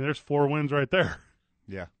 Yeah. I mean, there's 4 wins right there.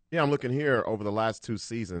 Yeah. Yeah, I'm looking here over the last 2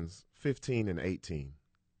 seasons, 15 and 18.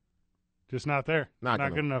 Just not there. Not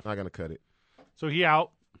good enough. Not going to cut it. So he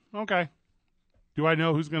out. Okay. Do I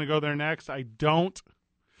know who's going to go there next? I don't.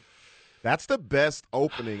 That's the best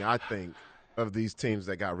opening, I think, of these teams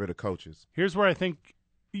that got rid of coaches. Here's where I think,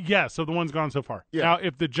 so the one's gone so far. Yeah. Now,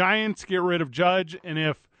 if the Giants get rid of Judge, and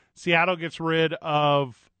if Seattle gets rid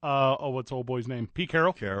of, what's the old boy's name? Pete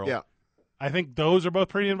Carroll? Yeah. I think those are both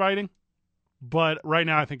pretty inviting. But right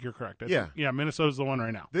now, I think you're correct. Yeah. Minnesota's the one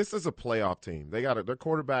right now. This is a playoff team. Their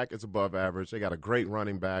quarterback is above average. They got a great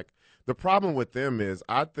running back. The problem with them is,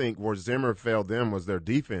 I think where Zimmer failed them was their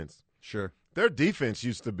defense. Sure. Their defense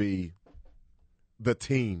used to be the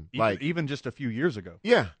team. Even just a few years ago.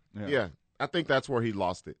 Yeah. I think that's where he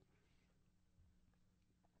lost it.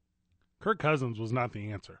 Kirk Cousins was not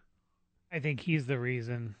the answer. I think he's the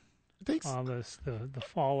reason. All this, the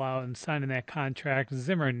fallout and signing that contract.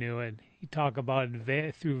 Zimmer knew it. He talked about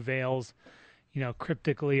it through veils,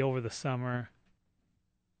 cryptically over the summer.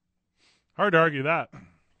 Hard to argue that.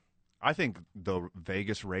 I think the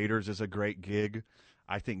Vegas Raiders is a great gig.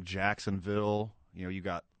 I think Jacksonville, you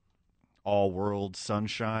got all-world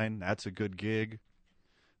sunshine. That's a good gig.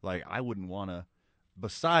 I wouldn't want to,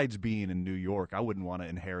 besides being in New York, I wouldn't want to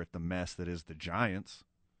inherit the mess that is the Giants.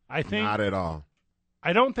 I think not at all.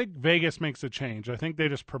 I don't think Vegas makes a change. I think they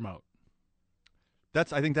just promote. I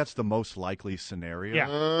think that's the most likely scenario.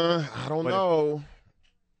 Yeah. I don't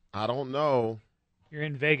know. You're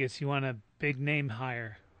in Vegas. You want a big name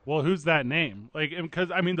hire. Well, who's that name? Because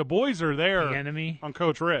the boys are there. Bieniemy on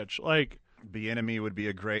Coach Rich. Bieniemy would be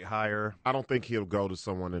a great hire. I don't think he'll go to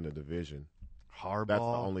someone in the division. Harbaugh. That's the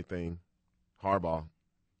only thing. Harbaugh.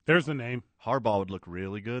 There's the name. Harbaugh would look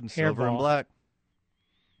really good in silver and black.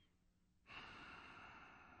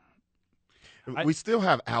 We still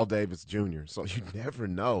have Al Davis Jr., so you never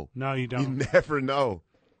know. No, you don't. You never know.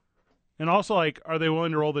 And also, are they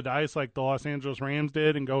willing to roll the dice like the Los Angeles Rams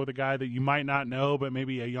did and go with a guy that you might not know, but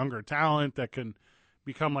maybe a younger talent that can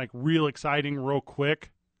become, real exciting real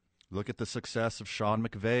quick? Look at the success of Sean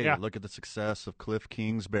McVay. Yeah. Look at the success of Cliff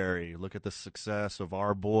Kingsbury. Look at the success of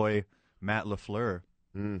our boy Matt LaFleur.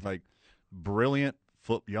 Brilliant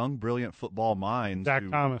football minds. Zach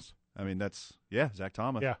Thomas. Zach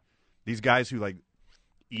Thomas. Yeah. These guys who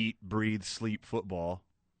eat, breathe, sleep football,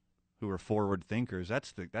 who are forward thinkers.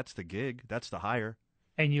 That's the gig. That's the hire.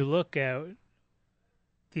 And you look at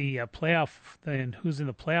the playoff and who's in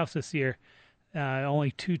the playoffs this year. Only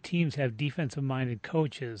 2 teams have defensive-minded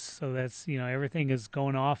coaches, so that's everything is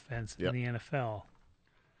going offense in the NFL.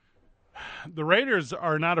 The Raiders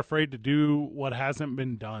are not afraid to do what hasn't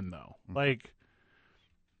been done, though.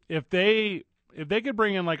 If they could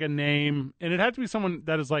bring in a name, and it had to be someone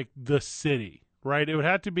that is the city, right? It would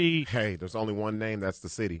have to be. Hey, there's only one name. That's the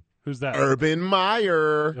city. Who's that? Urban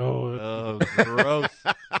Meyer. Oh, gross.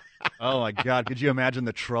 Oh my God! Could you imagine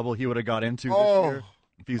the trouble he would have got into this year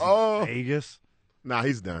if he's in Vegas? Nah,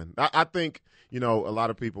 he's done. I think a lot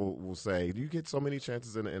of people will say, "Do you get so many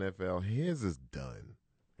chances in the NFL?" His is done.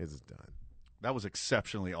 That was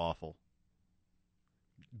exceptionally awful.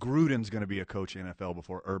 Gruden's going to be a coach in NFL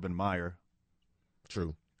before Urban Meyer.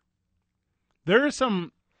 True. There are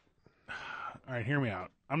some. All right, hear me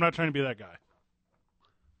out. I'm not trying to be that guy.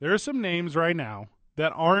 There are some names right now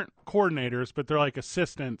that aren't coordinators, but they're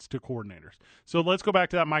assistants to coordinators. So let's go back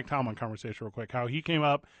to that Mike Tomlin conversation real quick, how he came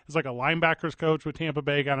up as a linebackers coach with Tampa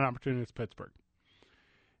Bay, got an opportunity at Pittsburgh.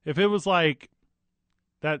 If it was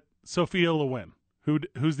that Sophia Lewin,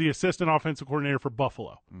 who's the assistant offensive coordinator for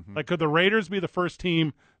Buffalo, could the Raiders be the first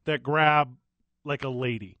team that grab a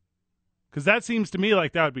lady? Because that seems to me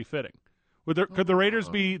like that would be fitting. Could the Raiders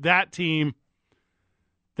be that team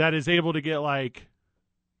that is able to get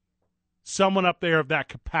someone up there of that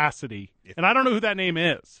capacity. And I don't know who that name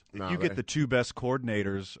is. If you get the two best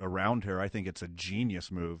coordinators around her, I think it's a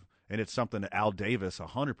genius move. And it's something that Al Davis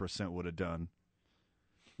 100% would have done.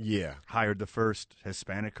 Yeah. Hired the first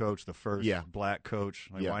Hispanic coach, the first black coach.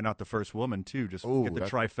 Why not the first woman, too? Just get the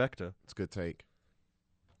trifecta. It's a good take.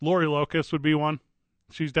 Lori Locust would be one.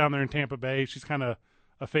 She's down there in Tampa Bay. She's kind of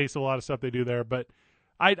a face of a lot of stuff they do there. But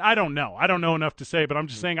I don't know. I don't know enough to say. But I'm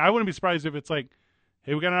just saying I wouldn't be surprised if it's like,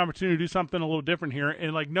 hey, we got an opportunity to do something a little different here.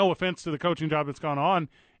 And, like, no offense to the coaching job that's gone on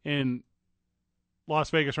in Las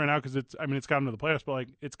Vegas right now because it's gotten to the playoffs. But, like,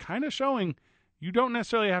 it's kind of showing you don't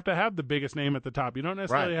necessarily have to have the biggest name at the top. You don't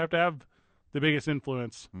necessarily have to have the biggest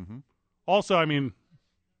influence. Mm-hmm. Also, I mean,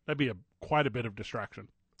 that'd be quite a bit of distraction.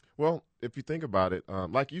 Well, if you think about it,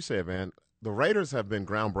 like you said, man, the Raiders have been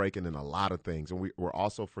groundbreaking in a lot of things, and we're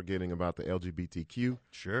also forgetting about the LGBTQ.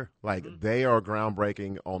 Sure. Like, they are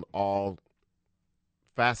groundbreaking on all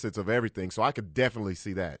facets of everything, so I could definitely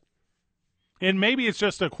see that. And maybe it's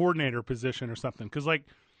just a coordinator position or something, because, like,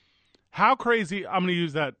 how crazy – I'm going to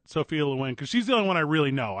use that Sophia Lewin because she's the only one I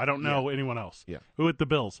really know. I don't know anyone else who at the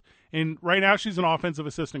Bills. And right now she's an offensive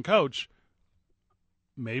assistant coach.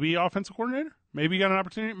 Maybe offensive coordinator? Maybe you got an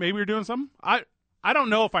opportunity? Maybe you're doing something? I don't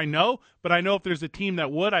know if I know, but I know if there's a team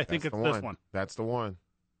that would, I think it's this one. That's the one.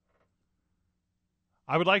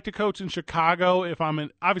 I would like to coach in Chicago if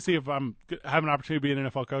I'm obviously if I'm have an opportunity to be an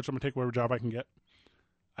NFL coach, I'm going to take whatever job I can get.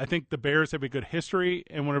 I think the Bears have a good history,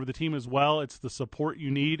 and whenever the team is well, it's the support you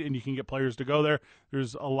need, and you can get players to go there.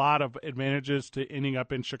 There's a lot of advantages to ending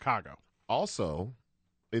up in Chicago. Also,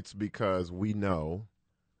 it's because we know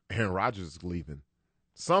Aaron Rodgers is leaving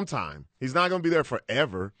sometime. He's not going to be there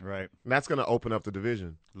forever. Right. And that's going to open up the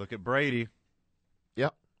division. Look at Brady.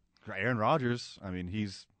 Yep. Aaron Rodgers, I mean,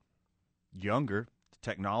 he's younger.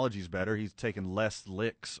 Technology's better. He's taken less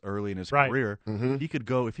licks early in his career. Mm-hmm. He could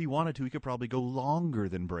go, if he wanted to, he could probably go longer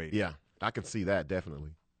than Brady. Yeah, I can see that, definitely.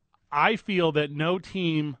 I feel that no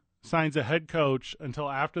team signs a head coach until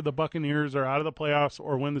after the Buccaneers are out of the playoffs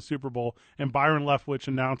or win the Super Bowl, and Byron Leftwich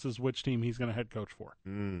announces which team he's going to head coach for.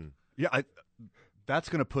 Yeah, that's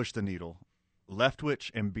going to push the needle. Leftwich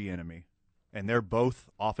and Bieniemy. And they're both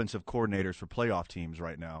offensive coordinators for playoff teams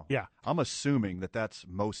right now. Yeah. I'm assuming that that's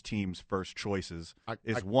most teams' first choices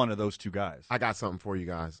is one of those two guys. I got something for you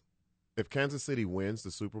guys. If Kansas City wins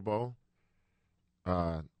the Super Bowl,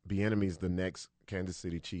 Bieniemy's the next Kansas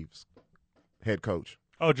City Chiefs head coach.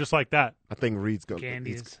 Oh, just like that. I think Reed's going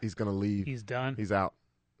he's going to leave. He's done. He's out.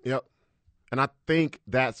 Yep. And I think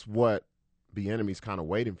that's what Bieniemy's kind of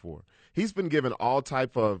waiting for. He's been given all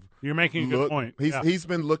type of You're making a good point. He's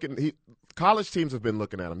been looking college teams have been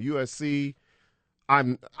looking at him. USC,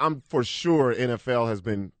 I'm for sure NFL has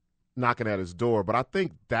been knocking at his door, but I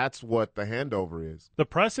think that's what the handover is. The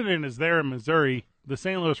precedent is there in Missouri. The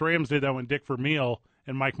St. Louis Rams did that when Dick Vermeil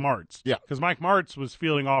and Mike Martz. Yeah. Because Mike Martz was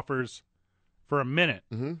fielding offers for a minute.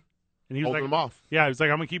 Mm-hmm. And he was holding them off. Yeah, he was like,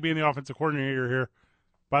 I'm going to keep being the offensive coordinator here.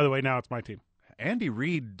 By the way, now it's my team. Andy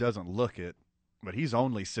Reid doesn't look it, but he's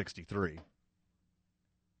only 63.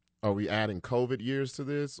 Are we adding COVID years to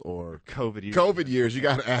this or COVID years? COVID years, you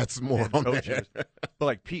got to add some more on there. But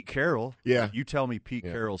like Pete Carroll, yeah. You tell me Pete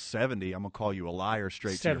Carroll's 70, I'm gonna call you a liar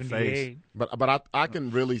straight to your face. But I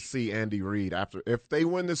can really see Andy Reid if they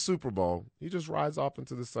win the Super Bowl, he just rides off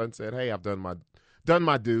into the sunset. Hey, I've done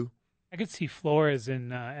my due. I could see Flores in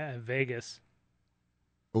Vegas.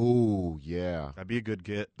 Ooh, yeah, that'd be a good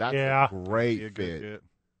get. That's a great fit. Get.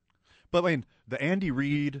 But I mean, the Andy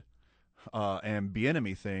Reid and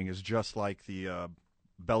Bieniemy thing is just like the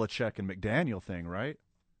Belichick and McDaniel thing, right?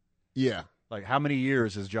 Yeah. Like, how many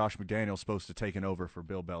years is Josh McDaniel supposed to take over for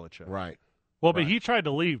Bill Belichick? Right. Well, but he tried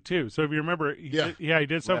to leave too. So if you remember, he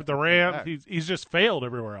did stuff with the Rams. He's just failed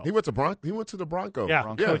everywhere else. He went to the Broncos.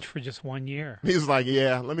 Yeah, coach for just 1 year. He was like,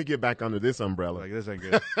 let me get back under this umbrella. Like, this ain't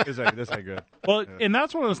good. this ain't good. Well, and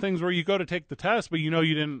that's one of those things where you go to take the test, but you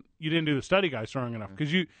didn't do the study guide strong enough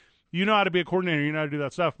because you know how to be a coordinator, you know how to do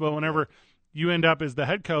that stuff. But whenever you end up as the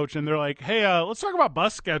head coach and they're like, hey, let's talk about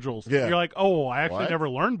bus schedules. Yeah. You're like, oh, I actually never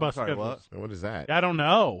learned bus schedules. What is that? I don't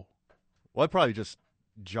know. Well, it probably just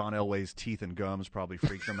John Elway's teeth and gums probably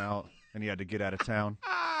freaked him out, and he had to get out of town.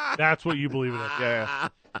 That's what you believe it is. Yeah.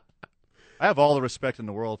 I have all the respect in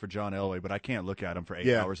the world for John Elway, but I can't look at him for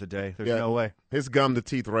 8 hours a day. There's no way. His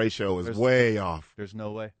gum-to-teeth ratio is way off. There's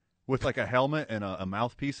no way. With, like, a helmet and a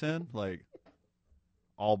mouthpiece in, like,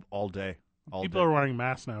 all day. People are wearing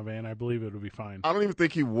masks now, Van. I believe it would be fine. I don't even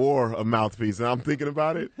think he wore a mouthpiece, and I'm thinking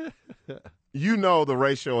about it. You know the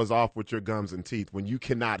ratio is off with your gums and teeth when you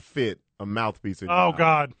cannot fit a mouthpiece in your mouth.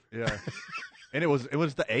 God. Yeah. And it was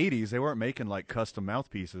the 80s. They weren't making like custom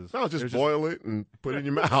mouthpieces. No, just boil it and put it in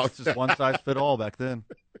your mouth. It's just one size fit all back then.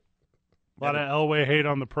 A lot of Elway hate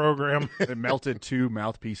on the program. They melted 2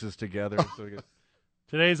 mouthpieces together. So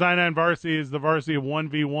Today's I-9 Varsity is the varsity of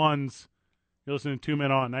 1v1s. You're listening to 2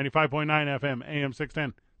 Men On, 95.9 FM, AM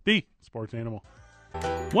 610, the sports animal.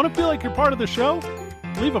 Want to feel like you're part of the show?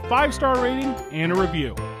 Leave a 5-star rating and a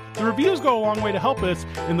review. The reviews go a long way to help us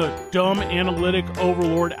in the dumb analytic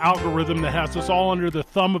overlord algorithm that has us all under the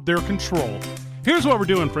thumb of their control. Here's what we're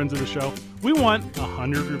doing, friends of the show. We want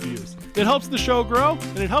 100 reviews. It helps the show grow,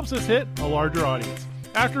 and it helps us hit a larger audience.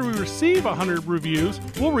 After we receive 100 reviews,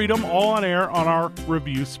 we'll read them all on air on our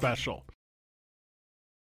review special.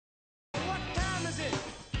 What time is it?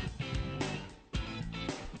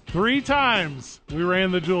 3 times we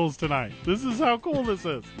ran the jewels tonight. This is how cool this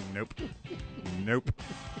is. Nope.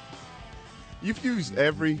 You've used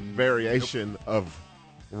every variation of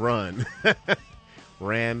run.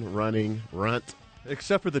 Ran, running, runt.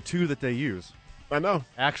 Except for the 2 that they use. I know.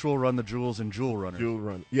 Actual Run the Jewels and Jewel Runners. Jewel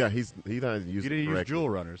Run. Yeah, he doesn't use. You didn't use Jewel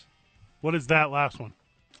Runners. What is that last one?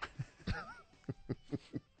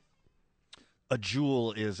 A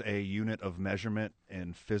joule is a unit of measurement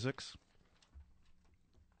in physics.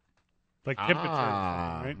 Like temperature,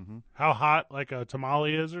 right? Mm-hmm. How hot like a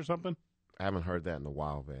tamale is or something? I haven't heard that in a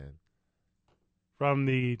while, Van. From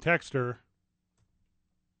the texter.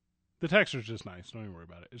 The texture's just nice. Don't even worry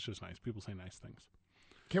about it. It's just nice. People say nice things.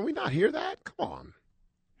 Can we not hear that? Come on.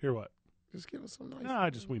 Hear what? Just give us some nice. No,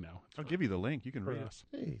 we know. I'll give you the link. You can read it.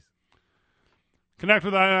 Jeez. Connect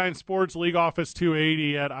with I-9 Sports, League Office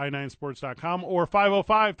 280 at i9sports.com or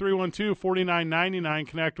 505-312-4999.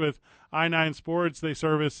 Connect with I-9 Sports. They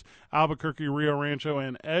service Albuquerque, Rio Rancho,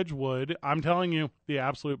 and Edgewood. I'm telling you, the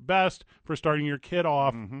absolute best for starting your kid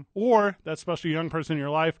off or that special young person in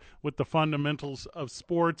your life with the fundamentals of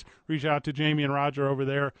sports. Reach out to Jamie and Roger over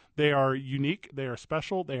there. They are unique, they are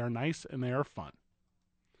special, they are nice, and they are fun.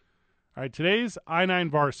 All right, today's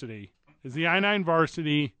I-9 Varsity is the I-9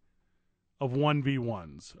 Varsity of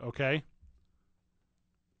 1v1s, okay?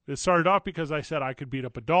 It started off because I said I could beat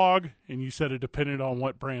up a dog, and you said it depended on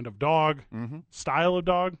what brand of dog, style of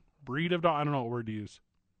dog, breed of dog. I don't know what word to use.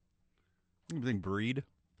 You think breed?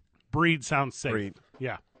 Breed sounds safe. Breed.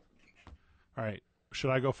 Yeah. All right. Should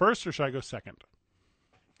I go first or should I go second?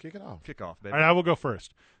 Kick it off. Kick off, baby. All right, I will go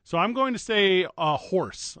first. So I'm going to say a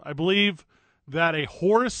horse. I believe that a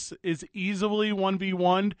horse is easily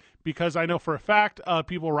 1v1'd because I know for a fact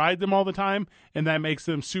people ride them all the time, and that makes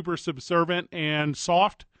them super subservient and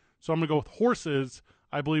soft. So I'm going to go with horses,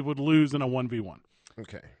 I believe, would lose in a 1v1.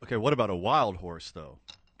 Okay, what about a wild horse, though?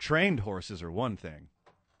 Trained horses are one thing.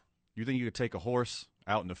 You think you could take a horse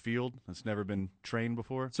out in the field that's never been trained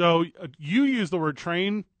before? So you use the word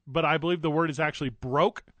train, but I believe the word is actually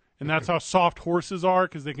broke, and that's how soft horses are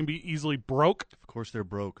because they can be easily broke. Of course they're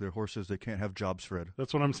broke. They're horses. They can't have jobs, Fred.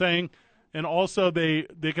 That's what I'm saying. And also they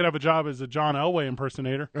could have a job as a John Elway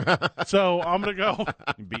impersonator. So I'm going to go.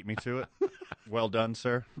 You beat me to it. Well done,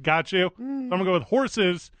 sir. Got you. So I'm going to go with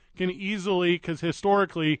horses can easily, because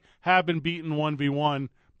historically, have been beaten 1v1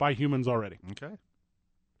 by humans already. Okay.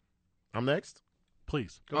 I'm next.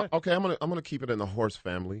 Please, go ahead. Okay, I'm gonna keep it in the horse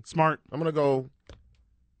family. Smart. I'm gonna go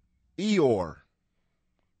Eeyore.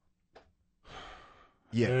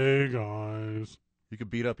 Yeah. Hey, guys. You could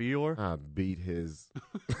beat up Eeyore? I beat his.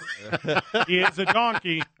 He is a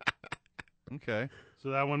donkey. Okay.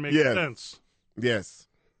 So that one makes sense. Yes.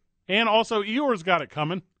 And also, Eeyore's got it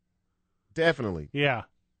coming. Definitely. Yeah.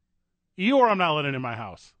 Eeyore, I'm not letting in my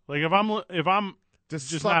house. Like, if I'm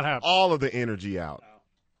just not happy. All of the energy out.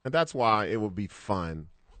 And that's why it would be fun.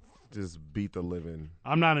 Just beat the living.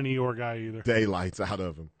 I'm not an Eeyore guy either. Daylights out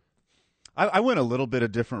of him. I went a little bit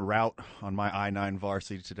of different route on my I-9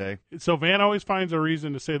 varsity today. So Van always finds a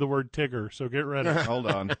reason to say the word Tigger, so get ready. Hold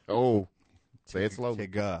on. Oh. Say it slowly.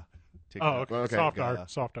 Tigger. Oh, okay.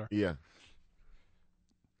 Soft R. Yeah.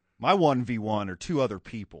 My 1v1 are 2 other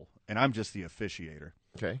people, and I'm just the officiator.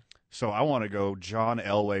 Okay. So I want to go John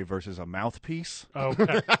Elway versus a mouthpiece.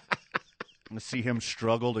 Okay. To see him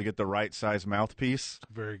struggle to get the right size mouthpiece.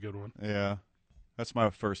 Very good one. Yeah. That's my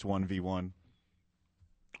first 1v1.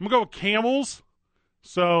 I'm going to go with camels.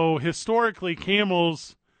 So historically,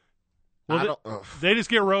 camels, they just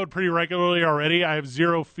get rode pretty regularly already. I have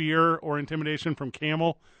zero fear or intimidation from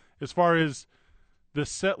camel. As far as the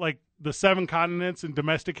 7 continents and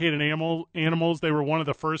domesticated animals, they were one of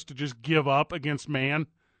the first to just give up against man.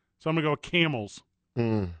 So I'm going to go with camels.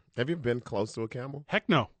 Have you been close to a camel? Heck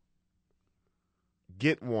no.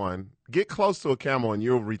 Get one. Get close to a camel and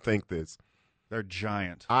you'll rethink this. They're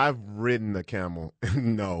giant. I've ridden a camel.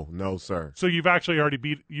 No, sir. So you've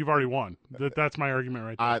already won. That's my argument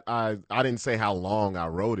right there. I didn't say how long I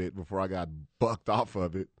rode it before I got bucked off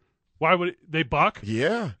of it. Why would they buck?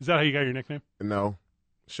 Yeah. Is that how you got your nickname? No.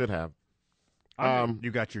 Should have.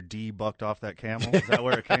 You got your D bucked off that camel? Is that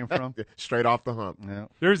where it came from? Straight off the hump. Yeah.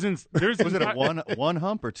 Was it a one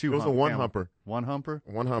hump or two? It was a one humper. One humper.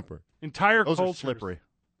 One humper. Entire Those cultures, are slippery.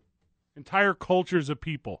 Entire cultures of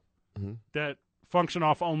people that function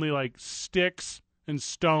off only like sticks and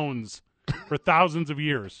stones for thousands of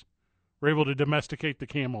years were able to domesticate the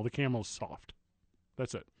camel. The camel's soft.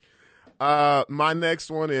 That's it. My next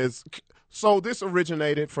one is, so this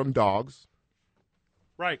originated from dogs.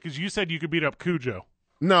 Right, because you said you could beat up Cujo.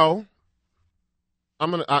 No.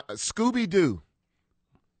 I'm going to, Scooby-Doo.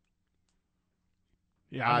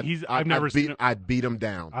 Yeah, I've never seen him. I'd beat him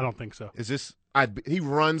down. I don't think so. Is this? He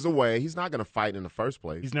runs away. He's not going to fight in the first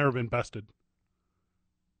place. He's never been bested.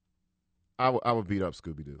 I would beat up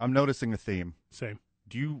Scooby-Doo. I'm noticing a theme. Same.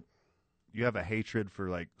 Do you have a hatred for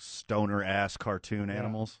like stoner ass cartoon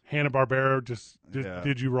animals? Hanna-Barbera just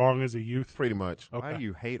did you wrong as a youth? Pretty much. Okay. Why do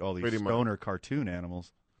you hate all these Pretty stoner cartoon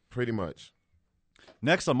animals? Pretty much.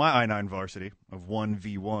 Next on my I-9 varsity of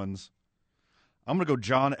 1v1s, I'm going to go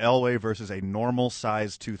John Elway versus a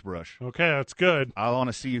normal-sized toothbrush. Okay, that's good. I want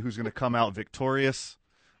to see who's going to come out victorious.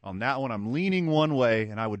 On that one, I'm leaning one way,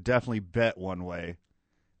 and I would definitely bet one way.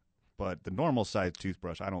 But the normal-sized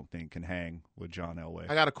toothbrush, I don't think, can hang with John Elway.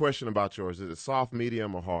 I got a question about yours. Is it soft,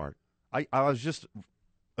 medium, or hard? I was just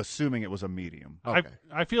assuming it was a medium. Okay.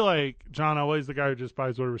 I feel like John Elway's the guy who just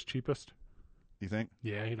buys whatever's cheapest. You think?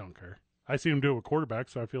 Yeah, he don't care. I see him do it with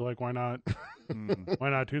quarterbacks, so I feel like why not? Why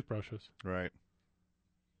not toothbrushes? Right.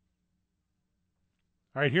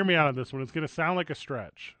 All right, hear me out on this one. It's going to sound like a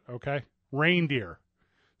stretch, okay? Reindeer.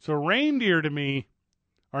 So reindeer to me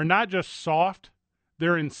are not just soft,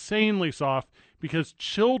 they're insanely soft because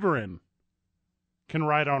children can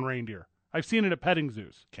ride on reindeer. I've seen it at petting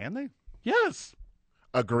zoos. Can they? Yes.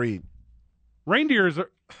 Agreed. Reindeers,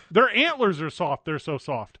 their antlers are soft. They're so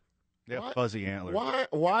soft. They have fuzzy antlers.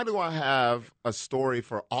 Why do I have a story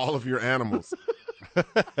for all of your animals?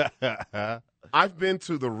 I've been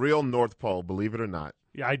to the real North Pole, believe it or not.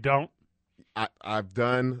 Yeah, I don't. I've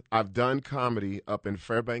done comedy up in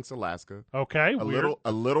Fairbanks, Alaska. Okay,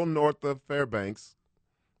 a little north of Fairbanks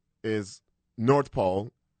is North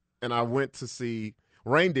Pole, and I went to see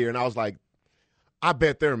reindeer, and I was like, I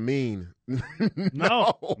bet they're mean.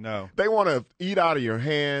 No. They want to eat out of your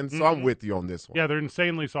hand, so I'm with you on this one. Yeah, they're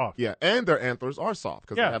insanely soft. Yeah, and their antlers are soft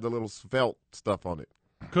because they have the little felt stuff on it.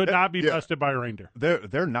 Could not be bested by a reindeer.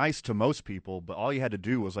 They're nice to most people, but all you had to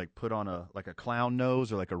do was like put on a clown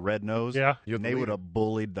nose or like a red nose. Yeah, and they would have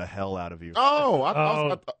bullied the hell out of you. They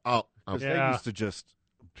used to just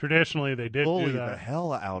traditionally they did bully do that. the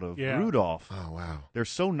hell out of Rudolph. Oh wow, they're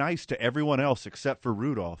so nice to everyone else except for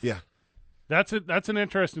Rudolph. Yeah, that's it. That's an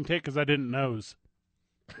interesting take because I didn't nose.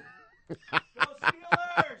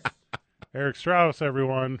 Eric Strauss,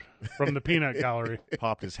 everyone, from the Peanut Gallery.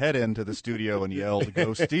 Popped his head into the studio and yelled,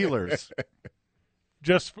 "Go Steelers!"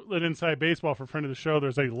 Just an inside baseball for friend of the show.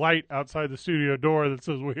 There's a light outside the studio door that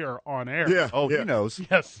says we are on air. Yeah. Oh, he knows.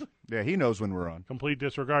 Yes. Yeah, he knows when we're on. Complete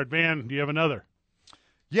disregard. Van, do you have another?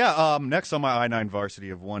 Yeah, next on my I-9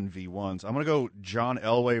 varsity of 1v1s, I'm going to go John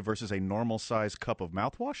Elway versus a normal-sized cup of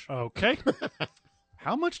mouthwash. Okay.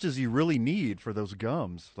 How much does he really need for those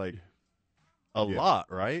gums? Like, a lot,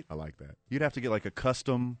 right? I like that. You'd have to get like a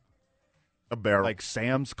custom, a barrel, like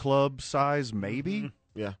Sam's Club size, maybe.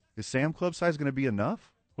 Mm-hmm. Yeah. Is Sam's Club size going to be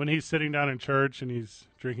enough? When he's sitting down in church and he's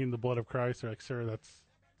drinking the blood of Christ, they're like, sir,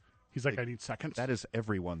 he's like, I need seconds. That is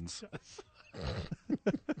everyone's. Yes.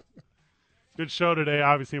 Good show today.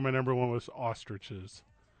 Obviously, my number one was ostriches.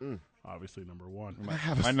 Obviously, number one. I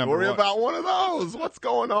have a story about one of those. What's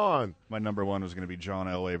going on? My number one was going to be John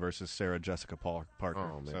Elway versus Sarah Jessica Parker.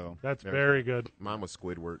 Oh, man. So that's very good. Mine was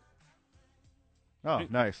Squidward. Oh,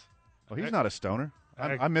 nice. Well, he's not a stoner.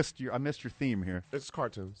 I missed your theme here. It's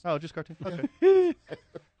cartoons. Oh, just cartoons. Okay.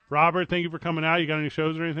 Robert, thank you for coming out. You got any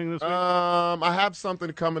shows or anything this week? I have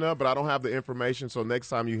something coming up, but I don't have the information. So next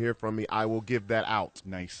time you hear from me, I will give that out.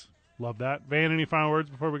 Nice. Love that. Van, any final words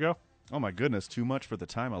before we go? Oh, my goodness. Too much for the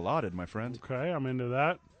time allotted, my friend. Okay, I'm into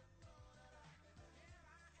that.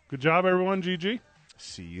 Good job, everyone. GG.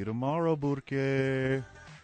 See you tomorrow, Burke.